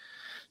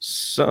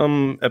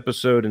 some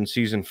episode in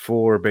season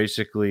 4.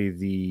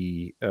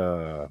 Basically,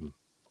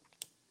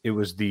 it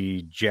was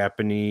the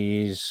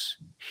Japanese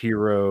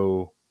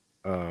hero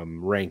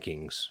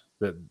rankings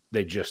that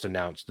they just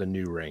announced, the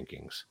new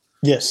rankings.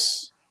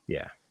 Yes.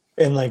 Yeah.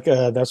 And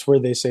that's where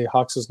they say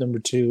Hawks is number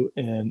 2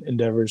 and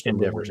Endeavor's number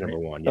 1. Endeavor's number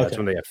 1. Yeah, okay. That's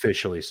when they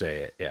officially say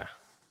it. Yeah.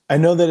 I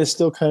know that it's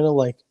still kind of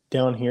like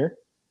down here,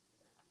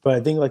 but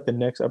I think like the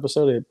next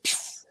episode,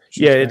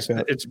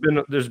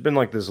 there's been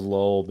like this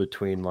lull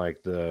between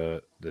like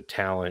the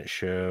talent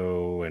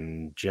show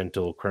and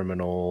Gentle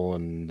Criminal,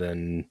 and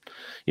then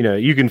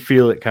you can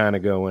feel it kind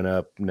of going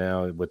up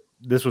now. With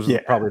this was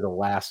probably the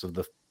last of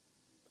the,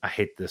 I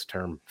hate this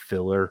term,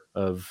 filler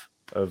of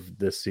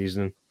this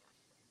season.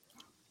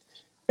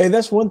 Hey,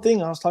 that's one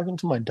thing I was talking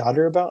to my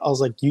daughter about. I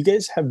was like, you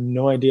guys have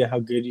no idea how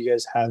good you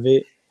guys have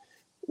it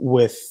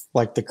with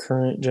like the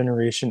current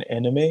generation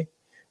anime,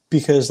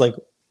 because like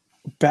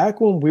back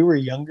when we were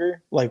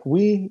younger, like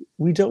we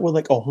dealt with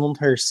like a whole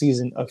entire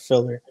season of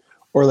filler,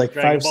 or like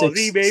Dragon 5,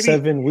 6,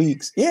 7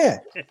 weeks. Yeah,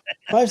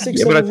 5,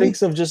 6, 7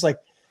 weeks of just like,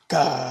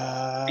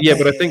 God. Yeah,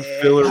 but I think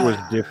filler was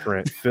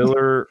different.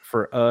 Filler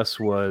for us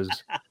was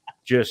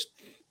just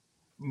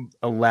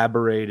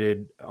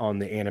elaborated on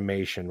the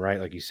animation, right?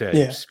 Like you said,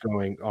 just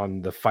going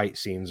on the fight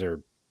scenes are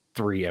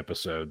 3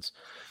 episodes,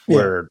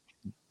 where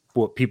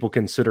what people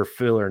consider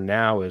filler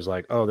now is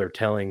like, oh, they're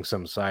telling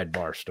some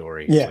sidebar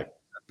story. Yeah. Like,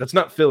 that's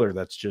not filler.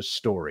 That's just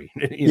story.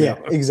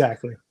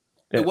 Exactly.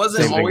 It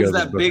wasn't always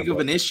that big of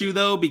an issue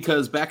though,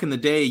 because back in the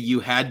day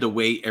you had to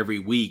wait every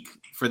week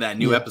for that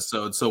new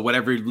episode. So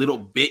whatever little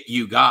bit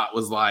you got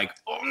was like,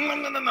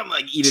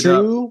 eat it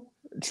up.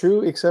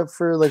 True, except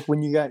for like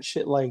when you got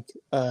shit like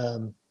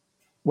Bleach.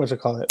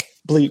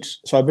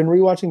 So I've been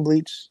rewatching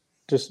Bleach.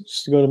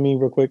 Just to go to me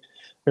real quick.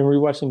 Been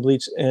rewatching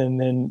Bleach, and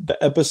then the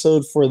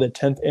episode for the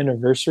 10th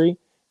anniversary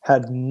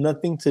had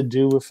nothing to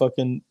do with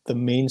fucking the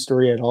main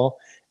story at all,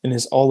 and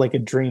it's all like a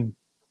dream.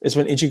 It's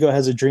when Ichigo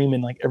has a dream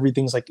and like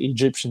everything's like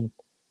Egyptian,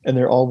 and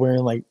they're all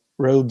wearing like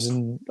robes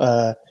and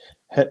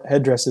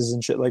headdresses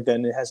and shit like that,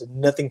 and it has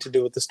nothing to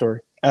do with the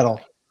story at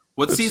all.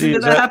 What season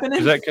did that happen in?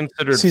 Is that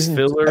considered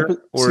filler,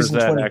 or is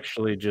that 20.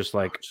 actually just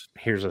like,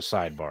 here's a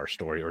sidebar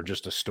story, or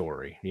just a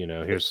story?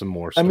 Here's some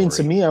more story. I mean,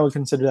 to me, I would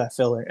consider that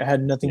filler. It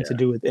had nothing to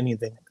do with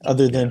anything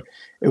other than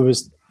it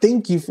was,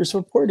 thank you for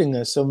supporting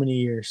us so many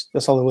years.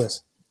 That's all it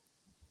was.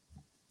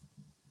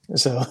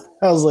 So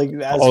I was like,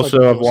 that's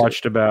also, I've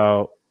watched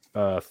about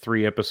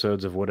 3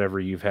 episodes of whatever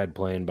you've had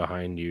playing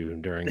behind you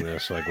during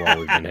this, like while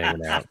we've been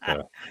hanging out.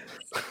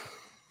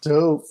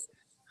 Dope.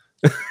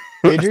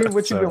 Adrian,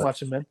 what you been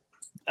watching, man?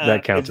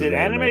 That counts as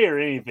anime or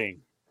anything.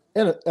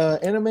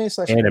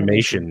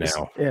 Animation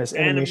now. Yes,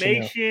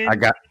 animation. I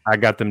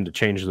got them to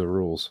change the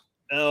rules.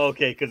 Oh,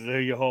 okay, because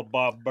of your whole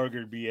Bob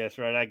Burger BS,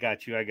 right? I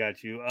got you.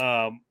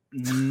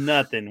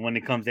 Nothing when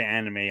it comes to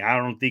anime. I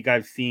don't think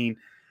I've seen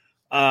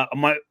I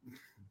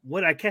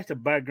catch the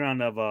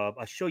background of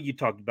a show you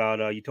talked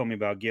about. You told me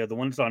about, Gail, the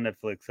one that's on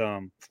Netflix.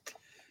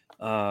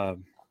 God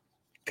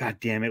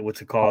damn it,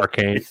 what's it called?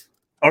 Arcane. It's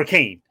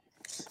Arcane.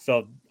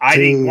 So I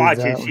didn't watch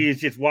it. She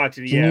is just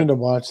watching it. You need to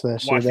watch that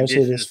shit. That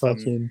shit is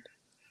fucking.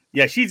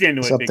 Yeah, she's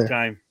into it big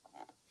time.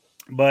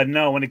 But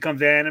no, when it comes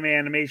to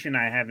animation,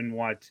 I haven't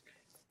watched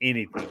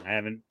anything. I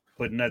haven't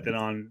put nothing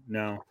on.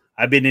 No,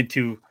 I've been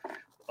into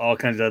all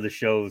kinds of other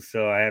shows,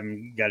 so I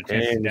haven't got a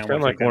chance to sit You down.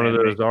 sound like one of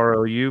those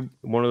RLU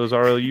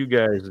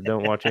guys that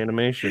don't watch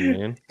animation,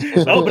 man.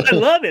 Oh, but I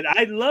love it.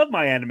 I love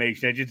my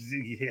animation. I just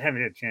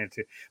haven't had a chance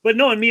to. But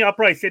knowing me, I'll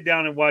probably sit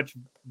down and watch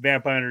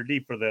Vampire Hunter D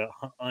for the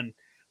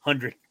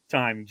 100th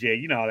time, Jay.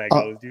 You know how that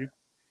goes, dude.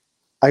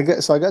 I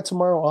got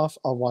tomorrow off.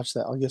 I'll watch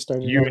that. I'll get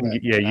started. You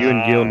and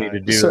Gil need to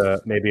do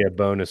maybe a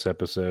bonus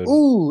episode.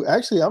 Ooh,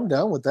 actually, I'm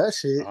down with that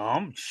shit.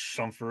 I'm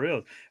for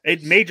real. Hey,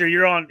 Major,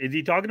 you're on. Is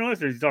he talking to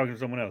us or is he talking to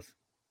someone else?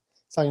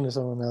 Talking to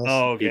someone else.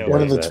 Oh, okay.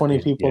 One of the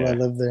 20 people that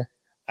live there.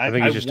 I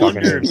think he's just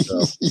talking to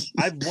himself.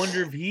 I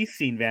wonder if he's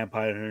seen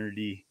Vampire Hunter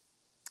D.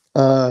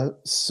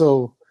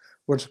 So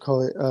what you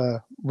call it?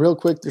 Real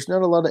quick, there's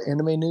not a lot of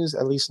anime news,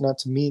 at least not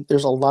to me.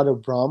 There's a lot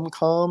of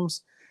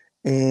rom-coms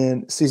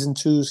and season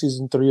 2,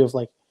 season 3 of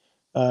like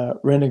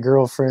Rent a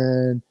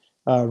Girlfriend,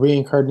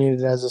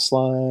 Reincarnated as a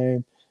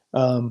Slime,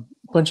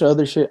 bunch of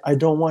other shit. I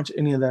don't watch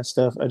any of that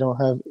stuff. I don't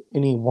have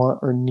any want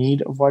or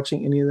need of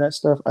watching any of that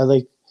stuff. I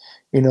like,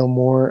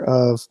 more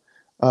of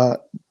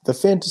the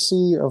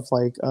fantasy of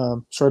like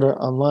sort of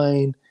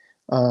online,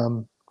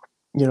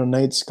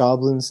 knights,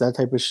 goblins, that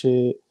type of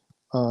shit.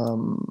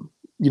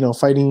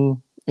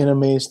 Fighting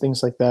animes,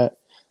 things like that.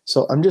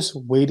 So I'm just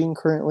waiting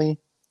currently.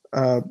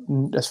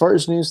 As far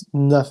as news,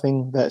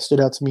 nothing that stood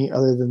out to me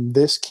other than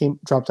this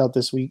dropped out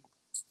this week.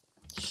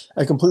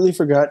 I completely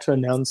forgot to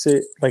announce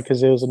it,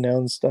 because it was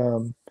announced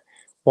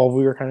while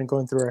we were kind of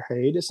going through our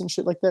hiatus and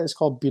shit like that. It's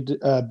called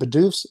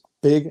Bidoof's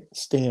Big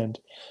Stand.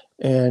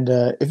 And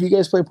if you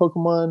guys play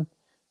Pokemon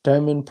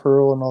Diamond,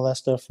 Pearl, and all that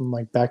stuff from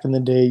like back in the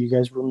day, you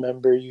guys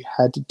remember you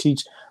had to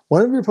teach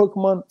one of your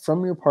Pokemon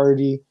from your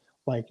party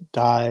like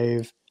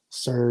dive,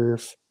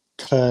 surf,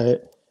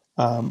 cut,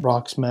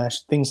 rock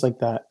smash, things like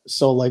that.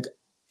 So like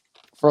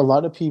for a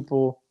lot of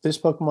people, this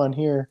Pokemon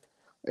here,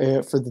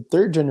 for the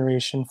 3rd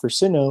generation for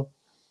Sinnoh,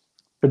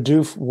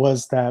 Bidoof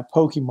was that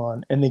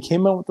Pokemon. And they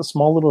came out with a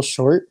small little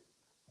short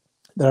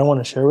that I want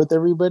to share with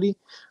everybody.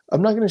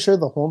 I'm not going to share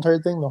the whole entire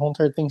thing. The whole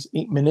entire thing's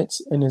 8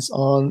 minutes and it's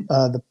on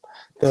the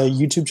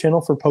YouTube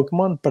channel for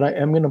Pokemon, but I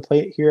am going to play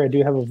it here. I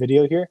do have a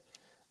video here.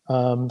 So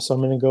I'm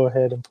going to go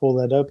ahead and pull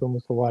that up and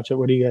we can watch it.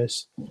 What do you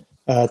guys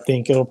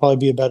think? It'll probably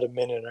be about a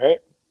minute, all right?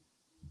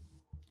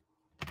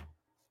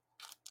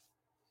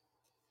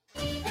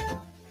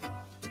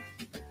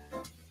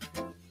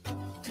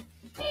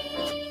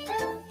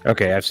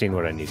 Okay, I've seen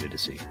what I needed to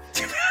see.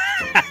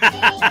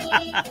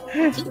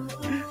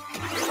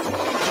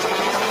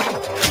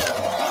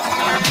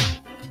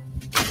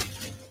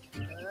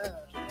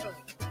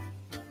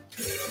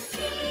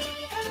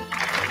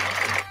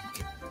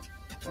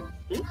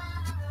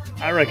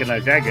 I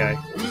recognize that guy.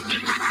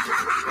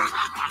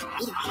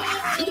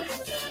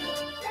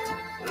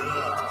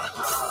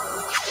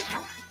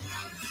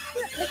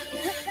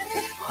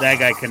 That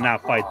guy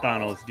cannot fight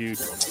Thanos, dude.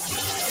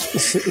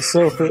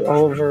 So for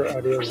all of our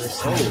audio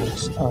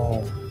listeners,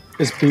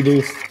 it's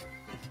Bidoof,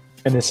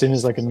 and as soon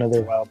as like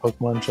another wild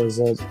Pokemon shows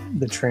up,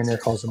 the trainer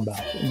calls him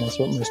back, and that's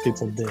what most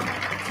people do.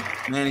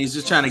 Man, he's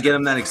just trying to get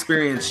him that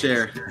experience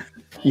share.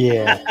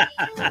 Yeah.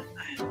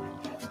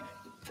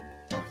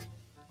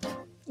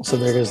 So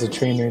there goes the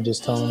trainer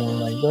just telling him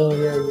like, oh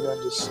yeah,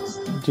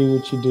 just do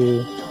what you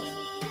do.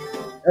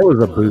 That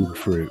was a boob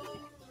fruit.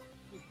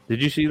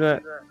 Did you see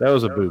that? That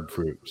was a boob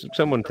fruit.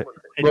 Someone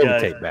roll the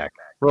tape back.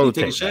 Roll the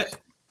tape back.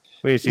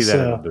 We see that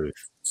in the booth.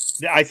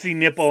 I see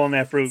nipple on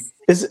that fruit.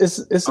 It's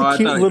a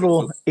cute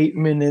little 8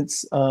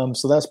 minutes.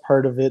 So that's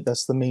part of it.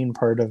 That's the main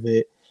part of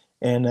it.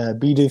 And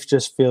Bidoof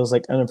just feels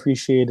like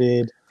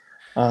unappreciated.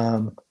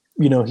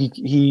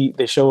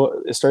 They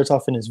show it starts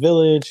off in his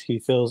village. He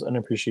feels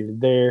unappreciated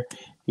there.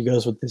 He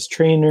goes with his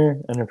trainer,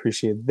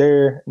 unappreciated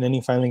there, and then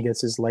he finally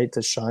gets his light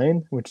to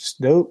shine, which is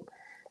dope.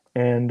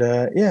 And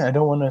I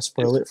don't want to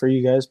spoil it for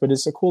you guys, but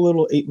it's a cool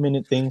little 8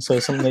 minute thing. So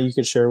it's something that you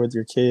could share with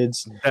your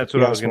kids. That's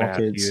what I was going to ask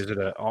you.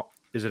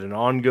 Is it an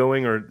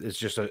ongoing or it's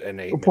just an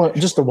 8 minute?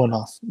 Just a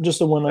one-off.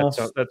 Just a one-off.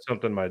 That's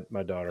something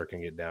my daughter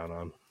can get down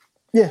on.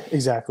 Yeah,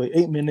 exactly.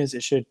 8 minutes.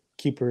 It should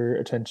keep her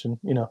attention.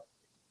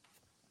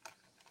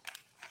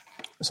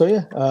 So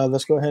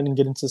let's go ahead and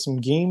get into some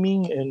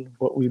gaming and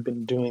what we've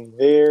been doing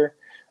there.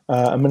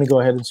 I'm going to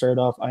go ahead and start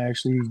off. I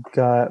actually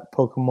got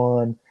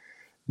Pokemon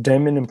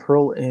Diamond and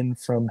Pearl in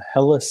from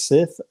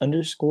HellaSith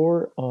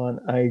 _ on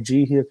IG.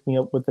 He hooked me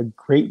up with a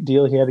great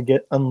deal. He had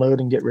to unload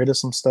and get rid of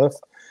some stuff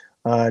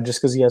just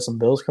because he had some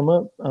bills come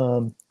up.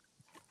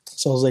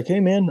 So I was like, hey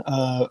man,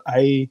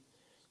 I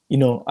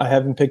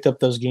haven't picked up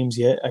those games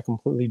yet. I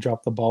completely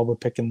dropped the ball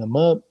with picking them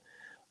up.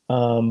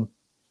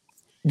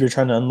 You're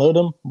trying to unload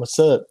them? What's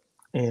up?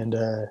 And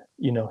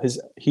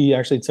he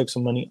actually took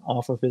some money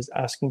off of his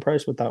asking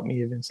price without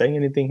me even saying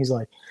anything. He's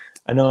like,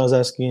 I know I was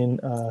asking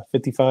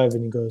 55,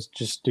 and he goes,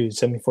 just dude,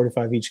 send me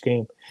 45 each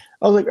game.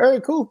 I was like, all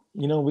right, cool.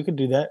 We could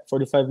do that.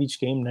 45 each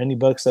game,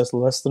 $90. That's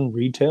less than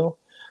retail.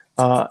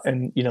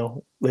 And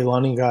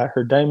Leilani got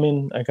her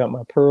Diamond. I got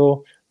my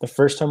Pearl. The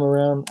first time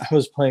around, I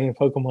was playing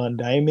Pokemon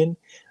Diamond.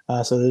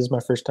 So this is my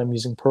first time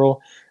using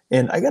Pearl.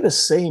 And I got to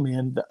say,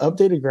 man, the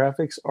updated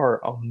graphics are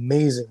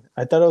amazing.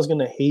 I thought I was going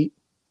to hate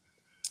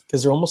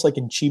because they're almost like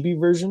in chibi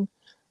version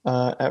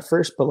at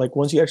first, but like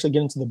once you actually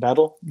get into the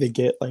battle, they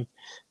get like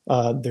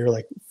they're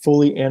like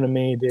fully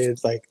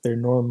animated, like their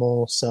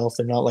normal self.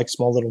 They're not like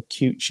small little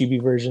cute chibi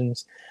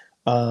versions.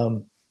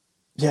 I'm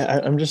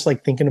just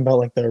like thinking about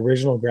like the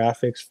original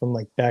graphics from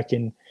like back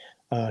in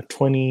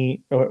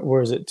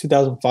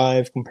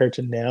 2005 compared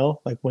to now,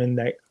 like when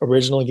that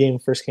original game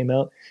first came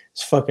out.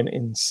 It's fucking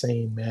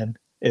insane, man.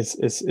 It's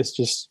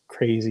just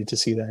crazy to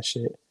see that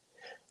shit.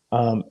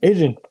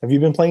 Adrian, have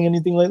you been playing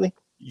anything lately?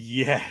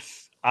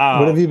 Yes.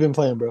 What have you been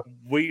playing, bro?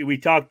 We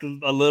talked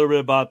a little bit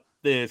about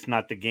this,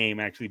 not the game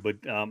actually,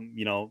 but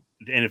the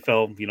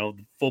NFL,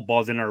 the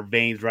football's in our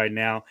veins right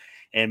now,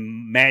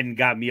 and Madden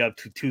got me up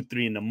to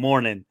 2-3 in the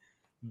morning,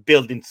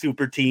 building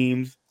super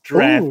teams,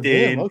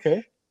 drafting,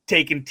 okay,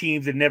 taking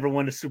teams that never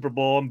won a Super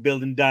Bowl and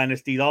building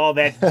dynasties, all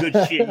that good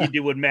shit you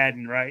do with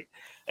Madden, right?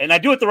 And I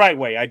do it the right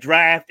way. I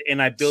draft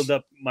and I build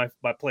up my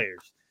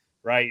players,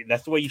 right?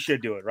 That's the way you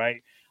should do it,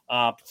 right?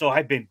 So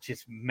I've been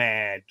just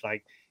mad.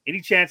 Like any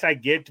chance I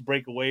get to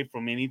break away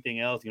from anything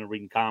else,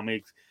 reading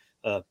comics,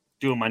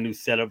 doing my new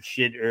setup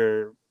shit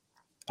or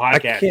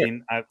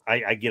podcasting,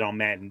 I get on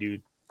Madden,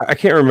 dude. I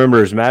can't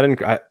remember. Is Madden?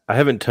 I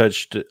haven't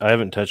touched it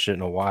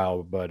in a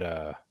while,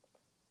 but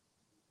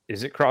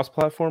is it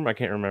cross-platform? I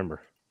can't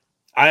remember.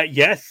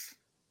 Yes.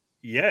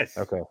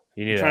 Okay,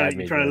 you need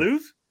trying to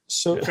lose.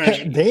 So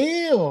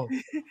damn.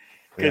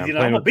 Because I'm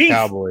I'm a beast.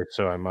 Cowboys,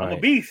 so I might. I'm a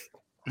beast.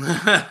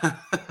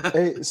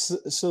 Hey,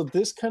 so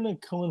this kind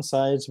of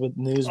coincides with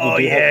news. We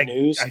do have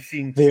news.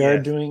 They are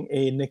yes. doing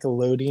a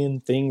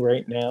Nickelodeon thing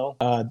right now,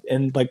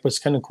 and like what's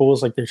kind of cool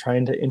is like they're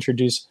trying to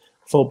introduce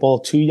football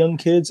to young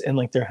kids, and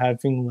like they're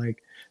having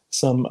like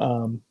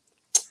some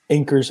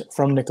anchors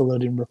from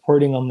Nickelodeon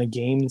reporting on the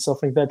game and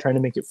stuff like that, trying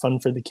to make it fun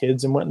for the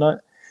kids and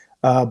whatnot.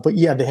 But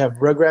yeah, they have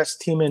Rugrats,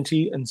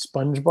 TMNT, and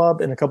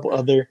SpongeBob, and a couple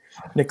other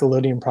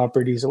Nickelodeon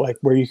properties like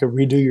where you can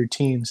redo your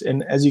teams.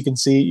 And as you can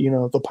see,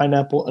 the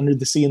pineapple under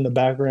the sea in the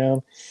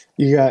background.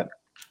 You got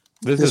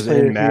this is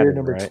player in Madden, here,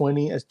 number right?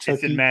 20 as Chucky.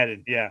 It's in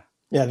Madden, yeah.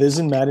 Yeah, this is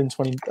in Madden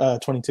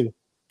 22.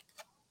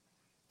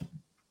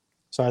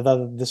 So I thought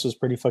that this was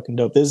pretty fucking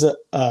dope. There's a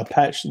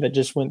patch that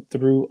just went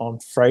through on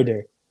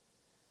Friday.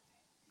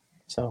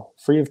 So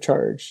free of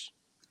charge.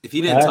 If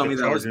you didn't tell me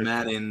that was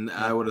Madden,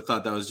 I would have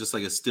thought that was just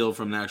like a still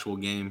from the actual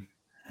game.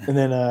 And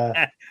then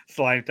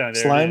Slime Time.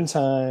 Slime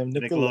Time,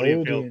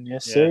 Nickelodeon.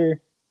 Yes, sir.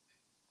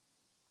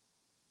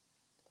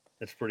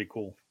 That's pretty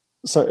cool.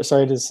 Sorry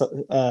to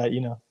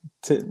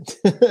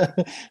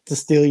to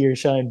steal your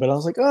shine, but I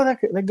was like, oh,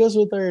 that goes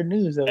with our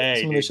news. Some of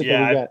the shit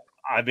that we got.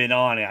 I've been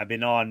on it. I've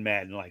been on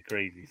Madden like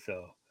crazy.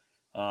 So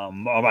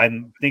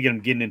I'm thinking I'm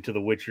getting into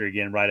The Witcher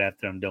again right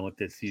after I'm done with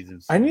this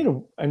season. So. I need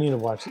to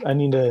watch it. I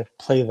need to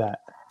play that.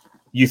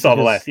 You saw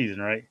the last season,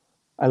 right?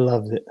 I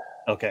loved it.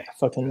 Okay. I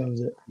fucking loved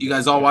it. You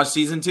guys all watched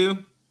season 2?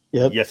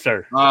 Yep. Yes,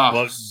 sir.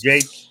 Well,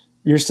 Jake.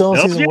 You're still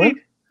on season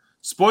 1?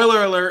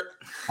 Spoiler alert.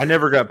 I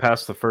never got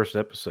past the first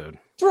episode.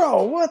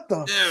 Bro, what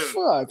the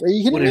fuck? Are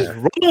you kidding me? What is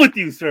wrong with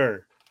you,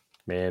 sir?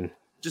 Man.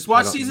 Just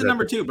watch season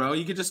number 2, bro.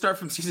 You could just start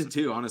from season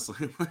 2,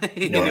 honestly.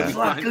 There's a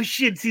lot of good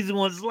shit season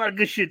 1. There's a lot of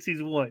good shit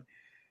season 1.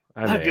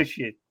 A lot of good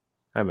shit.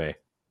 I may.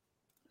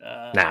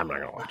 I'm not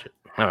going to watch it.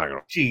 I'm not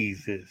going to.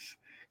 Jesus.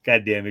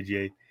 God damn it,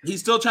 Jay. He's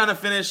still trying to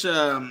finish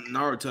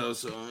Naruto,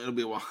 so it'll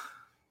be a while.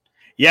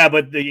 Yeah,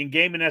 but in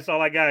gaming, that's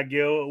all I got,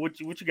 Gil. What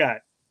you got?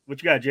 What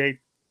you got, Jay?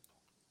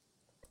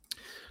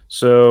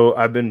 So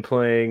I've been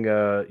playing,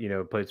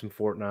 played some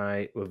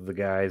Fortnite with the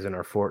guys in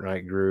our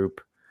Fortnite group.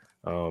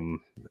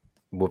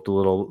 Whooped a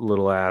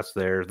little ass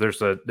there.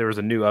 There was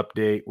a new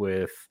update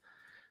with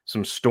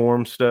some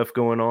storm stuff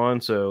going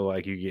on. So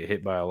like you get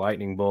hit by a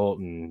lightning bolt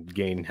and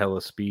gain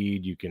hella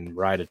speed. You can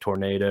ride a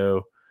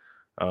tornado.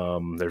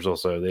 There's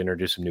also, they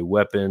introduced some new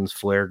weapons,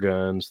 flare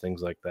guns,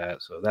 things like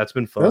that. So that's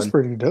been fun. That's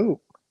pretty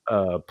dope.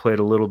 Played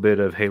a little bit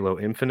of Halo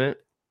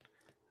Infinite.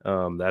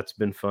 That's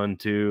been fun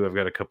too. I've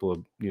got a couple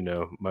of,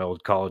 my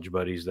old college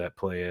buddies that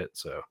play it.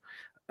 So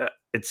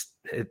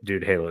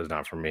dude, Halo is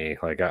not for me.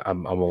 Like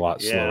I'm a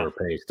lot slower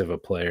paced of a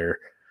player.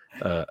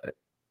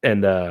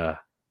 Let's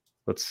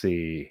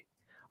see.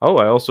 Oh,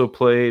 I also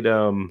played,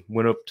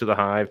 went up to the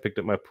Hive, picked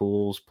up my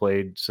pools,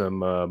 played some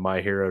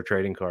My Hero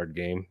trading card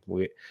game.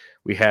 We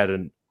had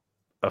an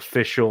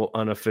official,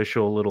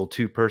 unofficial little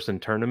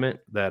 2-person tournament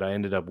that I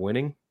ended up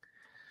winning.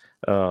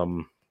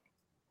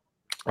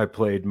 I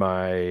played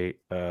my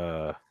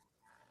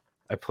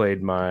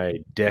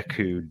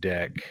Deku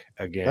deck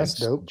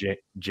against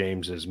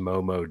James's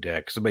Momo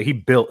deck. So, but he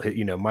built,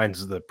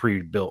 mine's the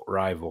pre-built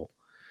rival,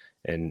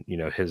 and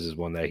his is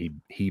one that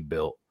he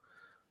built.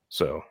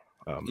 So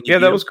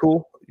that was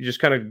cool. You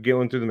just kind of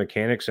going through the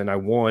mechanics, and I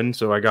won.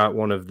 So I got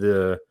one of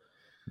the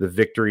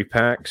victory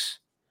packs,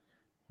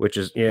 which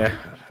is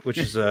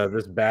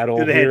this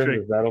battle here,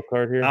 this battle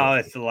card here. Oh,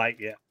 it's the light,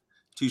 yeah.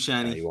 Too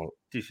shiny. You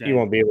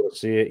won't be able to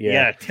see it.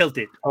 Yeah, tilt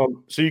it.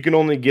 So you can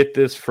only get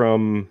this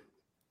from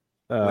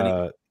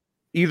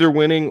either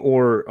winning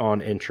or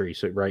on entry.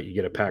 So you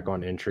get a pack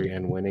on entry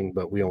and winning,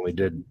 but we only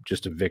did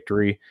just a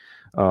victory.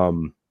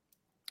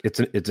 It's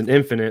an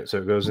infinite, so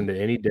it goes into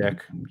any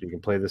deck. You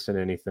can play this in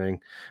anything.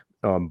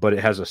 But it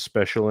has a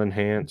special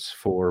enhance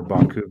for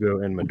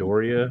Bakugo and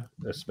Midoriya,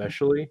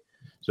 especially.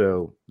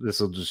 So this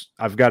will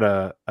I've got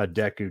a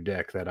Deku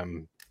deck that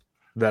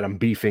I'm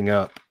beefing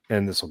up,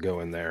 and this will go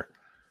in there.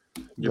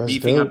 You're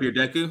beefing up your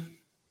Deku?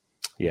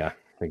 Yeah,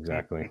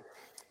 exactly.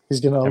 He's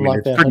gonna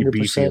unlock that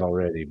 100%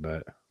 already,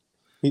 but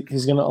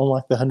he's gonna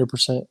unlock the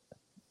 100%.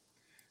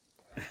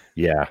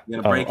 Yeah,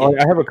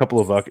 I have a couple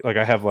of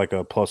I have like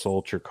a Plus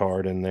Ultra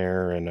card in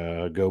there and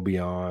a Go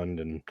Beyond,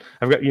 and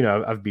I've got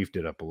I've beefed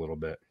it up a little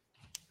bit.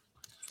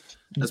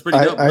 That's pretty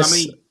dope.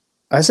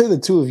 I say the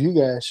two of you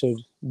guys should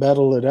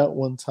battle it out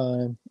one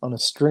time on a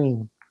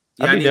stream.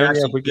 Yeah, I need to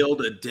actually build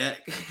a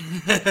deck.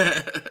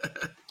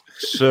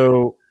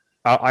 So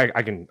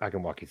I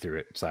can walk you through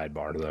it.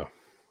 Sidebar though.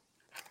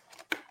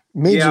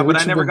 Major, but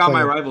I never got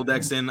my rival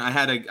decks in. I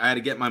had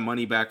to get my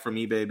money back from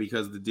eBay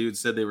because the dude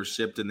said they were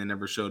shipped and they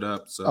never showed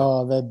up.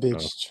 So that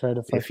bitch tried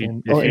to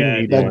fucking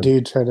that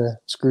dude tried to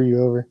screw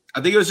you over.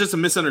 I think it was just a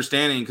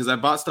misunderstanding because I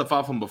bought stuff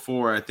off him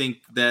before. I think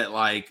that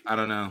I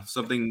don't know,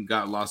 something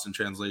got lost in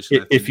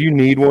translation. If you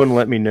need one,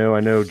 let me know. I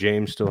know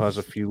James still has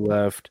a few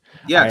left.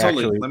 Yeah,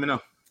 totally. Let me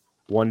know.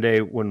 One day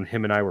when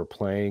him and I were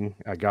playing,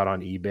 I got on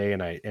eBay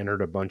and I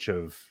entered a bunch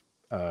of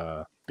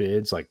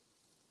bids, like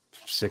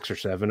 6 or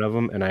 7 of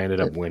them, and I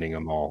ended up winning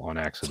them all on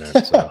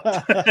accident. So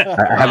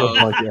I have a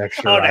bunch of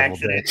extra rival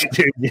decks,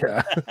 dude.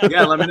 Yeah,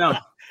 yeah. Let me know.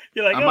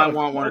 You're like, I might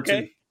want one or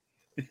two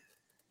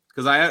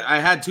because I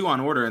had 2 on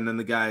order, and then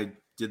the guy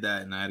did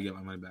that, and I had to get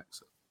my money back.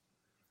 So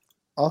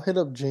I'll hit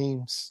up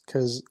James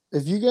because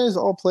if you guys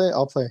all play,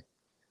 I'll play.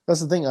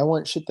 That's the thing. I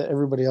want shit that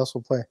everybody else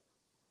will play.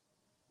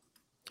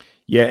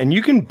 Yeah, and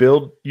you can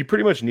build. You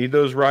pretty much need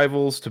those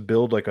rivals to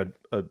build like a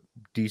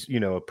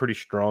decent, a pretty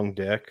strong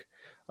deck.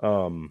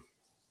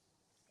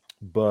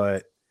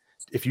 But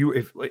if you're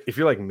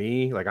like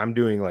me, like I'm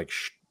doing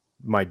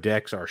my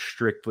decks are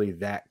strictly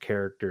that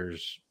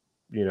character's,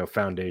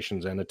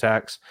 foundations and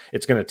attacks.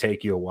 It's going to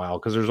take you a while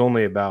because there's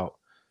only about,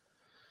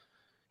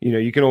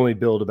 you can only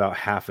build about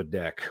half a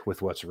deck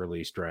with what's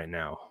released right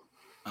now.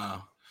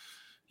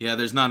 Yeah,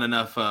 there's not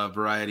enough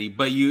variety,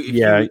 but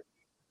you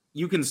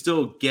can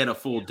still get a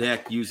full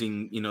deck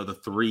using, the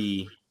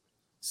 3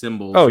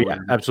 symbols. Oh yeah,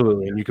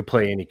 absolutely. And you could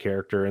play any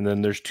character. And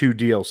then there's 2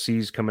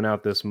 DLCs coming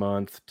out this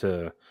month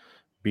to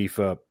beef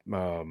up.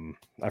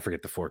 I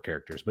forget the 4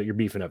 characters, but you're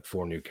beefing up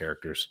 4 new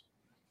characters.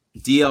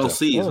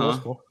 DLCs, huh?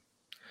 Cool.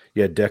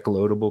 Yeah, deck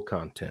loadable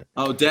content.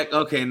 Oh, deck.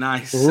 Okay,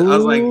 nice. Ooh, I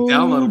was like,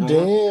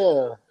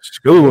 downloadable. Damn.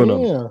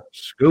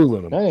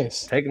 Schooling them.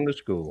 Nice. Take them to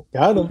school.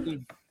 Got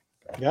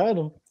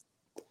him.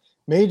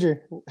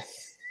 Major.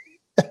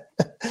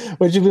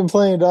 What you been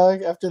playing,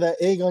 dog? After that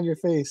egg on your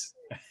face.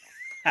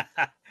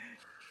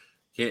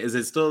 Okay, is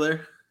it still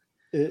there?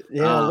 A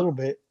little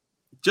bit.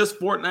 Just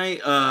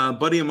Fortnite. A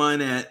buddy of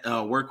mine at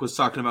work was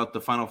talking about the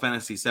Final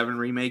Fantasy VII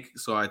remake,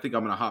 so I think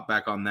I'm gonna hop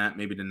back on that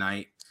maybe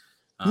tonight.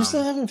 You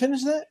still haven't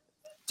finished that,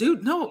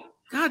 dude? No.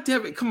 God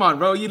damn it! Come on,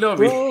 bro. You know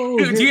me. Bro,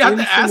 do you have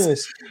to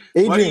ask?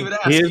 Adrian,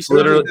 he has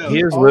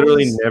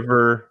literally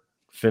never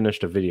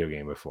finished a video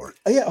game before.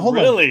 Yeah, hold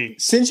on.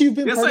 Since you've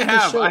been part of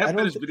the show, I have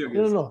finished video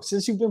games. No.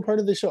 Since you've been part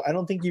of the show, I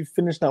don't think you've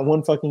finished not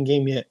one fucking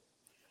game yet.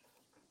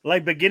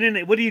 Like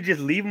beginning, what do you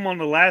just leave him on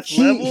the last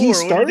level? He or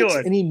starts what are you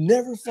doing? and he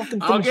never fucking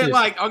finishes.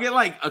 I'll get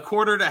like a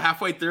quarter to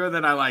halfway through, and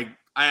then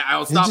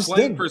I'll stop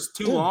playing for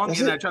too long, and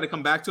then I try to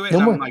come back to it,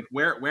 and I'm like,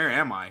 where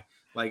am I?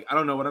 Like, I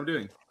don't know what I'm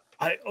doing.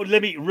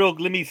 Let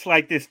me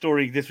slight this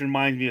story. This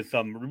reminds me of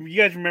something. You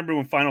guys remember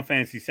when Final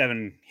Fantasy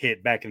VII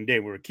hit back in the day?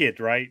 We were kids,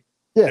 right?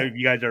 Yeah.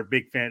 You guys are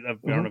big fans of.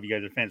 I don't know if you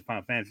guys are fans of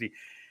Final Fantasy.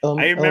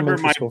 I remember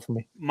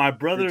my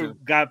brother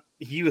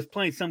he was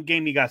playing some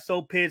game. He got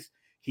so pissed.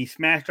 He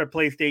smashed our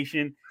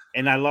PlayStation,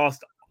 and I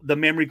lost. The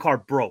memory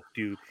card broke,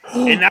 dude.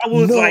 And I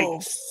was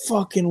no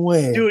fucking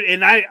way, dude.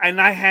 And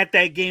I had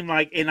that game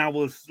and I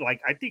was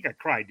like, I think I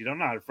cried, dude. I'm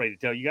not afraid to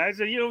tell you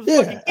guys.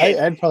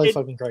 I'd probably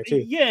fucking cry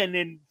too. Yeah, and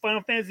then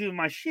Final Fantasy was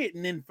my shit,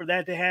 and then for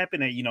that to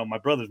happen, and my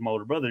brother's my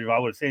older brother. If I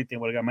would have said anything,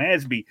 would have got my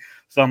ass beat.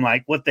 So I'm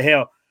like, what the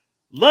hell?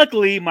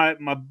 Luckily, my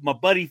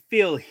buddy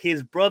Phil,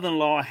 his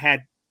brother-in-law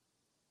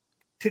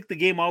took the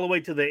game all the way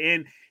to the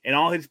end, and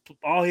all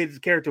his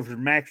characters were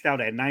maxed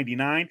out at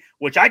 99,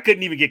 which I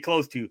couldn't even get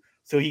close to.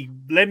 So he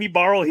let me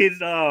borrow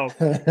his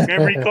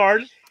memory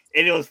card,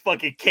 and it was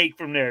fucking cake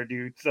from there,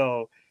 dude.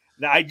 So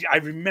I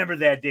remember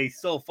that day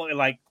so fucking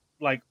like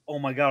oh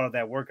my god, all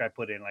that work I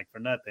put in for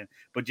nothing,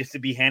 but just to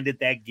be handed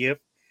that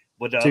gift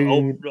with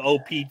the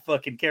OP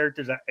fucking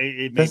characters,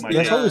 it made my.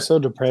 That's always so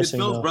depressing.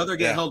 Did Phil's brother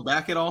get held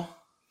back at all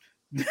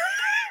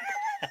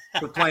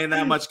for playing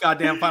that much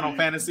goddamn Final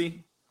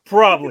Fantasy?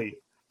 Probably.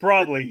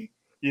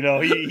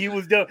 He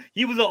was done.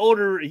 He was an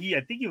older.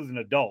 I think he was an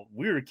adult.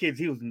 We were kids.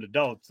 He was an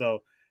adult.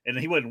 So. And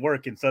he wasn't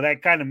working, so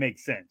that kind of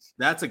makes sense.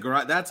 That's a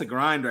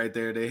grind right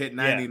there to hit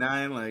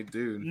 99,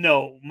 dude.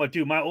 No,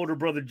 my older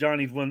brother John,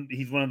 he's one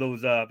of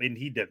those, and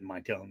he doesn't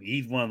mind telling me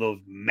he's one of those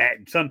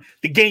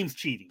the game's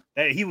cheating.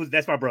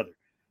 That's my brother.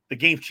 The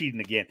game's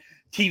cheating again.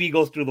 TV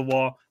goes through the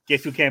wall.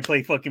 Guess who can't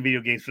play fucking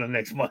video games for the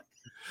next month?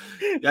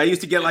 Yeah, I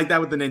used to get like that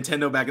with the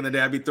Nintendo back in the day.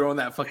 I'd be throwing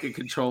that fucking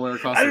controller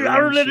across the room. I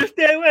don't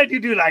understand why you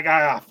do like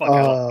fuck.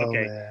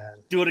 Okay, man.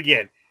 do it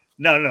again.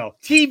 No.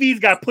 TVs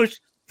got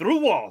pushed through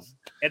walls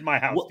at my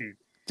house, dude.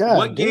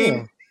 God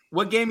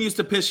what game used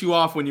to piss you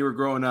off when you were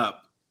growing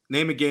up?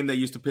 Name a game that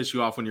used to piss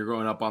you off when you're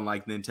growing up on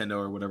like Nintendo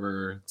or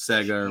whatever,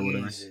 Sega or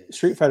whatever.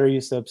 Street Fighter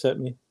used to upset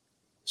me.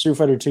 Street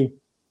Fighter 2.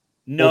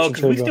 No,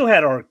 because we still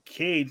had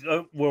arcades.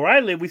 Where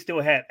I live, we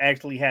still had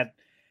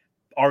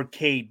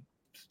arcade.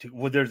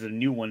 Well, there's a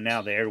new one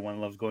now that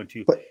everyone loves going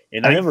to. But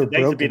and that used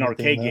to be an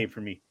arcade game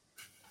for me.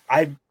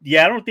 I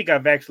don't think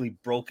I've actually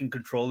broken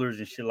controllers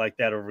and shit like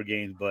that over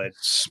games, but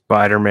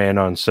Spider-Man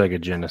on Sega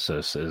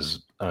Genesis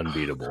is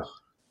unbeatable.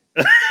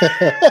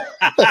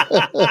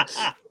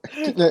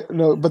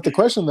 No, but the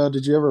question though,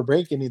 did you ever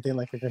break anything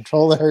like a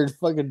controller or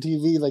fucking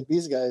TV like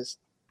these guys?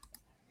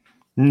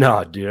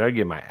 No, dude, I'd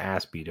get my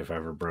ass beat if I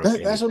ever broke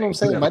anything. That's what I'm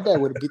saying. My dad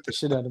would have beat the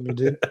shit out of me,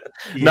 dude.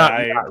 Not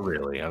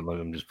really. I'd let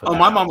him just put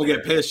my mom would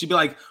get pissed. She'd be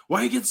like,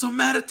 "Why are you getting so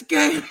mad at the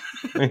game?"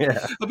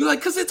 Yeah. I'd be like,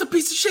 "Because it's a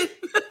piece of shit."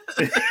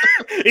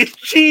 It's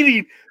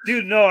cheating,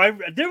 dude. No,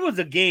 there was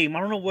a game.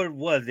 I don't know what it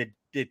was. It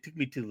took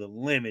me to the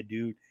limit,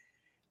 dude.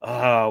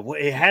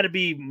 It had to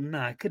be.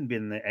 No, it couldn't be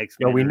in the X.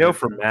 Yeah, we know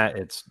from Matt,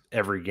 it's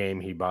every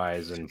game he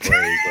buys and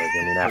plays.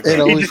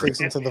 It always takes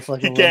him to the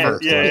fucking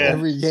limit. Yeah.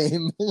 Every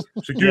game.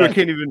 So, dude,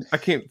 I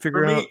can't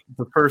figure out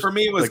the first. For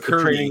me, it was like,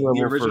 Kirby,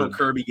 the original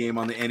Kirby game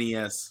on the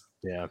NES.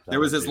 Yeah, there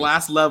was this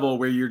last level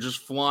where you're just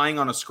flying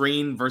on a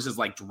screen versus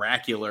like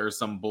Dracula or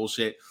some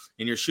bullshit,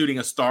 and you're shooting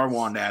a star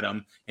wand at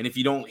him. And if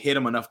you don't hit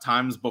him enough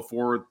times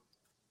before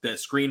the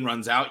screen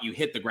runs out, you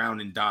hit the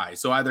ground and die.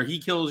 So either he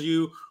kills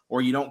you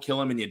or you don't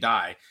kill him and you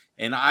die.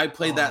 And I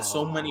played that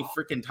so many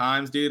freaking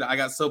times, dude. I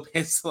got so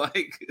pissed.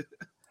 Like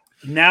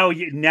now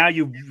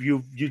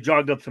you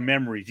jogged up some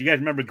memories. You guys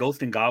remember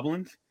Ghosts and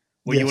Goblins?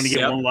 Where you want to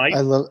get one life?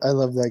 I love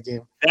that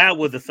game. That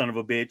was a son of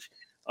a bitch.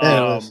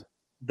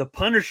 The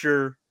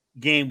Punisher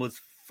game was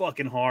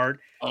fucking hard.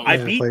 I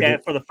beat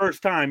that for the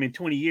first time in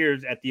 20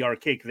 years at the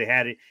arcade because they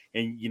had it,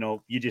 and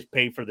you just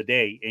pay for the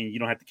day and you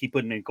don't have to keep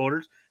putting in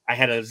quarters. I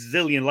had a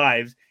zillion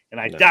lives and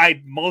I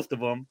died most of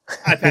them.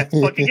 I passed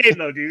the fucking game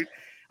though, dude.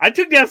 I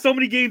took down so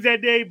many games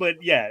that day, but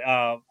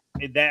I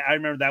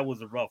remember that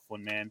was a rough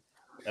one, man.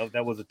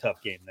 That was a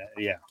tough game.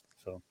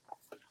 So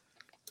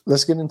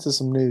let's get into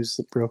some news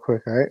real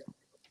quick, all right?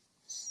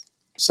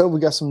 So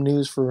we got some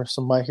news for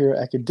some My Hero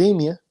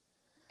Academia.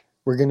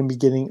 We're going to be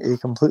getting a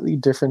completely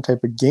different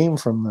type of game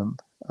from them.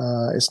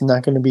 It's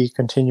not going to be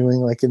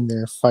continuing like in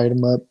their fight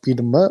 'em up, beat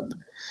 'em up.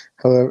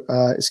 However,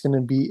 it's going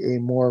to be a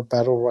more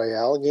battle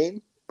royale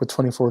game with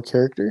 24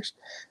 characters.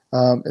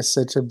 It's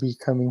said to be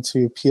coming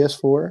to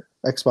PS4,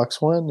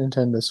 Xbox One,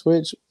 Nintendo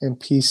Switch, and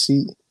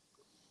PC.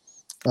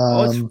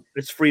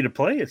 It's free to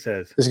play, it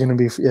says. It's going to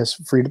be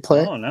free to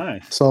play. Oh,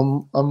 nice.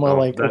 So I'm more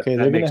like, okay,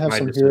 they're going to have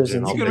some heroes.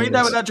 You can read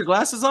that without your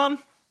glasses on?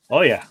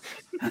 Oh, yeah.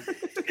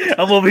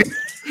 I'm going to be...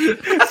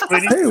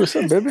 Hey, what's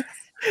up, baby?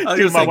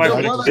 Dude, my wife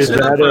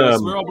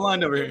we're all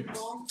blind over here.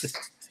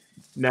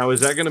 Now,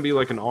 is that going to be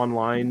like an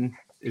online...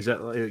 Is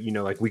that,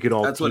 like we could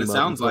all... That's what it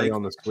sounds like.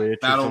 On the Switch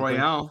Battle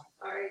Royale.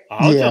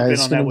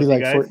 It's going to be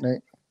like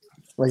Fortnite.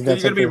 Like you're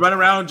gonna be running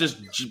around just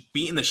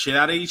beating the shit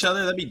out of each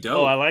other. That'd be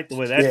dope. Oh, I like the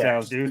way that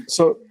sounds, dude.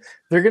 So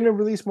they're gonna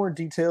release more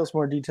details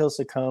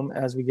to come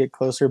as we get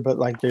closer. But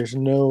like, there's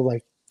no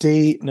like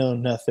date, no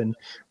nothing.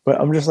 But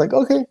I'm just like,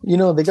 okay,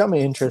 they got my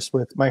interest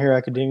with My Hero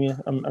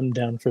Academia. I'm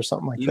down for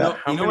something like that.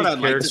 How many what I'd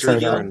like to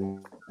see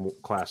in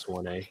Class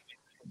 1A?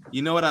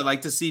 You know what I'd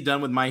like to see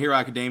done with My Hero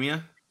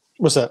Academia?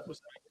 What's that?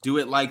 Do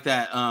it like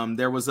that.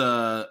 There was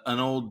an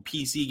old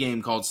PC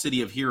game called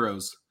City of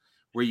Heroes,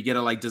 where you get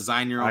to like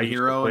design your own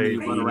hero and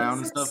you run around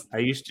and stuff. I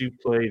used to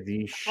play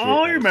the shit.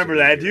 Oh, I remember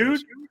that, dude.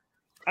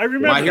 I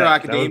remember My Hero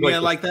Academia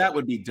like that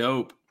would be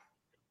dope.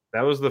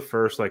 That was the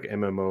first like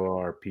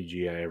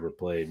MMORPG I ever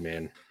played,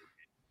 man.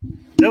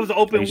 That was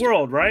open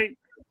world, right?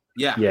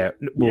 Yeah. Yeah.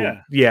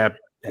 Well,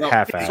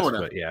 half-assed, sort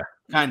of. but yeah.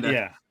 Kind of.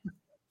 Yeah.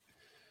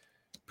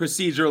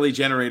 Procedurally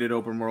generated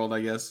open world,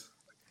 I guess.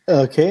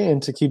 Okay,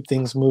 and to keep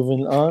things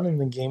moving on in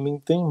the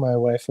gaming thing, my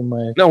wife and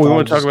my we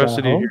want to talk about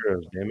City of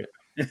Heroes, damn it.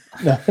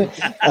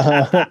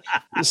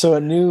 So a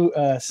new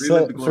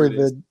set for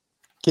the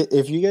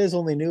if you guys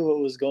only knew what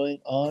was going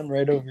on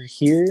right over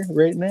here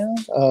right now,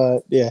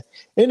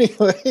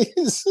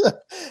 anyways,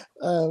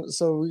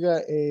 so we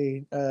got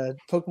a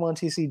Pokemon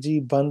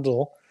TCG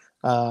bundle.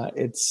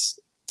 It's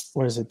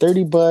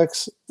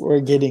 $30. We're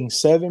getting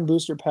 7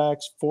 booster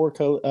packs,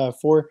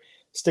 4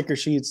 sticker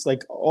sheets.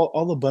 Like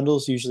all the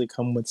bundles usually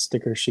come with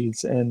sticker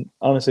sheets, and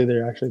honestly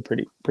they're actually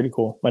pretty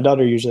cool. My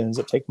daughter usually ends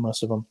up taking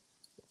most of them.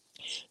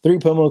 3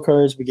 promo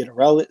cards. We get a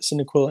Rowlet,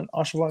 Cyndaquil, and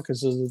Oshawott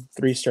because those are the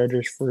 3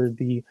 starters for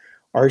the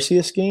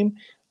Arceus game.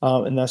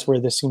 And that's where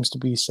this seems to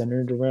be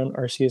centered around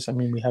Arceus. I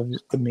mean, we have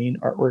the main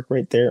artwork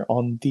right there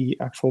on the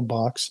actual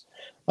box.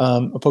 A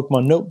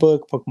Pokemon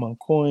notebook, Pokemon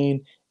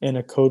coin, and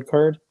a code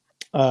card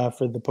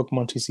for the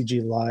Pokemon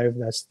TCG Live.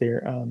 That's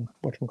their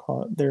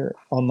their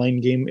online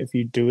game if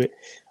you do it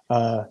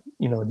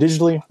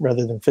digitally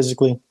rather than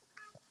physically.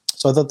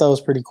 So I thought that was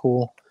pretty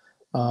cool.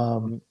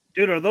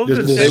 Dude, are those Does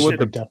the it say sets what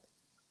that does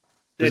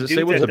the it dudes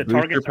say what that the the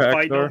booster targets are packs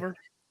fighting are? over?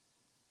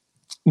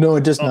 No,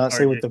 it does Oh, not say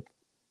sorry, what Jay. the.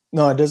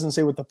 No, it doesn't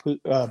say what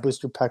the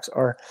booster packs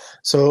are.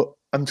 So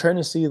I'm trying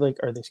to see, like,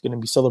 are they going to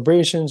be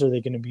celebrations? Are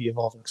they going to be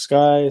evolving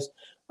skies?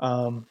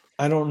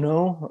 I don't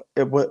know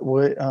what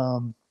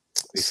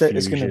set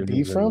it's going to be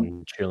Fusions from,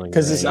 and chilling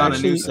because it's It's not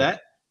a new actually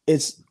set.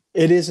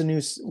 it is a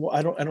new. Well,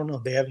 I don't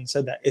know. They haven't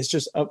said that. It's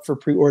just up for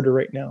pre-order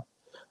right now.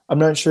 I'm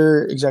not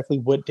sure exactly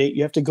what date.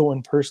 You have to go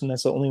in person.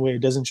 That's the only way.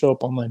 It doesn't show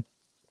up online.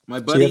 My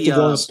So you have buddy, to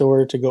go in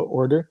store to go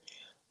order.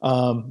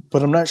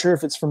 But I'm not sure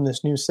if it's from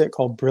this new set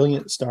called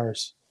Brilliant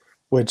Stars,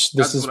 which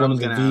this That's is what I one was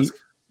of the gonna ask.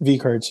 V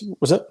cards.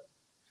 What's up?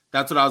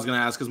 That's what I was gonna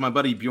ask because my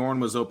buddy Bjorn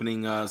was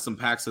opening some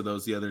packs of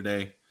those the other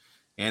day,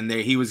 and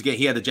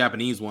he had the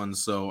Japanese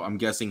ones, so I'm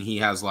guessing he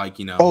has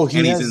Oh, he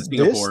and he's has in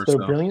Singapore, the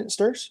so Brilliant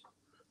Stars.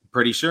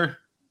 pretty sure.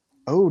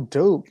 Oh,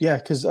 dope! Yeah,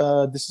 because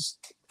this is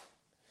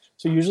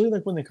so usually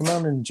like when they come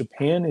out in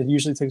Japan, it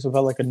usually takes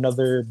about like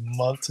another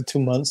month to 2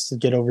 months to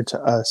get over to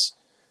us.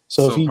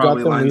 So if So he got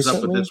probably them lines up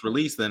with recently, this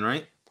release then,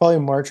 right? probably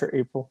March or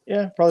April.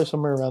 Yeah, probably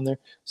somewhere around there.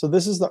 So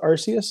this is the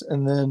Arceus,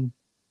 and then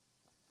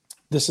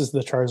this is the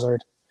Charizard.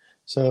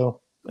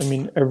 So I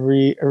mean,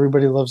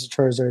 everybody loves the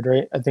Charizard,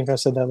 right? I think I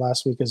said that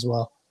last week as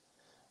well.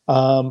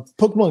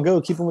 Pokemon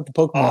Go, keep them with the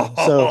Pokemon.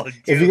 So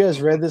if you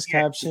guys read this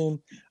caption,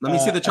 Let me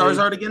see the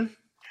Charizard again.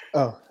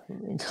 Oh,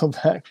 go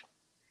back.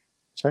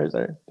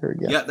 Charizard. There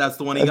we go. Yeah, that's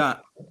the one he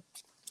got.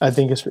 I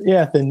think it's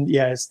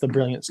it's the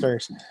Brilliant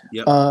Stars.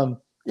 Yep.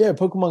 Yeah,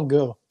 Pokemon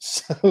Go.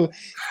 So,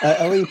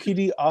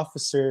 LAPD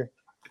officer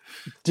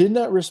did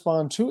not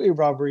respond to a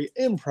robbery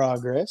in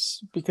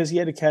progress because he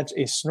had to catch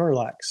a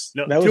Snorlax.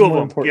 No, that was two of more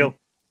them. important.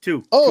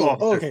 Two. Oh, Two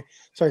officers. okay.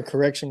 Sorry,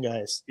 correction,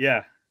 guys.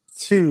 Yeah.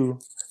 2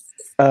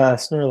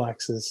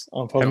 Snorlaxes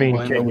on Pokemon. I mean,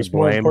 Go. can you was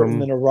more blame important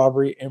them? than a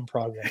robbery in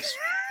progress.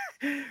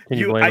 Can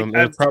you blame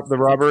him? The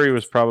robbery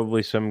was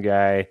probably some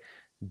guy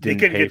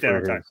didn't pay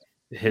for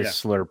his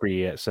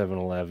Slurpee at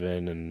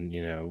 7-Eleven,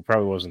 and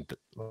probably wasn't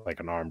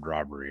like an armed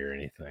robbery or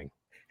anything.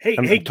 Hey,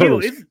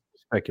 totally Gil,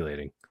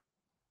 speculating.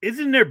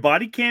 Isn't there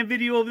body cam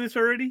video of this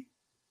already?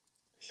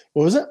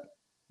 What was it?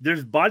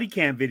 There's body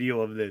cam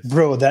video of this,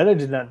 bro. That I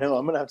did not know.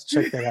 I'm gonna have to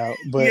check that out.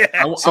 But yeah,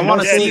 I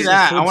want to see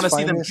that. I want to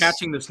see them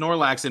catching the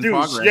Snorlax in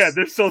progress. Yeah,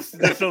 they're so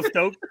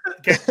stoked.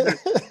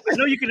 I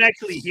know you can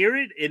actually hear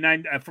it, and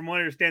I from what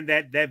I understand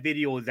that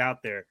video is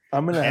out there.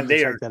 I'm gonna have to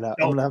check that out.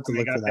 I'm gonna have to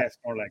look for that.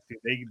 Snorlax,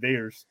 dude. They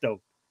are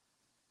stoked.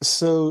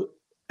 So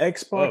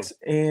Xbox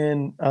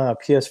and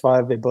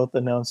PS5, they both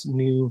announced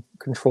new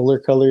controller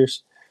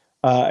colors.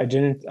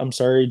 I'm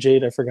sorry,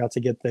 Jade. I forgot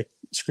to get the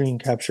screen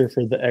capture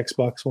for the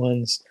Xbox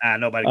ones.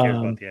 Nobody cares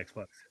about the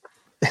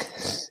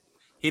Xbox.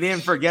 He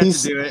didn't forget to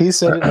do it. He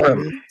said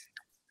it.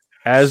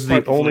 As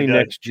the only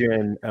next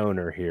gen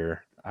owner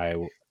here, I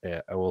will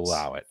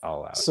allow it. I'll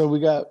allow it. So we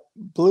got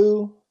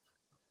blue,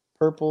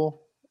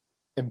 purple,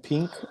 and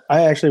pink.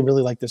 I actually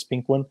really like this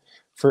pink one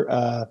for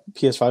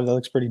PS5. That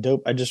looks pretty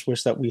dope. I just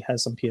wish that we had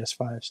some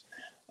PS5s.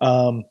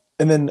 And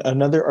then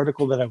another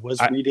article that I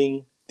was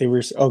reading, they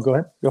were. Oh, go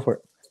ahead. Go for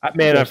it.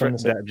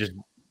 That just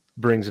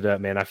brings it up,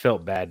 man. I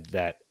felt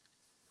bad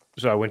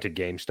so I went to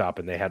GameStop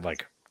and they had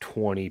like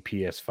 20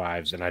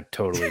 PS5s and I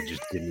totally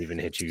just didn't even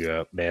hit you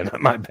up, man.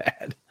 My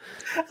bad.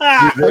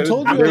 I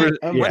told you. Weren't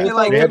they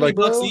like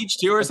 $50 each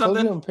too or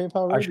something?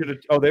 I should have.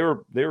 Oh, they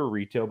were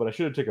retail, but I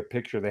should have took a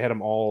picture. They had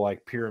them all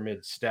like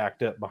pyramids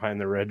stacked up behind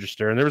the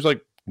register, and there was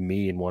like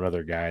me and one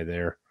other guy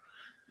there.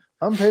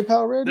 I'm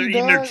PayPal ready. They're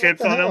eating their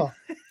chips on them.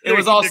 It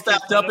was all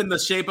stacked up in the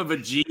shape of a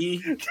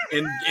G,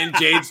 and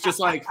Jade's just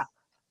like,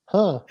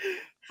 huh.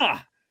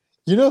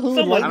 You know who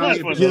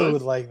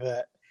would like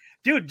that?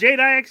 Dude, Jade,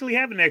 I actually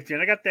have an next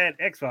gen. I got that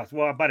Xbox.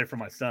 Well, I bought it for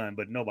my son,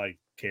 but nobody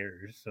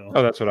cares. So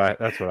that's what I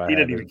he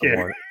didn't even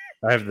care.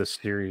 I have the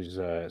Series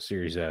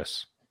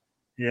S.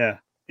 Yeah,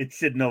 it's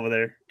sitting over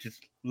there,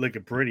 just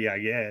looking pretty, I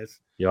guess.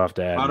 You'll have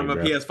to add. Out of a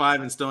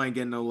PS5 and still ain't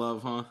getting no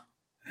love, huh?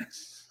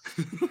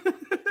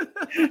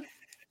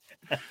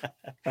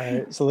 All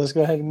right, so let's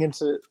go ahead and get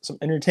into some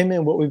entertainment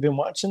and what we've been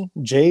watching.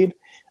 Jade,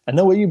 I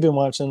know what you've been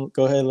watching.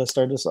 Go ahead, let's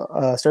start us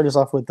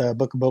off with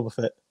Book of Boba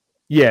Fett.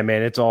 Yeah,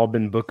 man, it's all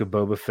been Book of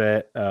Boba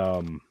Fett.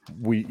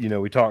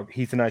 We talked.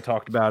 Heath and I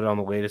talked about it on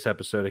the latest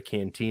episode of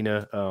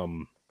Cantina,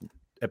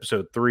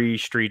 episode 3,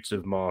 Streets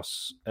of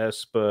Mos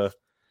Espa.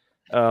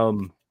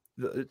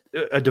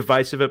 A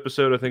divisive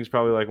episode, I think, is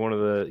probably like one of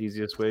the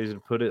easiest ways to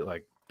put it.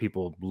 Like,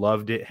 people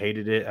loved it,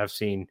 hated it. I've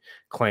seen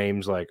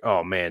claims like,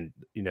 "Oh man,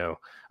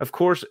 of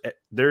course,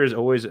 there is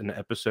always an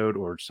episode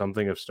or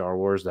something of Star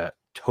Wars that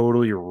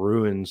totally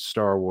ruins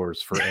Star Wars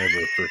forever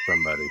for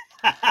somebody."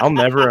 I'll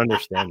never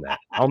understand that.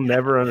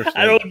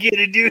 I don't get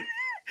it, dude.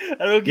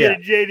 I don't get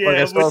it,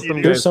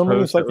 JD. There's so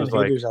many fucking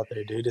haters out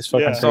there, dude. It's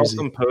fucking crazy. I saw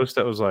some post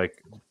that was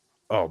like,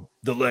 "Oh,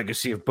 the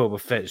legacy of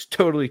Boba Fett is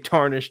totally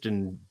tarnished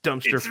and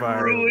dumpster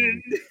fire."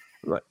 Ruined.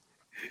 Like,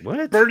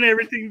 what? Burn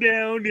everything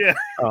down. Yeah.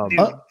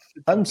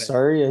 I'm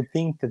sorry. I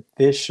think that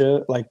this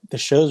show, like the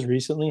shows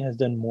recently, has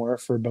done more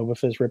for Boba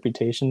Fett's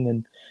reputation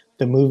than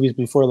the movies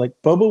before. Like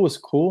Boba was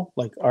cool.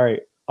 Like, all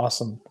right,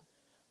 awesome.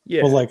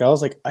 Yeah. But like I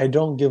was like, I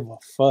don't give a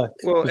fuck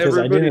because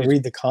I didn't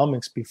read the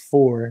comics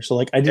before. So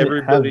like I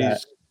didn't have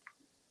that.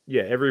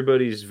 Yeah,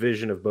 everybody's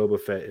vision of Boba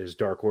Fett is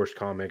Dark Horse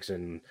comics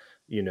and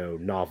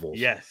novels.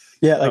 Yes.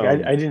 Yeah, like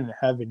I didn't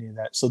have any of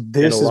that. So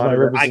this is my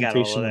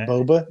representation of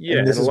Boba. Yeah,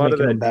 and this is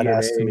making him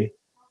badass to me.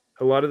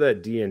 A lot of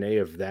that DNA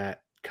of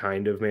that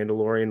kind of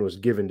Mandalorian was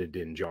given to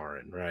Din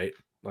Djarin, right?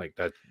 Like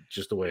that's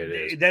just the way it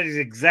is. That is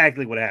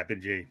exactly what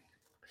happened, G.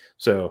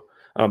 So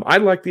I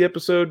like the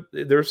episode.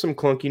 There's some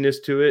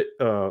clunkiness to it.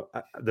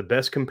 The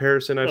best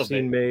comparison I've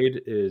seen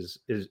made is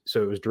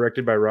so it was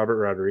directed by Robert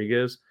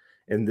Rodriguez,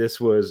 and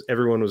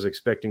everyone was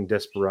expecting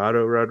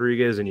Desperado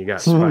Rodriguez, and you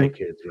got Spy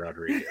Kids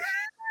Rodriguez.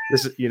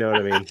 This is, you know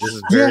what I mean? This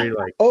is very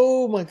like,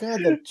 oh my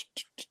god,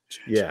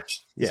 yeah,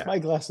 spy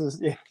glasses,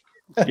 yeah.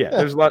 Yeah,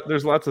 there's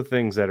lots of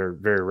things that are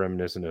very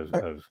reminiscent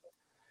of.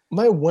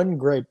 My one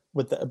gripe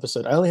with the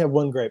episode, I only have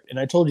one gripe, and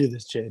I told you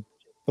this, Jade.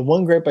 The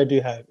one gripe I do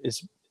have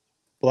is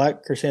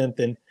Black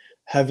Chrysanthemum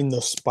having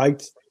those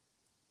spiked,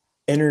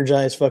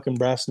 energized fucking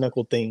brass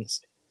knuckle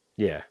things.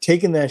 Yeah.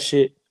 Taking that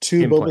shit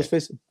to Boba's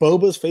face.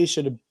 Boba's face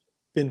should have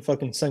been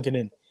fucking sunken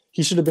in.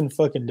 He should have been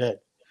fucking dead.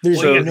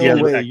 There's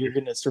no way you're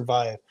going to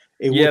survive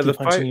a Wookiee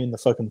punching you in the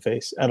fucking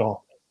face at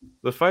all.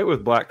 The fight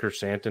with Black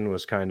Chrysanthemum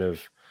was kind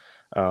of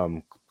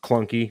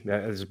clunky.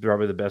 That is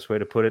probably the best way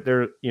to put it.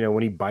 There,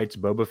 when he bites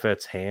Boba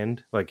Fett's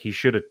hand, like he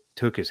should have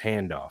took his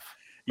hand off.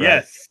 Right?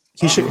 Yes.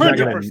 He should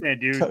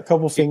 100%, dude. A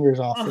couple fingers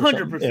off.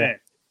 100%. Yeah.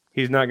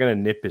 He's not gonna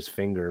nip his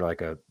finger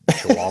like a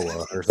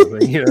chihuahua or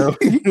something,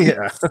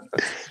 Yeah,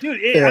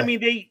 dude. I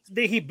mean,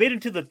 he bit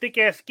into the thick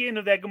ass skin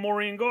of that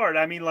Gamorrean guard.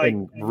 I mean, like,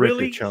 and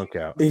really the chunk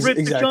out. Rip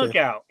the chunk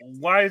out.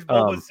 Why is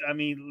Boba's? I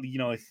mean,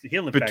 it's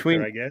healing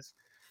factor, I guess.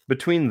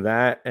 Between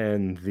that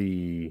and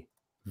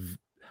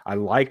I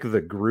like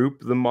the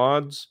group, the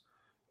mods,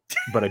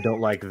 but I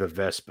don't like the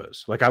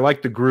Vespas. Like I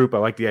like the group. I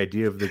like the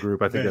idea of the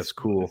group. I think that's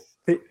cool.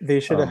 They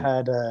should have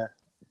had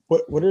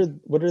what are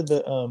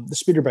the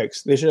speeder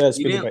bikes? They should have had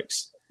speeder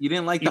bikes. You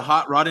didn't like the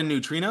hot rod and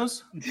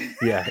neutrinos?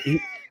 Yeah.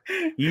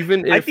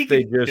 Even if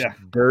they just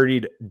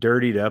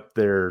dirtied up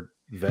their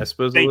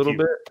Vespas a little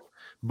bit.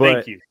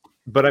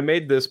 But I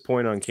made this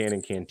point on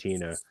Canon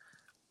Cantina.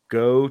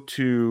 Go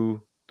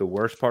to the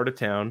worst part of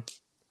town.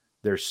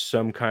 There's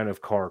some kind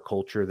of car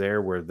culture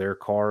there where their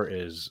car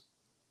is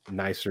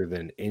nicer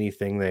than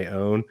anything they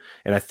own,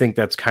 and I think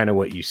that's kind of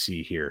what you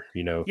see here.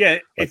 Yeah,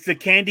 it's the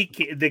candy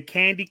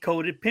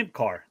coated pimp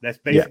car. That's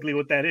basically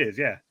what that is.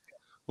 Yeah.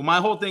 Well, my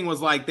whole thing was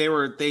like they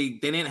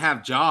didn't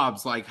have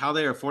jobs. Like how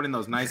they were affording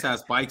those nice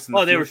ass bikes.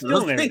 They were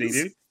stealing everything,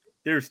 dude.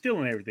 They were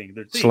stealing everything.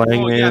 They're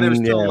slanging. They were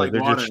stealing like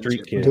they're water just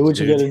street kids. Do what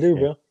you got to do,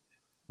 bro.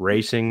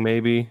 Racing,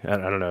 maybe. I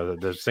don't know.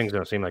 Those things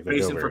don't seem like they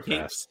go very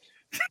fast.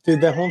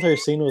 Dude, that whole entire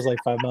scene was like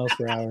 5 miles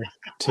per hour,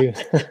 too.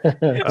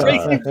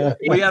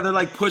 Well, yeah, they're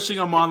like pushing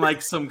them on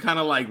like some kind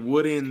of like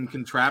wooden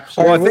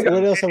contraption. Right,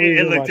 what else have we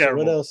been watching?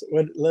 What else?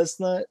 Let's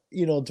not,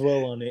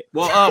 dwell on it.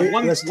 Well,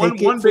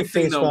 one big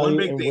thing though. One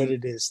big thing. What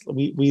it is,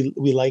 we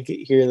like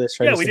it here. Let's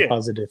try to stay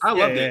positive. I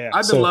loved it.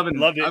 I've been loving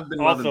it. I've been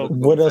loving it.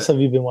 What else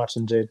have you been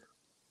watching, Jade?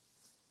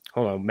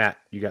 Hold on, Matt.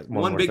 You got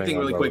one big thing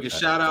really quick. A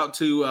shout out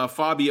to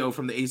Fabio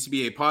from the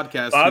ACBA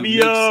podcast.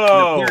 Fabio, who makes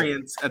an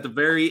appearance at the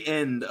very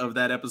end of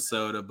that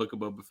episode of Book of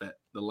Boba Fett.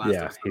 The last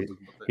episode.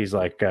 He's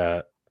like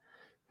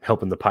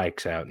helping the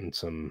Pikes out in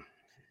some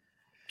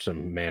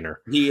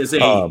manner. He is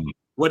a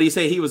what do you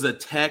say? He was a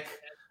tech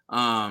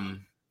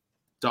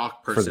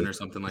doc person or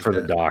something like that.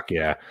 For the doc,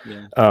 yeah.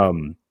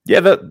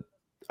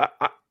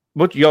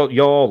 What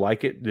y'all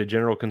like it? The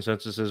general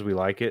consensus is we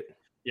like it.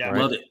 Yeah,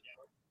 right? Love it.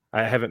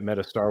 I haven't met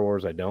a Star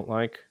Wars I don't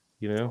like.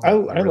 I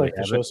really like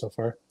the show so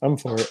far. I'm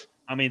for it.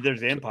 I mean,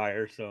 there's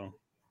Empire, so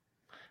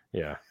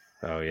yeah.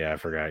 Oh yeah, I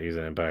forgot he's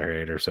an Empire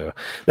hater. So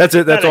that's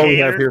it. That's all we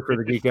have here for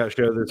the Geek Out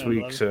Show this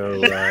week. So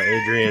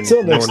Adrian,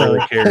 no one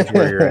really cares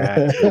where you're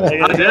at.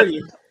 How dare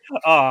you?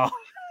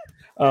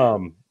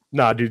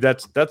 Nah, dude,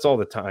 that's all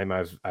the time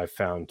I've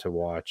found to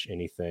watch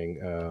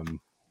anything.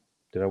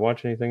 Did I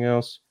watch anything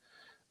else?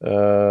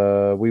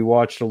 We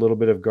watched a little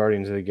bit of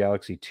Guardians of the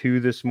Galaxy 2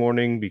 this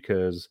morning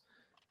because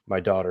my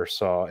daughter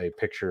saw a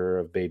picture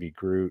of Baby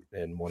Groot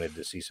and wanted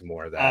to see some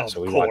more of that. So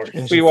we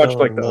watched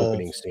like the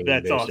opening scene.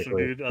 That's awesome,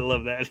 dude. I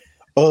love that.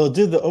 Oh,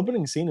 dude, the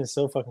opening scene is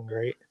so fucking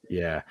great.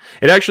 Yeah.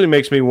 It actually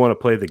makes me want to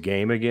play the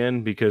game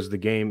again because the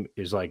game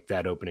is like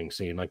that opening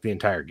scene. Like the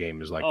entire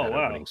game is like that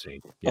opening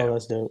scene. Yeah. Oh,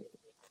 that's dope.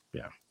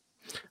 Yeah.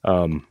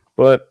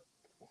 But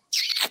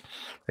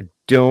I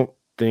don't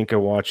think I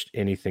watched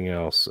anything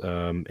else.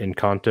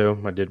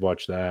 Encanto, I did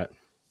watch that.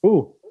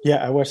 Ooh,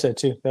 yeah, I watched that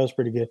too. That was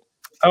pretty good.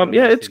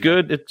 Yeah, it's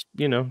good. It's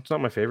it's not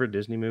my favorite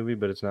Disney movie,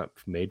 but it's not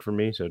made for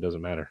me, so it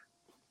doesn't matter.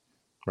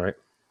 Right?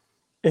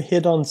 It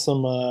hit on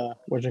some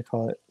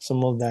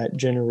some of that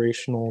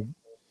generational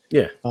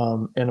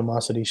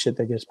animosity shit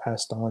that gets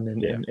passed on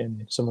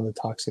and some of the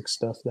toxic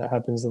stuff that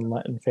happens in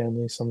Latin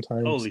families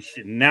sometimes. Holy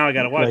shit. Now I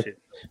gotta watch it.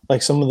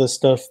 Like some of the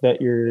stuff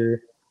that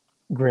your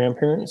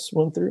grandparents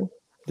went through.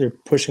 They're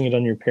pushing it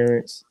on your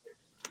parents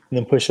and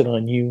then push it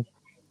on you.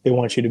 They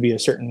want you to be a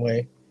certain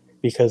way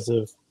because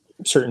of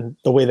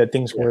the way that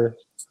things were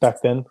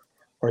back then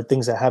or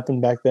things that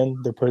happened back then.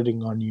 They're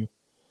putting on you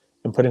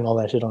and putting all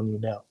that shit on you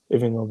now,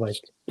 even though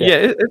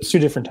it's 2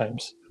 different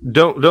times.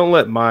 Don't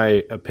let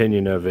my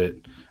opinion of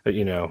it,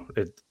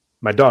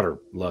 my daughter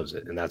loves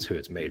it and that's who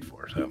it's made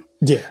for. So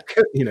yeah,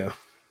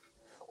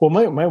 Well,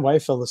 my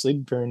wife fell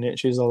asleep during it.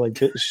 She was all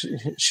like,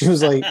 she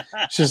was like,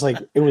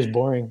 it was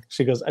boring.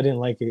 She goes, I didn't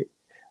like it.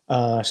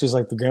 She's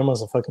like, the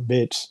grandma's a fucking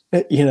bitch,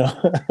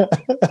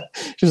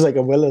 She's like,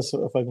 abuela's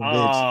a fucking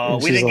bitch. Oh,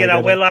 we didn't get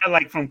abuela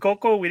like from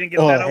Coco. We didn't get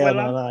that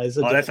abuela.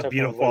 No. That's a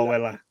beautiful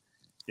abuela.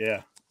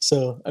 Yeah.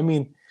 So I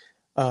mean,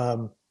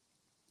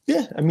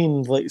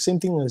 like same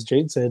thing as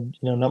Jade said.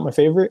 Not my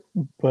favorite,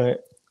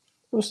 but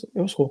it was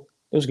cool.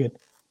 It was good.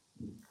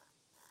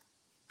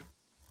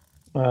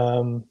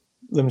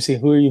 Let me see.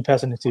 Who are you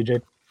passing it to,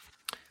 Jade?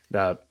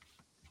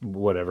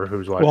 Whatever.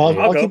 Who's watching? Well,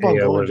 I'll keep on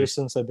going just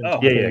since I've been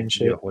talking and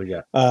shit. Yeah, what do you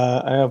got?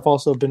 I have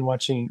also been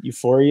watching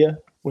Euphoria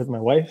with my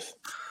wife.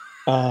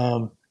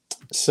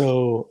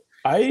 So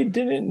I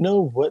didn't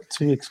know what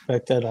to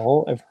expect at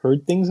all. I've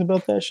heard things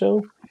about that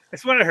show.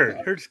 That's what I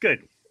heard. Heard it's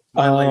good.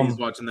 My lady's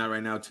watching that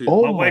right now too.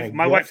 Oh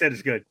my wife said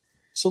it's good.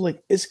 So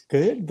like it's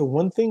good. The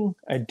one thing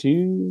I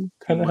do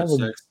kind of have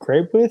a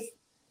gripe with,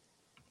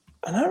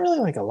 not really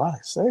like a lot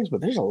of sex, but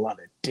there's a lot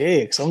of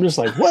dicks. I'm just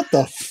like, what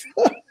the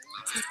fuck?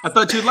 I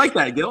thought you'd like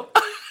that, Gil.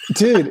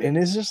 Dude, and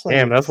it's just like,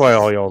 damn, that's why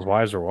all y'all's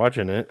wives are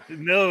watching it.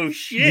 No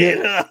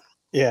shit.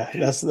 Yeah,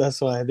 that's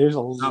why there's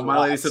a lot. My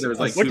lady said there was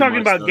like we're talking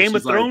about Game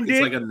of Thrones dick.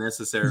 It's like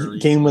unnecessary.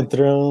 Game of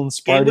Thrones,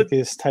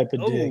 Spartacus type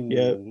of dick.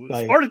 Yeah,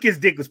 Spartacus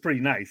dick was pretty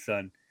nice,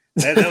 son.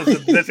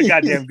 That's a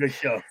goddamn good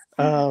show.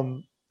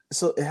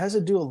 So it has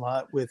to do a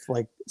lot with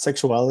like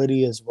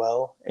sexuality as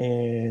well,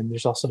 and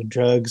there's also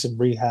drugs and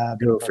rehab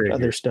and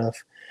other stuff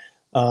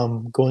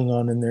going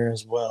on in there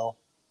as well.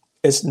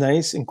 It's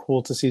nice and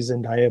cool to see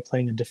Zendaya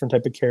playing a different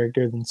type of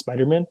character than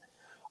Spider-Man.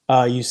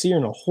 You see her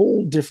in a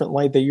whole different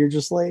light that you're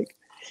just like,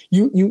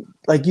 you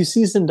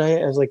see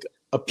Zendaya as like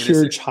a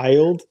pure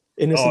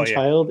innocent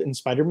child in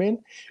Spider-Man,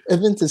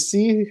 and then to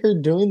see her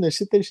doing the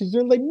shit that she's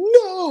doing, like,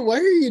 no, why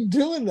are you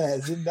doing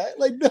that, Zendaya?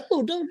 Like,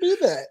 no, don't do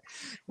that.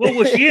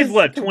 Well, she is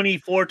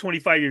 24,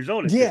 25 years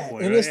old at this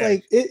point, and right? it's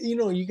like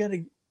you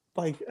gotta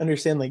like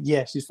understand, like,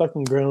 yeah, she's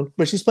fucking grown,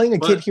 but she's playing a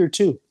kid here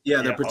too.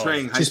 Yeah, they're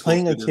portraying. She's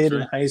playing a kid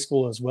in high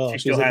school as well.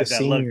 She's like a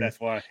senior. Look, that's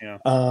why. Yeah.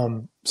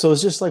 So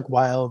it's just like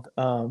wild.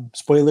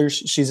 Spoilers: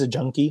 she's a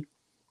junkie,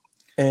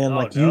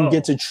 and you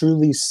get to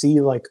truly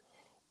see like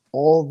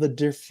all the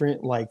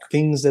different like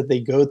things that they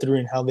go through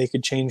and how they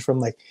could change from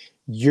like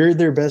you're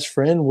their best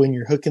friend when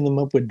you're hooking them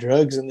up with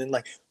drugs, and then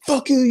like,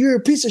 fuck you, you're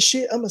a piece of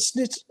shit, I'm a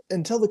snitch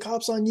and tell the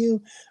cops on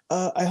you.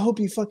 I hope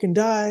you fucking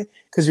die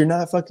because you're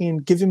not fucking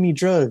giving me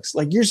drugs.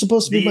 Like, you're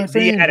supposed to be my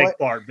friend. The addict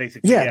part,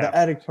 basically. Yeah, the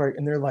addict part.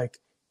 And they're like,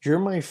 you're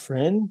my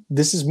friend.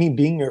 This is me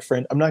being your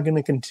friend. I'm not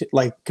going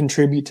to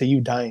contribute to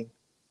you dying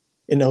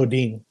and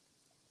ODing.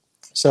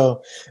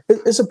 So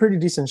it's a pretty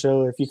decent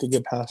show if you could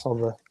get past all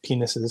the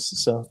penises.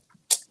 So,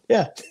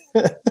 yeah.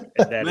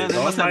 Man, they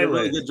must have a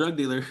really good drug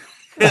dealer.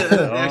 They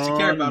actually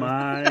care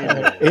about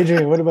him.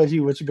 Adrian, what about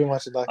you? What you been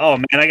watching, Doc? Oh,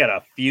 man, I got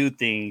a few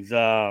things.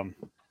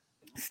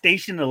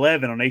 Station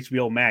 11 on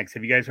HBO Max.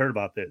 Have you guys heard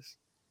about this?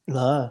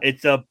 Nah.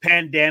 It's a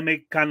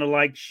pandemic kind of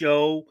like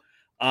show,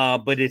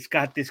 but it's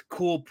got this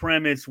cool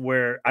premise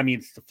where, I mean,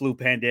 it's the flu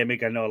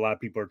pandemic. I know a lot of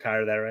people are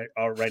tired of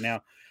that right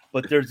now,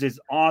 but there's this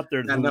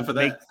author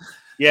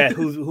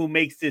who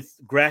makes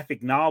this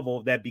graphic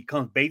novel that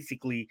becomes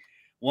basically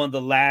one of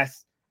the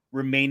last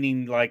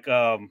remaining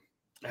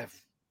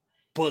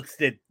books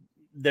that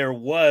there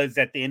was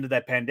at the end of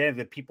that pandemic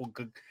that people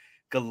could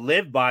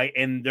live by.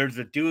 And there's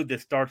a dude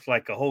that starts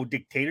like a whole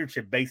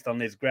dictatorship based on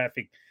this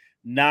graphic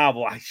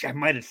novel. I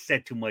might have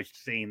said too much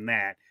saying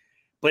that,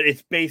 but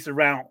it's based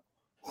around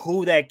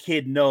who that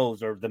kid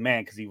knows, or the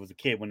man, because he was a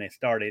kid when it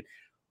started.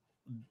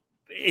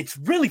 It's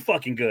really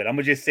fucking good. I'm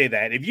gonna just say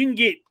that if you can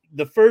get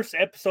the first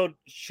episode,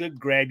 should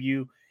grab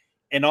you,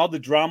 and all the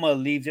drama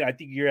leaves it. I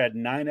think you're at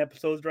 9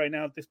 episodes right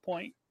now at this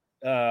point,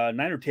 9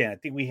 or 10. I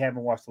think we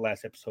haven't watched the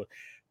last episode,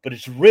 but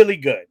it's really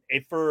good.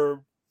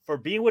 For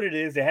being what it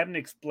is, they haven't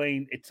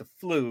explained it's a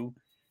flu.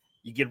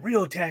 You get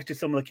real attached to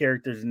some of the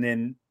characters, and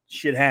then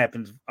shit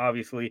happens,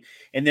 obviously.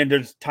 And then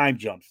there's time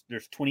jumps.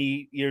 There's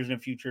 20 years in the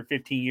future,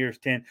 15 years,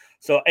 10.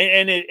 So,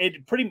 and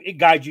it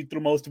guides you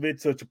through most of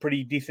it. So it's a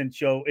pretty decent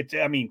show. It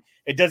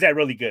does that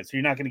really good. So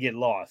you're not going to get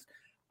lost.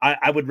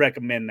 I would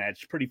recommend that.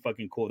 It's pretty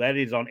fucking cool. That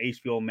is on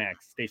HBO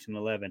Max, Station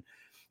 11.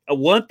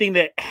 One thing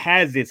that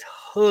has its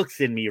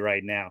hooks in me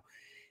right now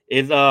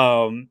is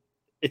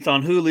it's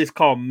on Hulu. It's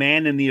called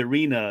Man in the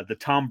Arena, the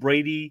Tom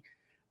Brady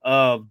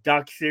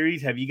doc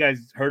series. Have you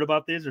guys heard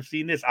about this or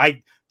seen this?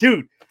 I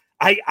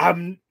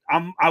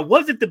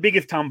wasn't the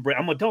biggest Tom Brady.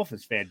 I'm a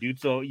Dolphins fan, dude.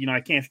 So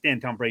I can't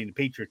stand Tom Brady and the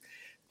Patriots.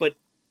 But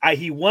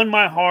he won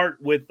my heart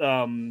with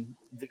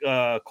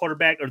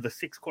quarterback or the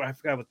sixth quarter. I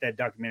forgot what that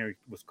documentary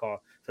was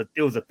called. So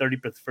it was a 30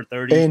 for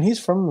 30. And he's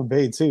from the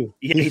Bay too.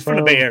 Yeah, he's from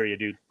the Bay Area,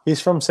 dude.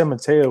 He's from San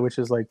Mateo, which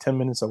is like 10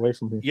 minutes away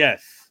from here.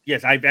 Yes.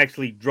 I've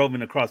actually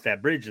driven across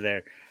that bridge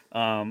there.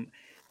 And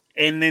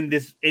then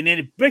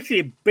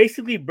it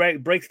basically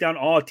breaks down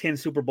all 10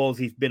 Super Bowls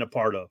he's been a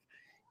part of,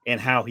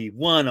 and how he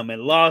won them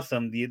and lost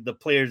them. The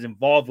players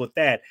involved with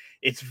that.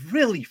 It's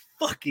really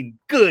fucking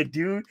good,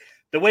 dude.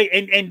 The way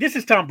and this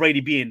is Tom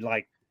Brady being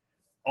like.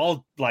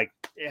 All like,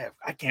 yeah,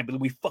 I can't believe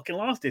we fucking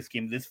lost this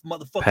game. This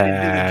motherfucker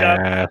didn't do the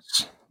job.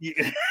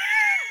 Yeah.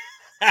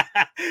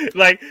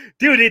 Like,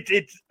 dude,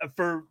 it's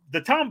for the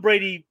Tom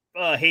Brady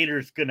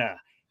haters gonna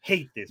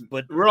hate this,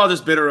 but we're all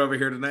just bitter over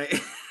here tonight.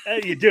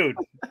 Dude,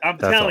 I'm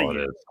telling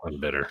you,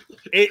 I'm bitter.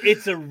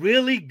 It's a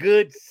really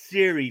good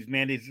series,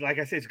 man. It's like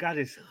I said, it's got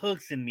its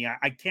hooks in me.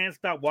 I can't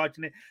stop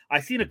watching it.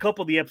 I've seen a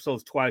couple of the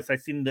episodes twice.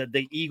 I've seen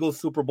the Eagles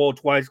Super Bowl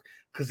twice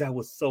because that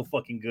was so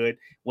fucking good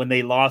when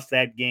they lost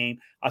that game.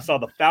 I saw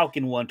the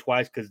Falcon one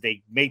twice because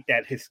they made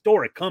that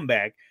historic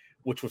comeback,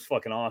 which was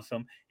fucking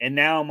awesome. And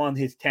now I'm on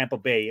his Tampa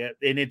Bay,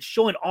 and it's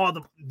showing all the.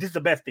 This is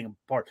the best thing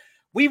part.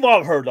 We've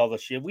all heard all the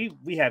shit. We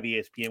have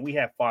ESPN, we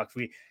have Fox,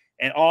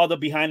 and all the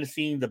behind the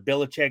scenes. The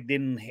Belichick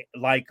didn't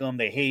like him.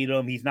 They hate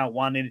him. He's not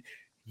wanted.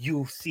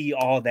 You see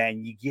all that,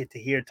 and you get to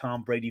hear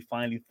Tom Brady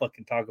finally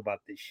fucking talk about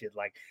this shit,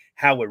 like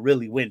how it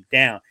really went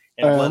down.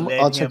 And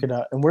I'll check it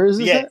out. And where is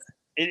this at?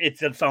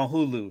 It's on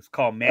Hulu. It's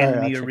called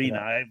Man in the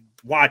Arena.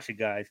 Watch it,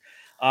 guys.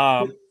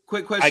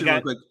 Quick question,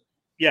 real quick.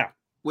 Yeah.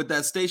 With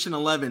that Station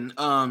 11,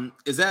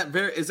 is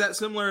that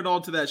similar at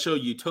all to that show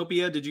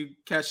Utopia? Did you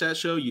catch that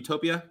show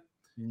Utopia?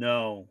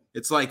 No.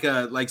 It's like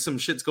some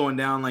shit's going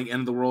down, like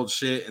end of the world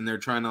shit, and they're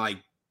trying to like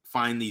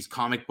find these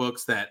comic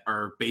books that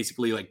are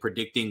basically like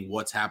predicting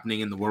what's happening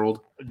in the world.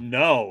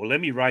 No,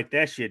 let me write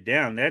that shit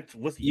down.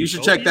 You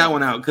should check that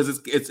one out because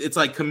it's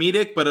like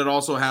comedic, but it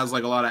also has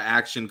like a lot of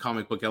action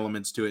comic book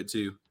elements to it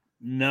too.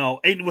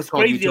 No, and what's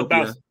crazy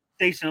about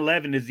Station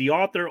 11 is the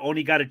author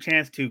only got a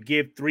chance to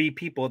give 3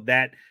 people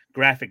that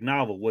graphic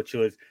novel, which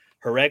was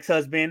her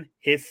ex-husband,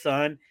 his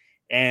son,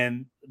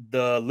 and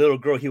the little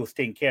girl he was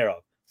taking care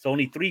of. So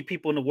only 3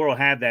 people in the world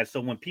have that. So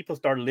when people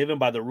start living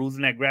by the rules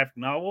in that graphic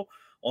novel,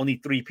 only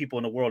 3 people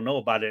in the world know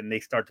about it, and they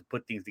start to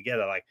put things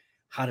together. Like,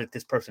 how did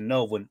this person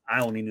know when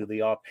I only knew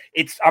the author?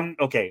 I'm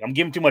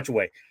giving too much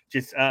away.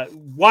 Just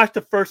watch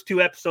the first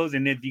 2 episodes,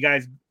 and if you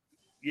guys,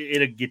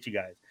 it'll get you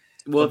guys.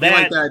 Well, if you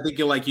like that, I think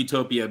you'll like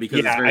Utopia because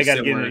it's very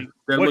similar.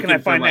 Where can I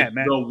find that,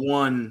 man?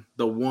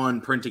 The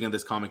one printing of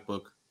this comic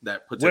book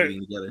that puts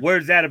everything together.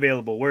 Where's that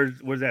available?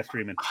 Where's that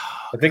streaming?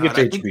 I think it's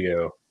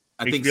HBO.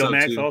 I think HBO so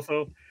Max too.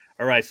 Also.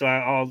 All right, so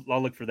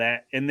I'll look for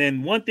that. And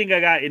then one thing I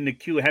got in the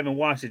queue, I haven't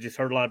watched it, just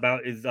heard a lot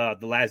about, is The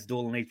Last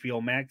Duel on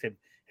HBO Max. Have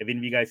any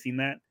of you guys seen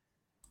that?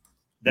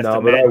 That's no,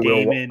 but Matt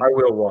Damon. I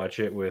will watch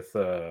it with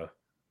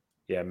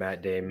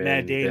Matt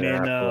Damon,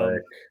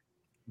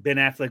 Ben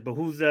Affleck. But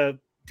who's the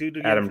dude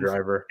again? Adam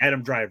Driver.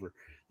 Adam Driver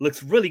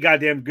looks really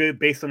goddamn good,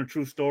 based on a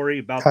true story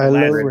about the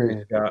last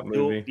Scott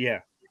movie. Yeah,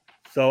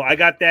 so I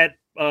got that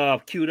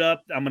queued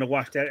up. I'm gonna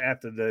watch that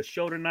after the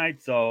show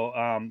tonight. So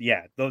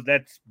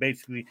that's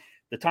basically.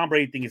 The Tom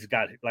Brady thing has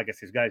got, like I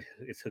said,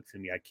 it's hooked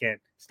in me. I can't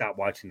stop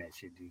watching that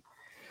shit, dude.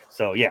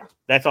 So yeah,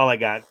 that's all I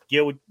got.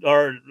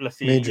 Let's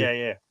see.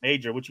 Major.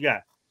 Major, what you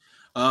got?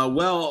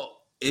 Well,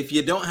 if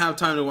you don't have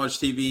time to watch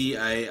TV,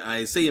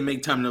 I say you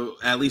make time to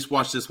at least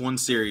watch this one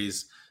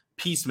series,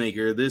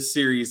 Peacemaker. This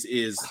series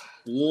is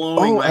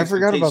blowing my I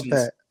forgot about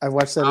that. I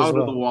watched that out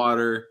of the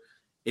water.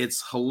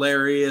 It's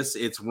hilarious.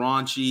 It's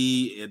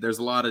raunchy. There's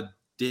a lot of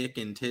dick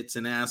and tits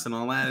and ass and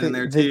all that in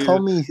there too.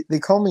 They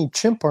call me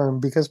chimp arm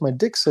because my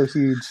dick's so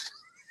huge.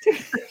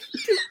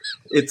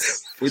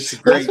 It's a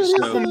great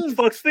show.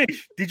 Fuck's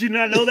fish. Did you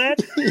not know that?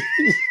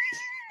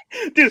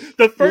 Dude,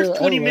 the first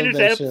 20 minutes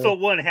of episode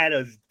 1 had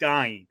us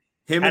dying.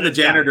 Him and the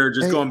janitor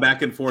just going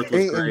back and forth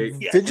was great.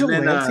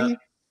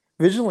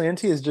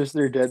 Vigilante is just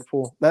their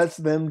Deadpool. That's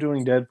them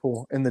doing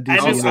Deadpool in the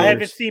DC. I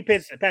haven't seen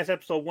past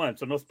episode 1,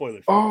 so no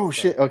spoilers. Oh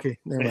shit! Okay,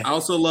 never mind. I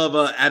also love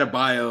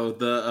Adebayo,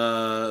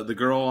 the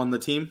girl on the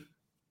team.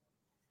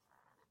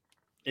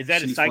 Is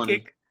that she's a sidekick?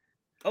 Funny.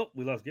 Oh,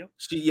 we lost Gil.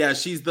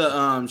 She's the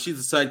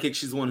sidekick.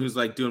 She's the one who's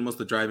like doing most of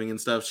the driving and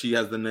stuff. She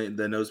has the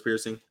nose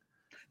piercing.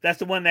 That's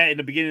the one that in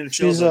the beginning of the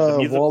show, she's the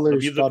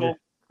musical daughter.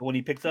 When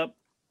he picks up.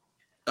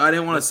 I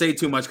didn't want to say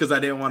too much because I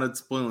didn't want to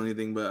spoil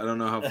anything, but I don't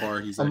know how far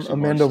he's actually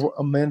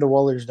Amanda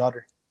Waller's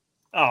daughter.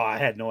 Oh, I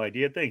had no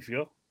idea. Thanks,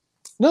 Gil.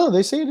 No,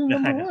 they say it in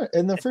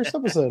in the first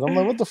episode. I'm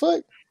like, what the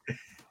fuck?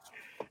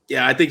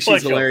 Yeah, I think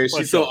she's hilarious.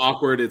 She's so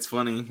awkward. It's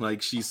funny.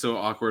 Like, she's so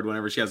awkward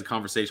whenever she has a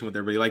conversation with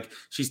everybody. Like,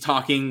 she's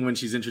talking when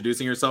she's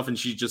introducing herself and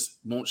she just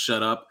won't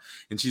shut up.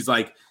 And she's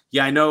like,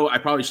 yeah, I know I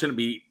probably shouldn't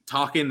be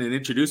talking and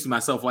introducing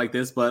myself like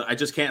this, but I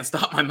just can't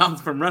stop my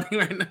mouth from running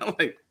right now.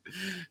 Like,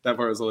 that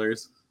part was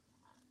hilarious.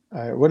 All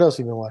right, what else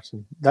have you been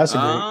watching? That's a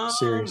great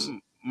series.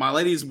 My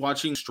lady's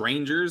watching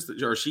Strangers,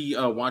 or she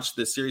watched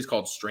this series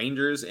called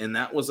Strangers, and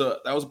that was a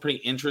pretty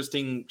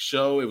interesting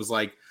show. It was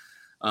like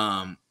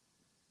all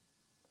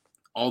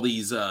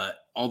these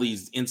all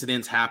these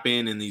incidents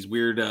happen and these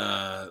weird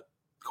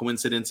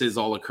coincidences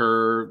all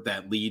occur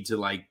that lead to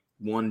like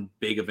one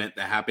big event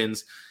that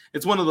happens.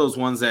 It's one of those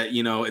ones that,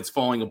 you know, it's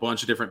following a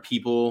bunch of different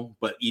people,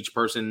 but each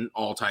person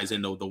all ties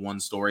into the one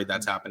story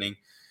that's happening.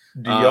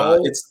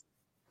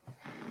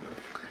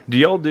 Do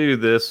y'all do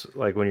this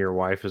like when your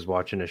wife is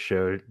watching a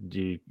show?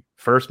 Do you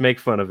first make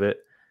fun of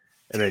it,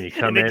 and then you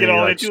come in and you're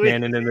like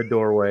standing in the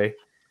doorway,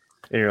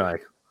 and you're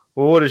like,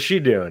 "Well, what is she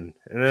doing?"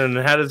 And then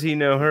how does he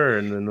know her?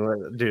 And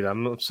then, dude,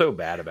 I'm so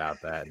bad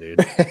about that, dude.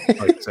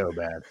 Like so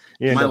bad.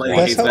 My lady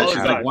hates that. She's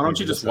like, "Why don't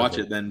you just watch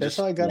it then?" That's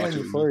how I got on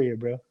Euphoria,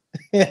 bro.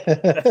 Yeah,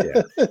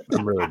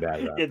 I'm really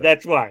bad about that.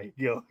 That's why,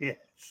 yes.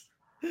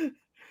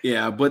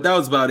 Yeah, but that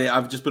was about it.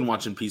 I've just been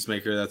watching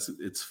Peacemaker. It's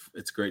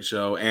a great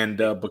show, and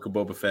Book of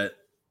Boba Fett.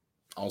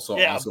 Also,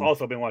 yeah, awesome. I've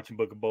also been watching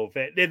Book of Boba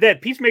Fett.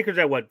 That Peacemaker's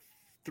at what,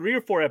 3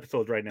 or 4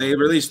 episodes right now? They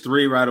released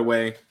 3 right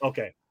away.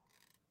 Okay.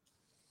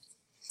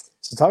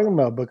 So talking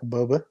about Book of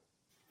Boba,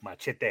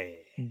 Machete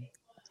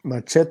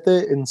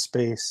in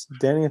space.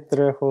 Danny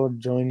Trejo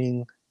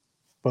joining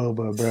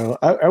Boba, bro.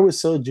 I was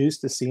so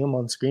juiced to see him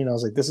on screen. I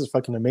was like, this is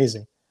fucking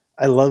amazing.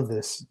 I love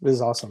this. This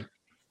is awesome.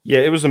 Yeah,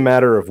 it was a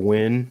matter of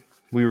when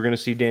we were going to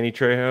see Danny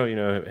Trejo. You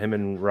know, him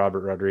and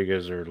Robert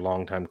Rodriguez are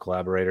longtime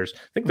collaborators. I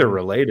think they're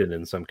related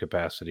in some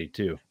capacity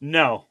too.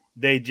 No,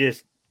 they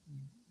hit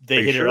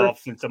it off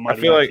since somebody.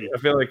 I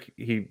feel like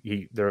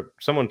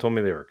someone told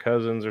me they were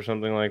cousins or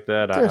something like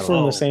that. They're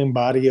from the same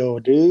barrio,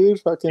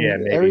 dude. Fucking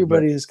maybe,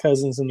 everybody is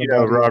cousins in the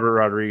barrio. Robert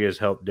Rodriguez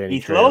helped Danny.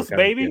 He's close,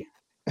 baby.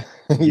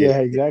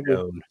 Yeah, exactly.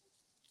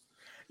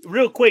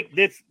 Real quick,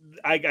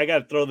 I got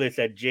to throw this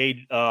at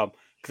Jade.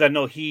 Because I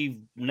know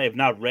he have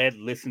not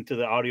listened to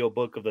the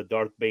audiobook of the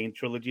Darth Bane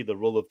trilogy, The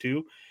Rule of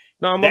Two.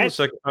 No, I'm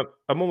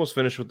almost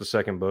finished with the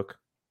second book.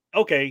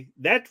 Okay,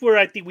 that's where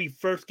I think we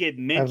first get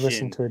mentioned. I've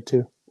listened to it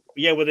too.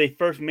 Yeah, where they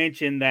first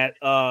mentioned that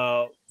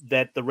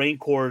that the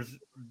Rancor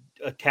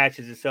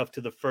attaches itself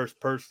to the first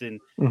person.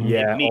 Mm-hmm.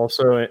 Yeah,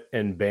 also,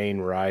 and Bane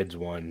rides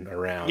one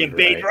around. Yeah,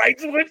 Bane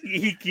rides one.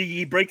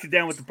 He breaks it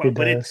down with the power,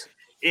 but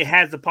it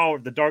has the power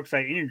of the dark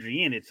side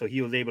energy in it, so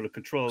he was able to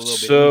control a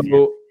little bit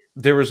easier.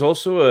 There was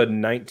also a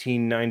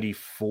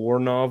 1994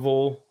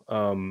 novel.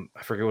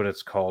 I forget what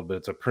it's called, but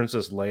it's a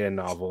Princess Leia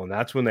novel, and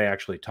that's when they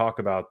actually talk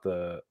about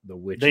the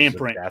witches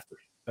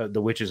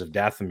the witches of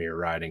Dathomir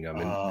riding them,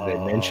 and they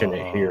mention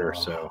it here.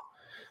 So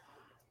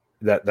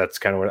that's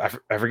kind of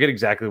what I forget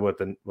exactly what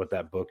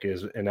that book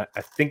is, and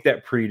I think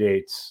that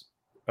predates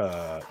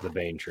the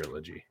Bane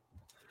trilogy.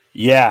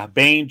 Yeah,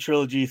 Bane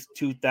trilogy is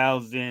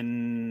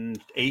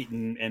 2008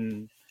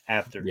 and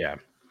after.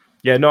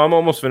 Yeah. No, I'm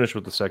almost finished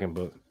with the second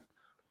book.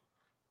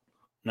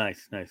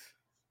 Nice.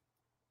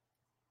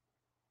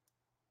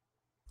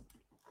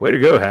 Way to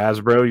go,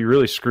 Hasbro! You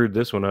really screwed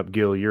this one up,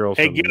 Gil. You're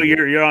also Gil,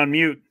 you're on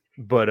mute.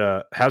 But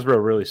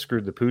Hasbro really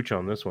screwed the pooch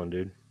on this one,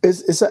 dude.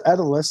 It's an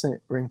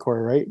adolescent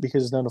Rancor, right?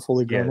 Because it's not a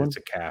fully grown one. It's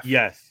a calf.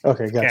 Yes.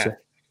 Okay, gotcha.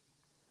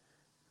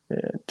 Yeah,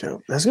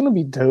 dope. That's gonna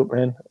be dope,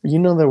 man. You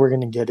know that we're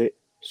gonna get it.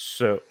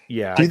 So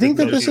yeah. Do you think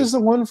that this is the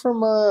one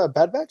from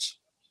Bad Batch?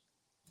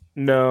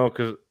 No,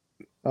 because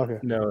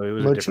it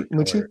was a different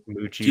color.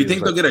 Muchi. Do you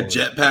think they'll get a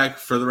jetpack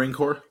for the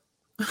Rancor?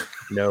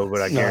 No,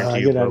 but I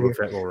guarantee you Boba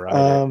Fett will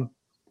ride it.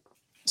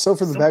 So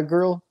for the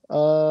Batgirl,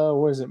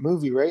 what is it?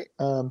 Movie, right?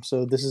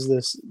 So this is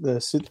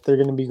the suit they're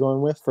going to be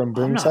going with from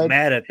Burnside. I'm not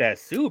mad at that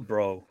suit,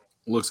 bro.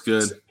 Looks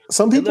good.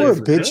 Some people are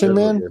bitching,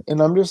 man,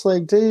 and I'm just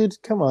like,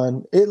 dude, come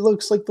on. It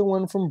looks like the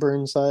one from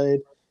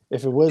Burnside.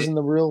 If it was in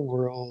the real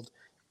world,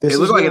 it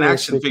looked like an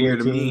action figure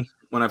to me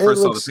when I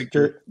first saw the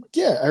picture.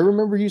 Yeah, I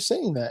remember you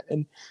saying that,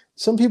 and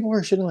some people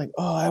are shitting like,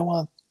 "Oh, I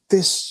want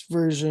this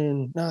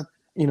version, not."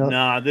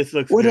 Nah, this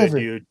looks whatever.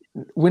 Good,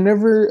 dude.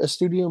 Whenever a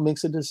studio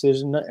makes a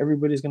decision, not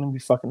everybody's going to be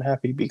fucking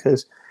happy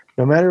because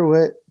no matter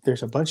what,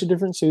 there's a bunch of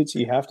different suits.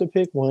 You have to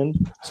pick one.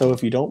 So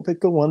if you don't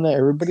pick the one that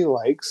everybody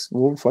likes,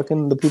 well,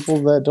 fucking the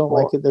people that don't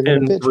like it, they're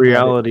going to pitch. In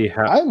reality,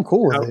 I'm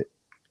cool with it.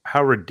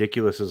 How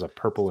ridiculous is a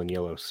purple and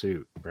yellow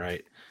suit,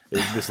 right?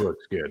 This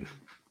looks good.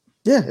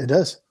 Yeah, it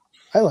does.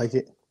 I like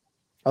it.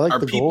 I like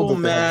the gold. Are people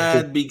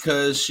mad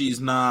because she's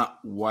not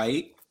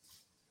white?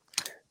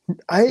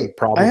 I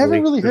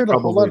haven't really heard a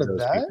whole lot of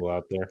that. People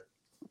out there.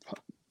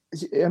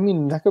 I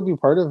mean, that could be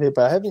part of it,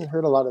 but I haven't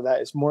heard a lot of that.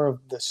 It's more of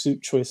the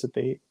suit choice that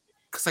they.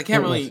 Because I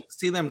can't really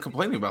see them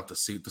complaining about the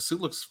suit. The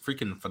suit looks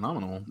freaking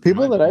phenomenal.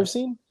 People that I've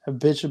seen have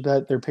bitched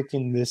about they're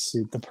picking this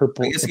suit, the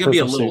purple. I guess it's gonna be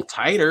a little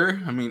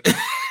tighter. I mean,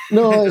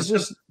 no, it's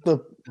just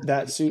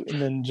that suit,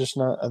 and then just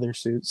not other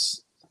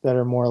suits that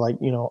are more like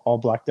all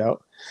blacked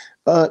out.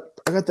 I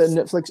got that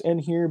Netflix in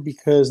here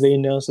because they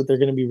announced that they're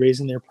going to be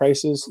raising their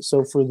prices.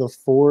 So for the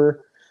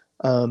 4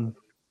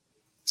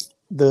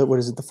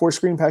 the 4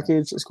 screen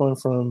package is going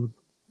from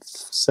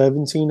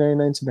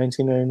 $17.99 to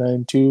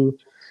 $19.99 to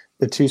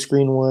the 2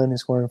 screen one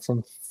is going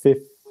from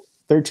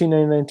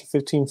 $13.99 to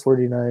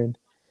 $15.49.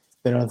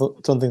 Then I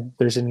don't think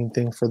there's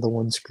anything for the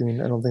 1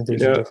 screen. I don't think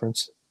there's a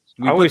difference.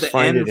 We put the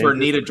end for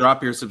need to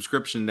drop your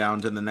subscription down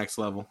to the next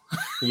level.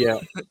 Yeah,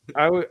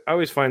 I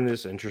always find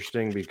this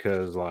interesting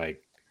because,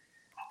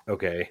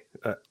 okay,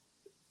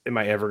 am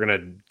I ever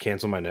gonna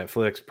cancel my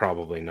Netflix?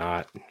 Probably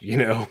not.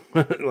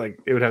 Like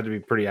it would have to be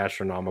pretty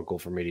astronomical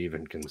for me to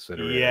even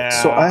consider it. Yeah.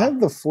 So I have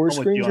the 4 I'm with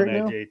you screens on right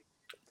that, now. Jade.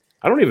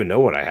 I don't even know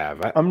what I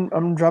have.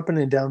 I'm dropping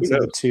it down Who to the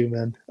knows? 2,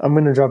 man. I'm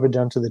gonna drop it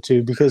down to the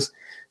 2 because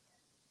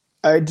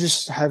I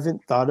just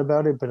haven't thought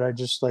about it, but I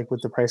just like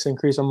with the price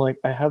increase, I'm like,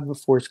 I have the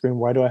 4 screen.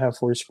 Why do I have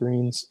 4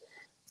 screens?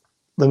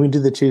 Let me do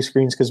the 2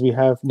 screens because we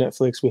have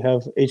Netflix, we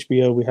have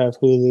HBO, we have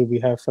Hulu, we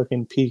have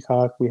fucking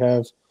Peacock, we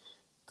have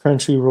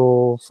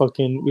Crunchyroll,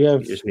 we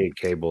have. You just need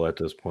cable at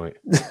this point.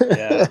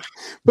 Yeah.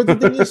 But the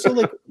thing is, so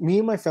like me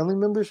and my family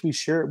members, we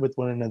share it with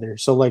one another.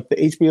 So like the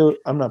HBO,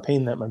 I'm not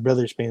paying that. My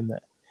brother's paying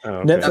that. Oh,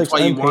 okay. Netflix, That's why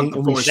I'm you want paying, the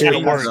and we 4 share,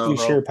 screens, though. we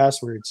share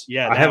passwords.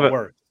 Yeah, I have that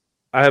works.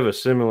 I have a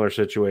similar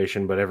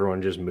situation, but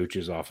everyone just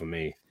mooches off of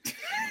me.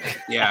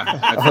 Yeah.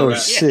 I feel Oh that.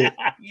 shit!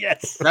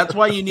 Yes. That's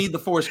why you need the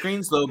 4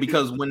 screens, though,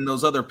 because when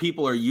those other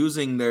people are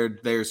using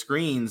their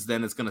screens,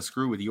 then it's going to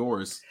screw with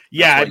yours.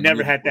 Yeah, why I've you never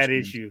need the had 4 that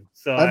screens. issue.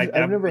 So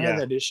I've never yeah. had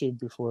that issue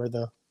before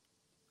though.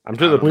 I'm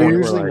to the We're We're point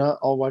usually where like, not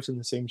all watching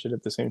the same shit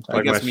at the same time.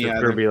 like my guess me sister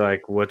either. would be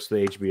like, "What's the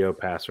HBO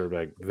password?"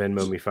 Like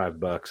Venmo me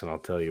 $5 and I'll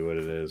tell you what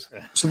it is.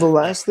 So the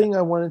last thing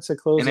I wanted to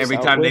close And this every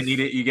out time they with, need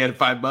it, you get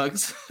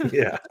 $5.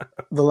 Yeah.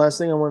 the last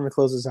thing I wanted to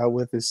close this out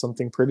with is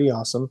something pretty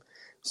awesome.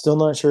 Still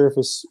not sure if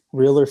it's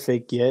real or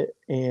fake yet.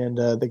 And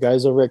the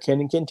guys over at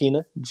Cannon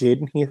Cantina, Jade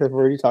and Heath, have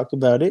already talked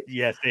about it.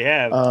 Yes, they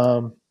have.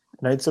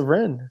 Knights of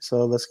Ren.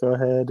 So let's go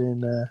ahead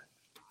and.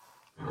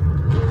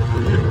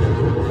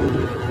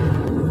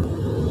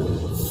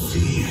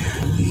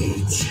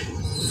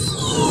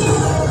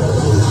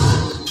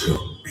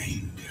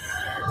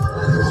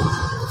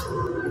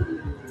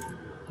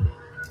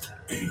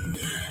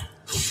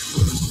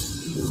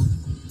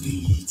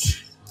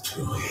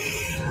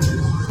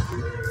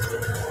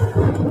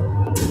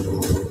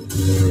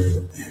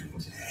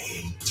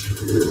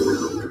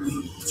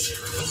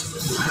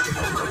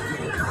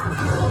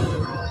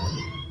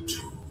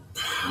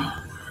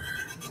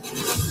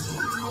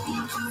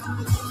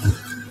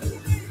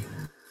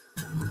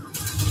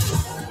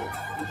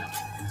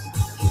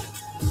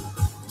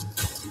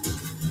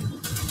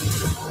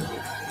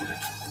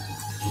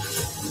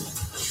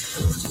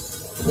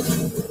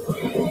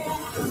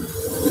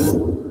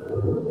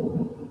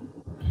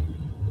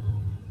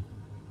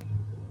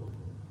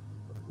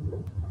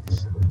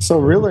 So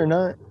real or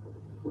not,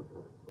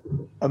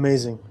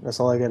 amazing.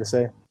 That's all I got to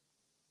say.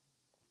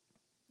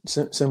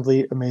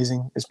 Simply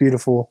amazing. It's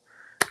beautiful.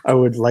 I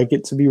would like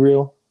it to be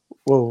real.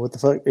 Whoa, what the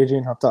fuck?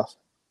 Adrian hopped off.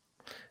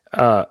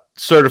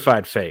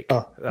 Certified fake.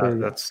 Oh, there you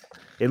go.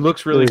 It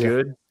looks really There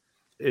you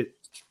good.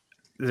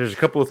 There's a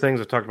couple of things.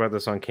 I've talked about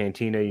this on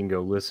Cantina. You can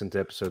go listen to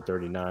episode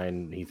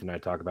 39. Heath and I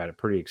talk about it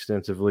pretty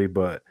extensively,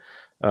 but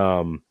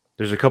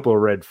there's a couple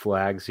of red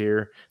flags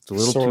here. It's a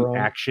little too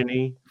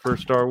actiony for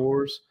Star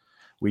Wars.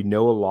 We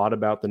know a lot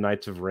about the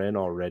Knights of Ren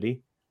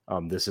already.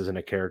 This isn't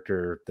a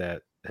character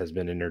that has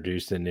been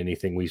introduced in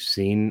anything we've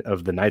seen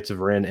of the Knights of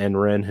Ren and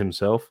Ren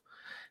himself.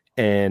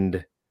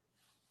 And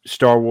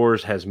Star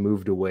Wars has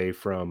moved away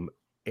from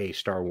a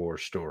Star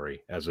Wars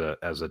story as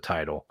a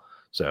title.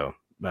 So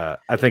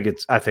I think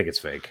it's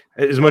fake.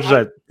 As much as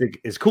I think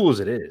as cool as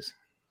it is,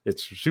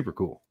 it's super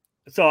cool.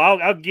 So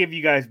I'll give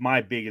you guys my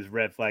biggest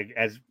red flag,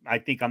 as I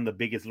think I'm the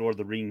biggest Lord of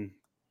the Ring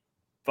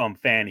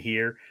fan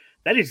here.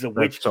 That is the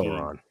Witch King.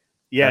 Sauron.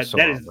 Yeah, That's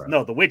that Sauron, is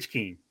bro. the Witch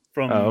King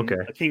from Okay.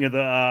 King of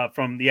the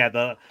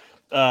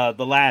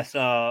the last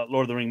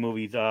Lord of the Ring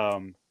movies,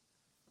 and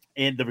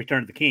the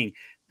Return of the King.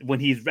 When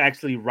he's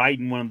actually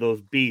riding one of those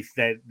beasts,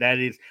 that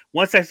is,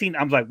 once I seen,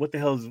 I'm like, what the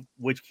hell is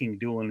Witch King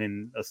doing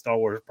in a Star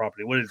Wars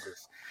property? What is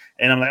this?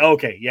 And I'm like,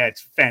 okay, yeah,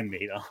 it's fan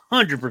made,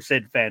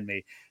 100% fan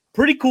made.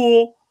 Pretty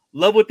cool.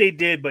 Love what they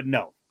did, but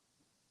no,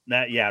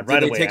 right Did away.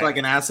 Did they take like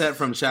an asset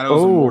from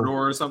Shadows of Mordor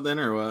or something,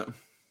 or what?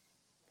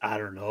 I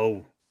don't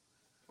know.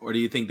 Or do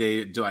you think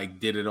they like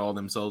did it all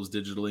themselves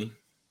digitally?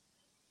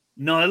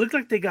 No, it looked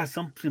like they got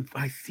something.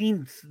 I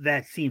seen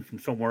that scene from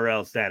somewhere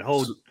else. That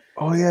whole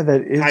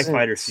that is TIE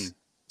fighter scene.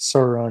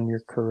 Sauron,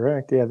 you're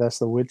correct. Yeah, that's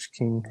the Witch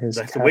King.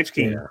 That's the Witch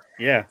King.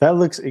 Yeah, that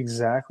looks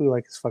exactly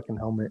like his fucking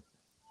helmet.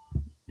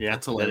 Yeah,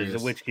 that's hilarious. That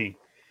is the Witch King.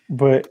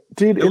 But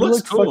dude, it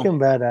looked cool. fucking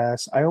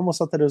badass. I almost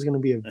thought that it was going to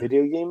be a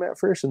video game at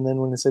first, and then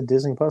when it said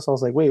Disney Plus, I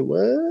was like, "Wait,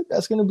 what?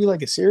 That's going to be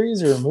like a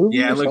series or a movie?"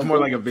 Yeah, it looked more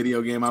like a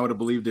video game. I would have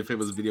believed if it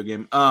was a video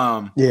game.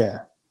 Yeah.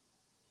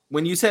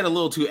 When you said a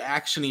little too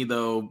actiony,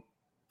 though,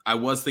 I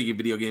was thinking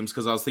video games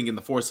because I was thinking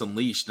The Force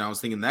Unleashed, and I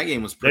was thinking that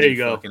game was pretty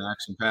fucking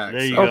action packed.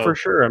 Oh, for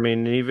sure. I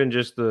mean, even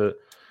just the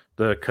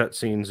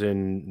cutscenes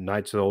in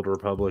Knights of the Old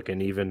Republic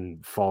and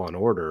even Fallen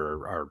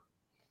Order are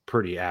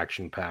pretty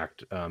action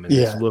packed. And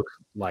this looks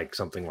like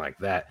something like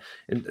that.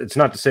 And it's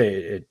not to say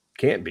it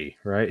can't be,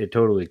 right? It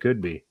totally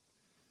could be.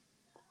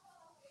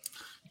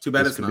 Too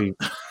bad it's not.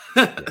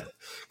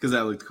 Because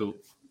that looked cool.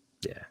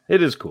 Yeah,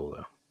 it is cool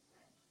though.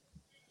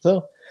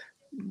 So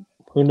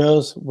who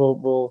knows?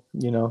 We'll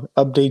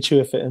update you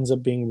if it ends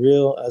up being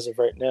real. As of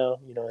right now,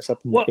 it's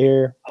up in the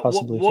air,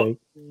 possibly fake.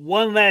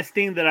 One last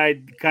thing that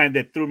I kind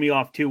of threw me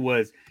off too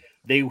was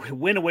they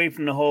went away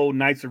from the whole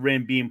Knights of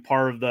Ren being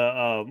part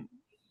of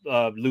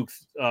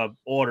Luke's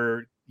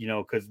order,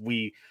 because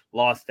we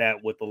lost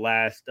that with the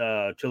last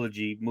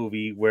trilogy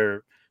movie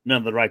where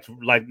none of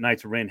the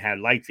Knights of Ren had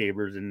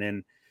lightsabers, and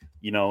then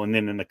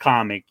in the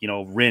comic,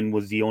 Ren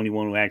was the only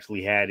one who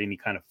actually had any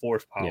kind of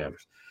force powers.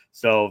 Yeah.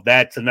 So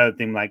that's another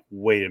thing. Like,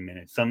 wait a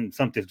minute,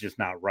 something's just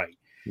not right.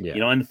 Yeah.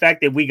 And the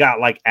fact that we got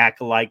like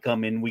Acolyte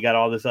coming, we got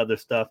all this other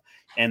stuff,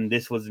 and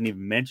this wasn't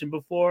even mentioned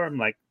before. I'm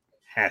like,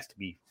 has to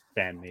be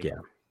fan made.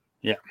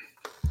 Yeah.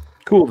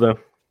 Cool though.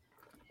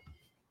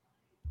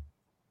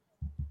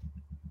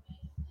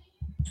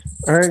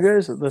 All right,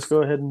 guys, let's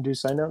go ahead and do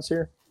sign outs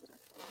here.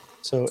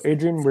 So,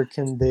 Adrian, where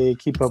can they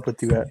keep up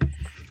with you at?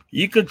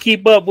 You can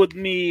keep up with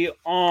me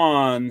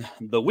on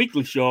the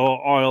weekly show,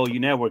 RLU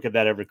Network, if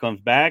that ever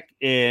comes back.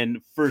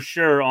 And for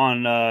sure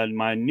on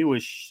my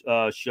newest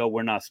show,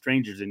 We're Not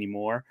Strangers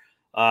Anymore.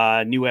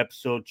 New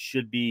episode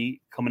should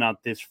be coming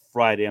out this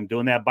Friday. I'm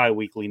doing that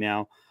bi-weekly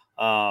now.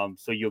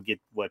 So you'll get,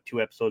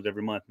 2 episodes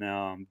every month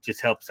now.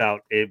 Just helps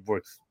out. It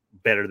works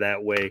better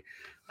that way.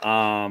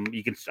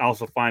 You can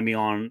also find me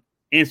on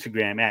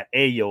Instagram at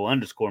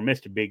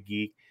 @ayo_Mr. Big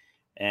Geek.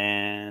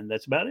 And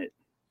that's about it.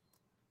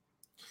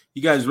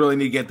 You guys really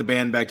need to get the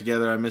band back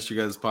together. I missed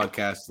your guys'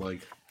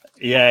 podcast.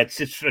 Yeah,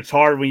 it's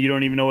hard when you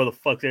don't even know what the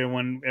fuck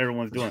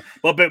everyone's doing.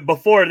 But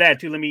before that,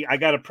 too, I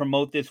gotta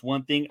promote this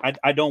one thing.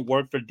 I don't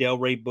work for Del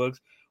Rey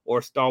Books or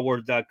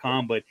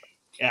StarWars.com, but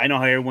I know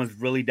how everyone's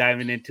really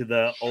diving into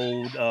the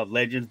old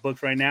Legends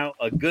books right now.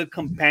 A good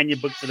companion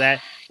book for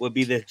that would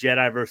be this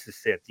Jedi versus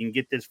Sith. You can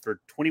get this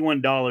for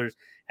 $21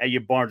 at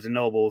your Barnes and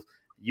Nobles.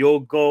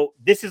 You'll go.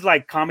 This is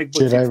like comic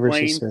books Jedi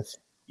explained. versus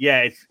Sith.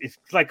 Yeah, it's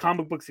like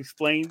comic books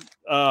explained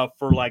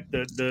for like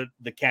the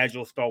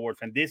casual Star Wars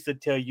fan. This will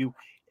tell you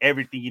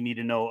everything you need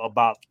to know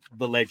about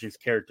the Legends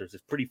characters.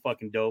 It's pretty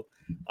fucking dope.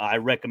 I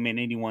recommend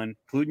anyone,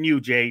 including you,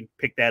 Jade,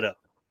 pick that up.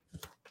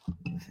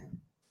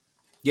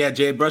 Yeah,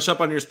 Jade, brush up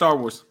on your Star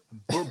Wars.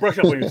 Brush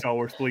up on your Star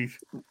Wars, please.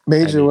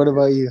 Major, what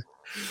about you?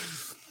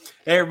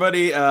 Hey,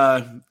 everybody.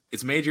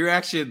 It's Major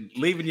Action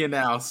leaving you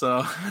now,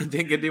 so I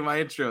didn't get to do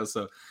my intro.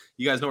 So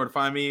you guys know where to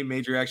find me,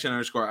 Major Action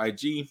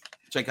 _IG.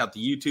 Check out the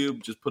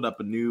YouTube. Just put up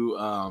a new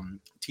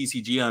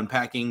TCG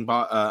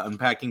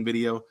unpacking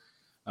video.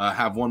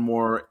 Have one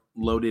more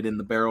loaded in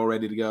the barrel,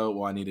 ready to go.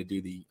 Well, I need to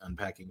do the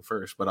unpacking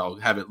first, but I'll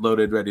have it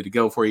loaded, ready to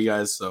go for you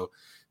guys. So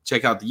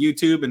check out the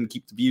YouTube and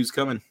keep the views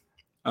coming.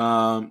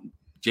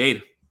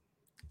 Jade,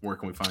 where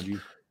can we find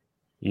you?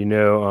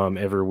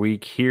 Every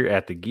week here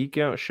at the Geek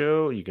Out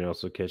Show. You can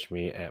also catch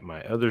me at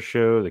my other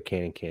show, the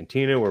Canon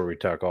Cantina, where we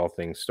talk all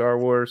things Star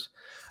Wars.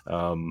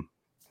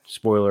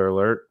 Spoiler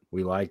alert,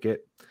 we like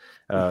it.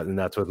 And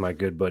that's with my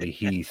good buddy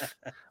Heath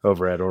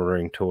over at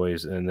Ordering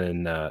Toys. And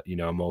then,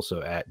 I'm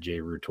also at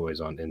JRU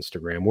Toys on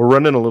Instagram. We're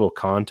running a little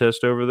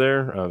contest over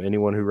there.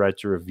 Anyone who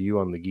writes a review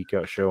on the Geek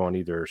Out Show on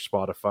either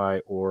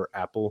Spotify or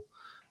Apple,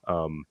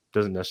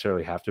 doesn't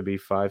necessarily have to be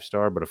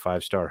 5-star, but a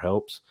 5-star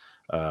helps.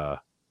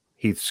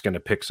 Heath's going to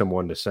pick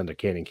someone to send a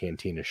Canon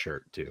Cantina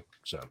shirt to.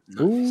 So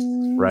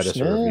write us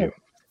a review.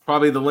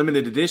 Probably the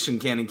limited edition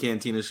Canon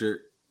Cantina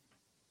shirt.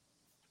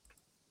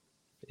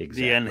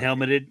 Exactly. The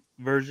unhelmeted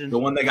version, the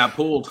one that got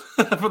pulled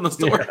from the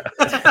store.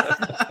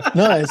 Yeah.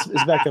 No, it's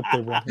back up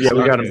there, bro. Yeah,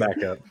 we got him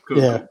back up. Cool.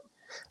 Yeah,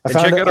 And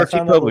check out our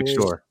TeePublic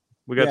store.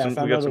 We got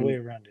some way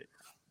around it.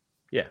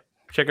 Yeah,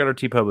 check out our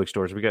TeePublic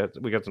stores. We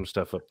got some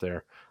stuff up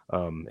there.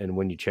 And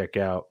when you check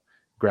out,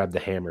 grab the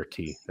Hammer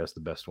tee. That's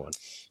the best one.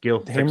 Gil,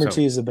 the Hammer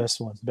tee is the best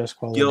one. Best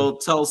quality. Gil,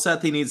 tell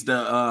Seth he needs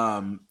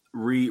to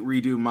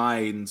redo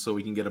mine so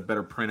we can get a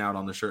better printout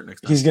on the shirt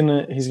next time. He's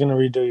gonna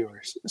redo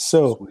yours.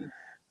 So. Sweet.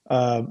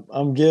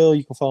 I'm Gil.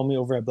 You can follow me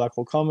over at Black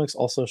Hole Comics,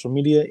 all social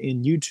media,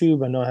 and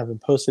YouTube. I know I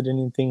haven't posted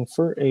anything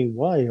for a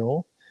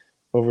while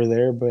over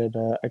there, but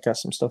I got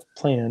some stuff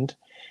planned.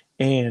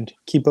 And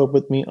keep up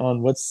with me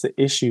on What's the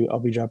Issue. I'll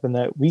be dropping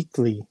that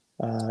weekly.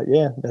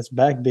 That's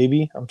back,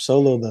 baby. I'm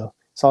solo, though.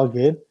 It's all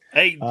good.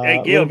 Hey,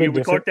 Gil, if you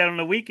record that on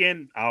the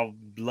weekend, I'll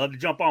love to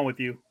jump on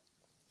with you.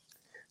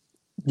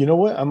 You know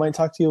what? I might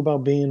talk to you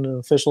about being an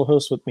official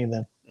host with me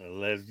then.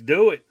 Let's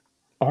do it.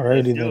 All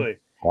righty, then. Do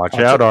it. Watch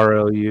out,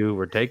 RLU.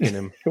 We're taking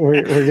him.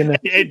 we're gonna.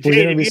 Hey,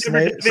 Jade, if you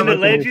ever dive into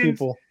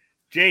Legends,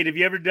 Jade, if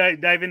you ever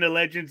dive into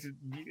Legends,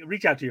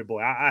 reach out to your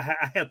boy.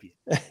 I help you.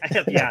 I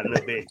help you out a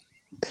little bit.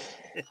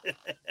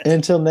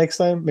 Until next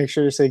time, make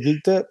sure to stay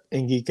geeked up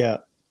and geek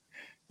out.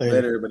 Later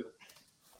everybody.